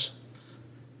West.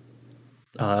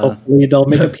 Hopefully, they'll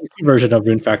make a PC version of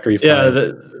Rune Factory 5.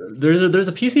 Yeah, there's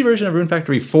a PC version of Rune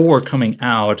Factory 4 coming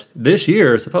out this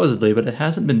year, supposedly, but it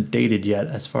hasn't been dated yet,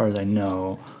 as far as I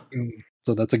know.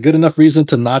 So that's a good enough reason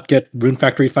to not get Rune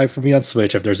Factory 5 for me on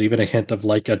Switch if there's even a hint of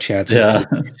like a chance. Yeah.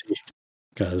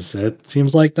 Because it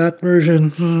seems like that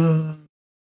version.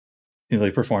 Seems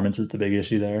like performance is the big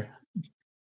issue there.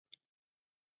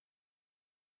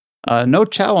 No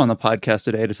Chow on the podcast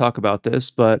today to talk about this,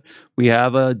 but we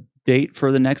have a date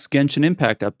for the next Genshin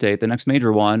Impact update, the next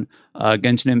major one.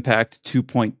 Genshin Impact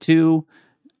 2.2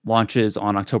 launches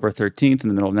on October 13th in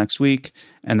the middle of next week,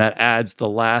 and that adds the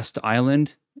last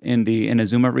island in the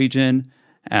Inazuma region,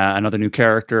 another new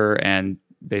character, and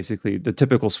basically the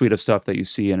typical suite of stuff that you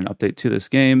see in an update to this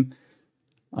game.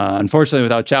 Unfortunately,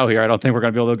 without Chow here, I don't think we're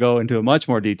going to be able to go into much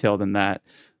more detail than that.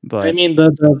 But I mean,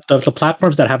 the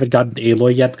platforms that haven't gotten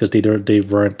Aloy yet because they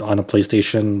weren't on a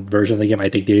PlayStation version of the game, I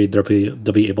think they'll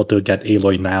be able to get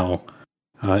Aloy now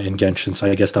in Genshin. So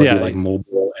I guess that'll be like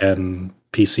mobile and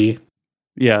PC.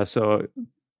 Yeah. So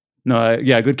no,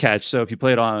 good catch. So if you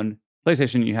played on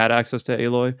PlayStation, you had access to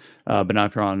Aloy, but now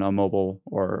if you're on a mobile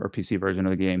or PC version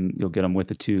of the game, you'll get her with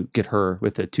the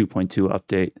 2.2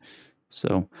 update.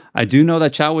 So I do know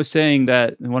that Chow was saying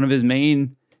that one of his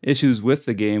main issues with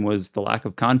the game was the lack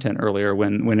of content earlier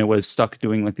when it was stuck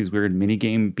doing like these weird mini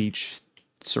game beach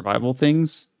survival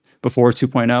things before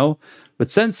 2.0. But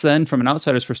since then, from an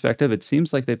outsider's perspective, it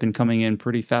seems like they've been coming in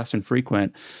pretty fast and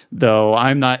frequent, though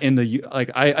I'm not in the,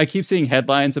 like, I keep seeing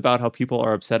headlines about how people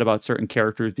are upset about certain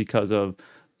characters because of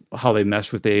how they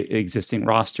mesh with the existing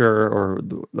roster or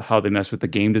how they mesh with the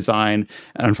game design.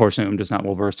 And unfortunately, I'm just not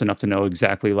well versed enough to know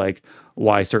exactly like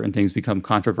why certain things become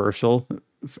controversial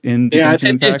in the it's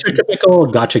your typical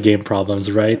gacha game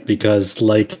problems, right? Because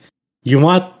like you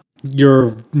want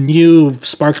your new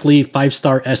sparkly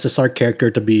 5-star SSR character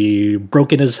to be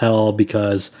broken as hell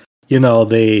because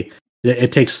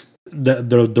it takes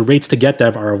the rates to get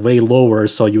them are way lower,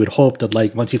 so you would hope that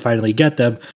like once you finally get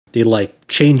them, they like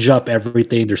change up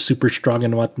everything. They're super strong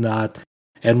and whatnot.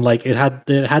 And like it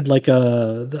had like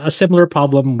a similar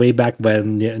problem way back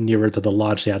when nearer to the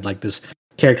launch. They had like this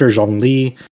character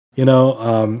Zhongli,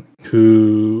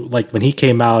 who like when he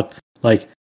came out, like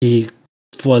he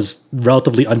was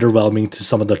relatively underwhelming to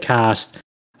some of the cast.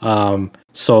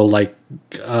 So like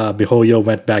miHoYo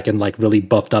went back and like really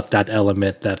buffed up that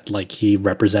element that like he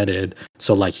represented.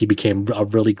 So like he became a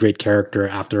really great character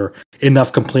after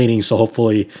enough complaining. So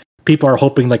hopefully people are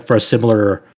hoping like for a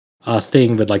similar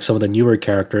thing with like some of the newer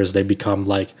characters. They become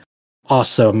like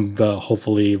awesome,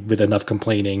 hopefully with enough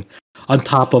complaining. On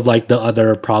top of like the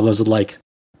other problems with like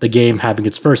the game having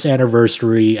its first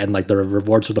anniversary and like the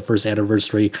rewards for the first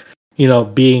anniversary,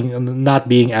 not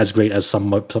being as great as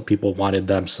some people wanted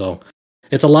them. So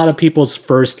it's a lot of people's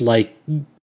first like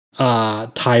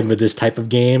time with this type of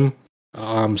game.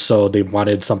 So they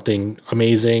wanted something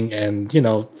amazing, and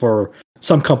for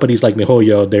some companies like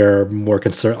MiHoYo, they're more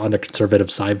on the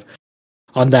conservative side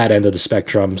on that end of the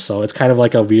spectrum. So it's kind of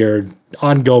like a weird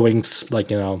ongoing,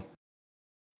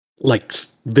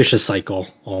 vicious cycle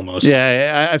almost.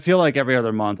 Yeah, I feel like every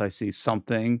other month I see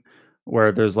something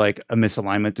where there's like a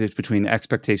misalignment between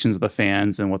expectations of the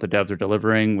fans and what the devs are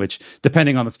delivering, which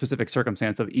depending on the specific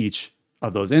circumstance of each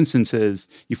of those instances,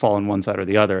 you fall on one side or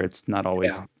the other. It's not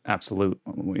always absolute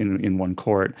in one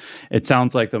court. It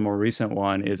sounds like the more recent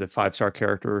one is a 5-star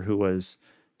character who was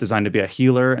designed to be a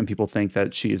healer, and people think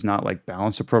that she is not like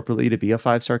balanced appropriately to be a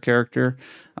 5-star character.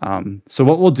 So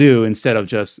what we'll do instead of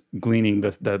just gleaning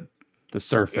the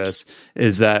surface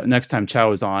is that next time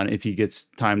Chow is on, if he gets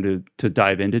time to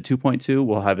dive into 2.2,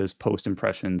 we'll have his post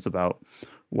impressions about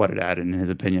what it added and his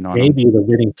opinion on maybe the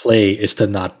winning play is to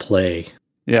not play.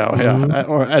 Yeah.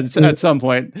 Or at some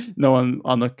point, no one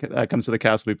that comes to the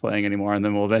cast will be playing anymore, and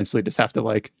then we'll eventually just have to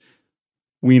like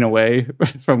wean away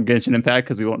from Genshin Impact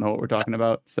because we won't know what we're talking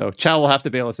about. So Chow will have to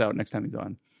bail us out next time he's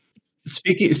on.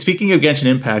 Speaking of Genshin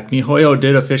Impact, MiHoYo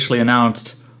did officially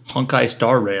announce Honkai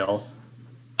Star Rail.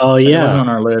 Oh yeah, it wasn't on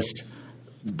our list.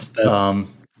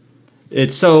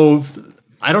 It's so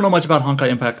I don't know much about Honkai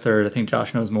Impact 3rd. I think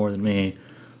Josh knows more than me.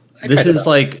 This is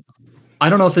like, I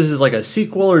don't know if this is like a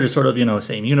sequel or just sort of,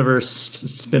 same universe,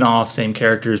 spin-off, same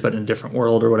characters, but in a different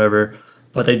world or whatever.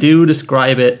 But they do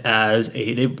describe it as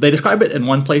they describe it in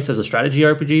one place as a strategy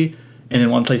RPG and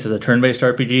in one place as a turn-based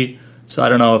RPG. So I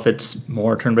don't know if it's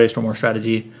more turn-based or more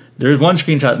strategy. There's one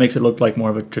screenshot that makes it look like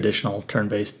more of a traditional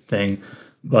turn-based thing,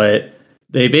 but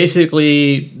they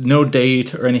basically, no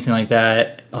date or anything like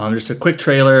that. Just a quick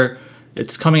trailer.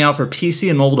 It's coming out for PC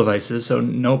and mobile devices, so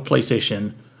no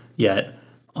PlayStation yet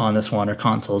on this one or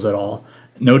consoles at all.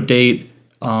 No date.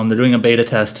 They're doing a beta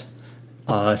test.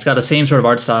 It's got the same sort of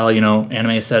art style,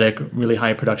 anime aesthetic, really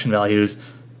high production values.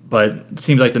 But it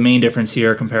seems like the main difference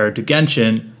here compared to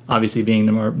Genshin, obviously being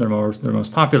their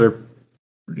most popular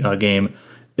game,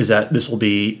 is that this will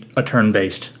be a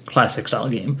turn-based classic style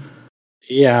game.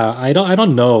 Yeah, I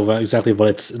don't know exactly what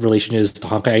its relation is to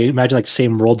Honkai. I imagine like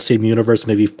same world, same universe,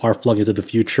 maybe far flung into the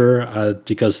future.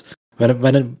 Because my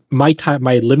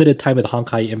limited time with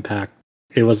Honkai Impact,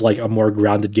 it was like a more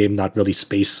grounded game, not really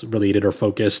space related or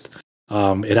focused.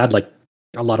 It had like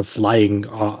a lot of flying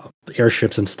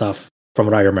airships and stuff from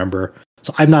what I remember.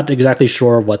 So I'm not exactly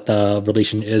sure what the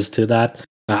relation is to that.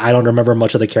 I don't remember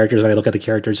much of the characters. When I look at the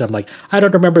characters, I'm like, I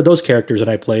don't remember those characters that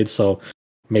I played. So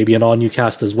maybe an all new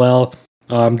cast as well.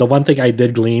 The one thing I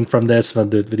did glean from this,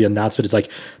 with the announcement, is like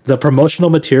the promotional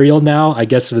material now, I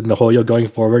guess with MiHoYo going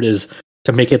forward, is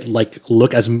to make it like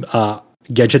look as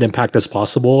Genshin Impact as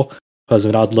possible. Because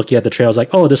when I was looking at the trailer, I was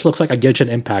like, oh, this looks like a Genshin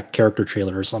Impact character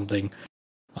trailer or something.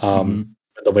 The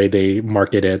way they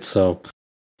market it. So,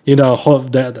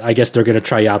 I guess they're going to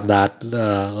try out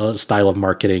that style of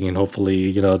marketing, and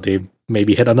hopefully, they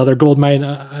maybe hit another gold mine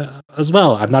as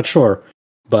well. I'm not sure.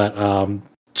 But I'm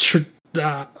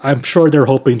sure they're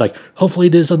hoping, like, hopefully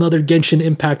there's another Genshin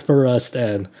Impact for us.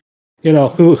 And,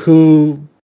 who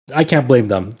I can't blame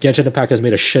them. Genshin Impact has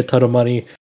made a shit ton of money,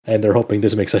 and they're hoping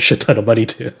this makes a shit ton of money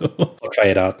too. I'll try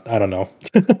it out. I don't know.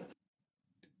 The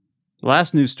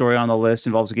last news story on the list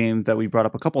involves a game that we brought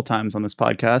up a couple times on this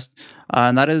podcast,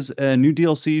 and that is a new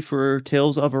DLC for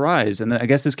Tales of Arise. And I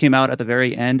guess this came out at the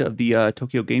very end of the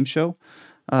Tokyo Game Show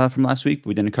from last week.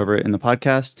 We didn't cover it in the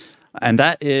podcast. And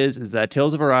that is that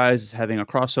Tales of Arise is having a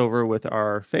crossover with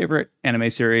our favorite anime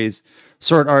series,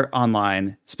 Sword Art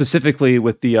Online, specifically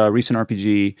with the recent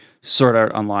RPG, Sword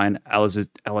Art Online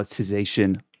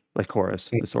Alicization Lycoris.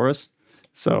 Thesaurus?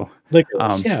 So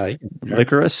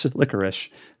Licorice, licorice.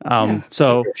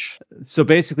 So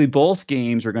basically both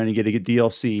games are going to get a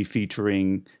DLC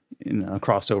featuring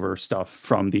crossover stuff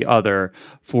from the other.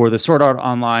 For the Sword Art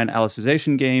Online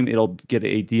Alicization game, it'll get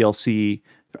a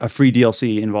free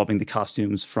DLC involving the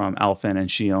costumes from Alphen and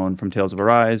Shion from Tales of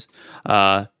Arise.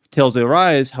 Tales of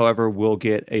Arise, however, will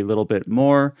get a little bit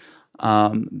more.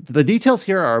 The details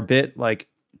here are a bit like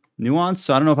nuance,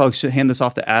 so I don't know if I should hand this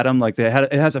off to Adam. Like it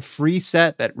has a free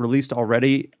set that released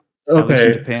already. Okay,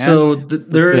 in Japan, so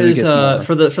there is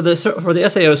for the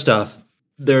SAO stuff,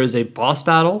 there is a boss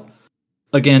battle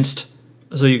against.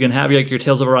 So you can have your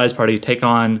Tales of Arise party take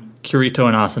on Kirito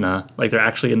and Asuna, like they're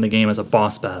actually in the game as a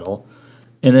boss battle,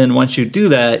 and then once you do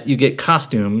that, you get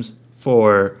costumes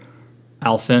for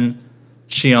Alphen,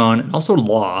 Shion, and also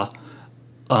Law,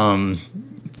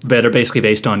 that are basically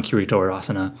based on Kirito or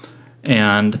Asuna.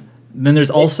 And then there's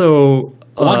also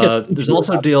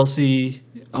DLC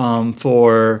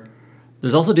for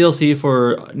There's also DLC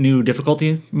for new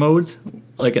difficulty modes.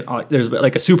 There's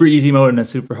like a super easy mode and a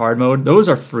super hard mode. Those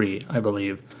are free, I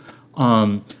believe.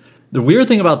 The weird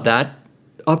thing about that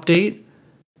update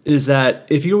is that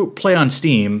if you play on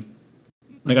Steam,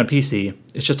 like on PC,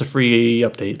 it's just a free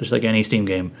update, just like any Steam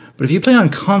game. But if you play on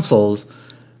consoles,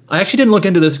 I actually didn't look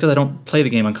into this because I don't play the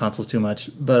game on consoles too much.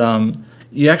 But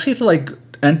you actually have to like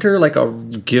enter like a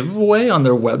giveaway on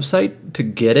their website to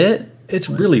get it. It's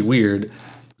really weird.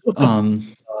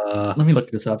 Let me look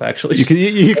this up. Actually,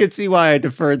 you can see why I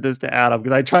deferred this to Adam,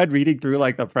 because I tried reading through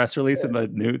like the press release and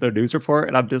the news report,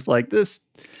 and I'm just like, this.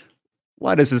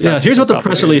 Why does this? Yeah, here's what the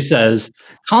press release says: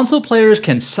 console players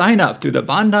can sign up through the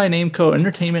Bandai Namco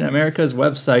Entertainment America's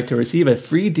website to receive a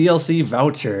free DLC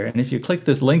voucher. And if you click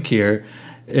this link here,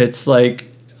 it's like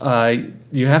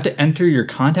you have to enter your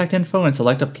contact info and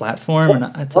select a platform. And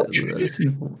I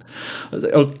was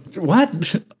like, oh, what?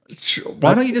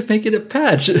 Why don't you just make it a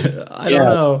patch? I don't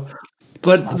know.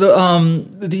 But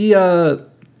the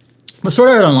Sword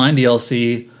Art Online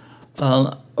DLC.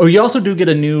 You also do get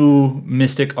a new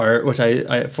Mystic art, which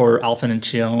I for Alphen and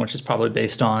Chion, which is probably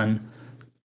based on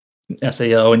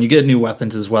SAO, and you get new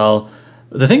weapons as well.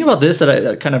 The thing about this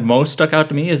that kind of most stuck out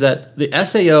to me is that the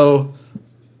SAO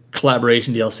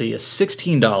collaboration DLC is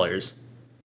 $16.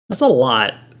 That's a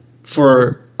lot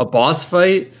for a boss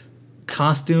fight,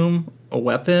 costume, a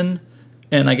weapon,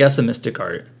 and I guess a Mystic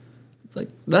art. Like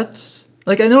that's.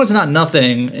 Like, I know it's not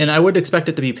nothing, and I would expect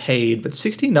it to be paid, but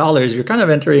 $16, you're kind of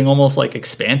entering almost like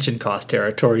expansion cost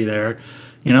territory there.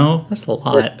 You know, that's a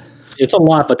lot. It's a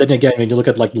lot, but then again, when you look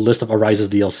at like the list of Arise's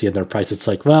DLC and their price, it's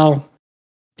like, well,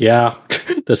 yeah,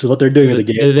 this is what they're doing with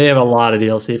the game. They have a lot of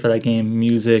DLC for that game,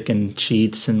 music and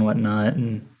cheats and whatnot.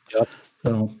 And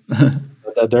so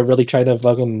they're really trying to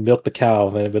fucking milk the cow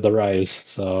with Arise.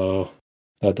 So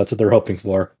that's what they're hoping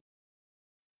for.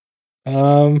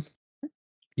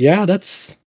 Yeah,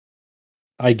 that's.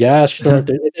 I guess sure.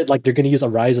 They're going to use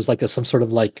Arise as like some sort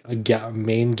of like a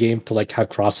main game to like have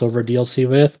crossover DLC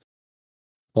with.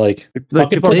 Like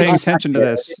people are paying attention to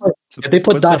this. If they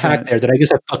put Dot Hack there, then I guess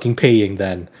they're fucking paying.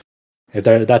 Then, if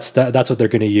that's what they're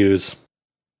going to use.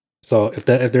 So if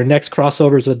their next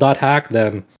crossover is with Dot Hack,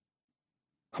 then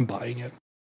I'm buying it.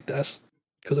 That's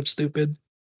because I'm stupid.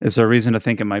 Is there a reason to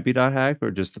think it might be Dot Hack, or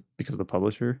just because of the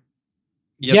publisher?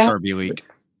 Yes, RB League.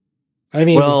 I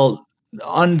mean, well,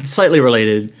 on slightly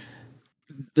related,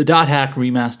 the Dot Hack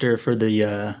remaster for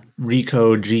the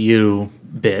Rico GU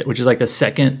bit, which is like the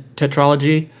second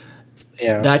tetralogy,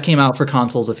 that came out for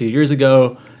consoles a few years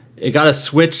ago. It got a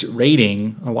Switch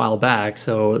rating a while back,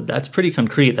 so that's pretty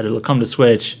concrete that it'll come to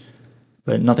Switch,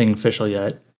 but nothing official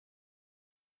yet.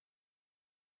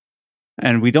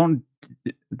 And we don't.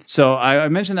 So I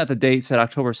mentioned that the date said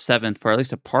October 7th for at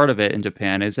least a part of it in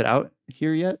Japan. Is it out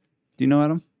here yet? Do you know,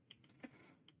 Adam?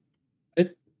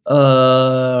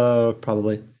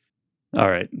 Probably. All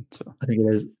right. So I think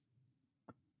it is.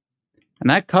 And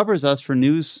that covers us for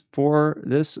news for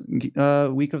this week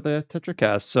of the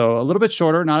TetraCast. So a little bit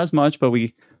shorter, not as much, but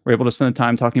we were able to spend the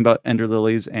time talking about Ender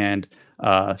Lilies and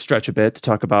stretch a bit to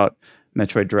talk about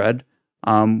Metroid Dread.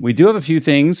 We do have a few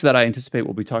things that I anticipate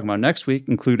we'll be talking about next week,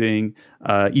 including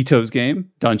Ito's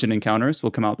game, Dungeon Encounters,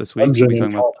 will come out this week. Dungeon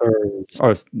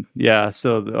Encounters.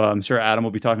 So I'm sure Adam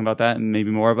will be talking about that, and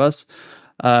maybe more of us.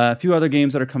 A few other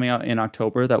games that are coming out in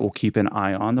October that we'll keep an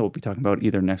eye on, that we'll be talking about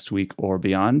either next week or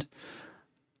beyond.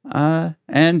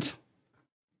 And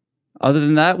other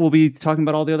than that, we'll be talking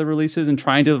about all the other releases and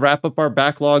trying to wrap up our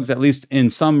backlogs, at least in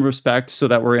some respect, so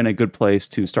that we're in a good place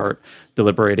to start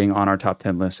deliberating on our top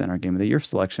 10 lists and our Game of the Year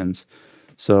selections.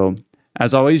 So,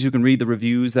 as always, you can read the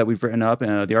reviews that we've written up, the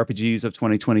RPGs of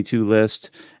 2022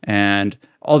 list, and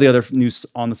all the other news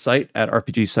on the site at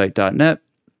rpgsite.net.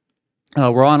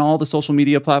 We're on all the social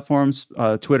media platforms,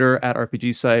 Twitter at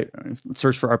RPG Site,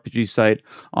 search for RPG Site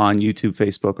on YouTube,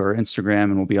 Facebook, or Instagram,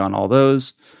 and we'll be on all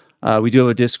those. We do have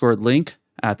a Discord link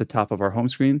at the top of our home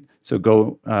screen, so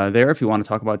go there if you want to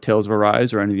talk about Tales of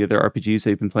Arise or any of the other RPGs that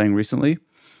you've been playing recently.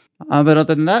 But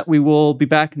other than that, we will be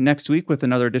back next week with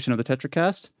another edition of the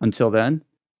TetraCast. Until then,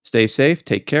 stay safe,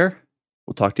 take care.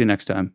 We'll talk to you next time.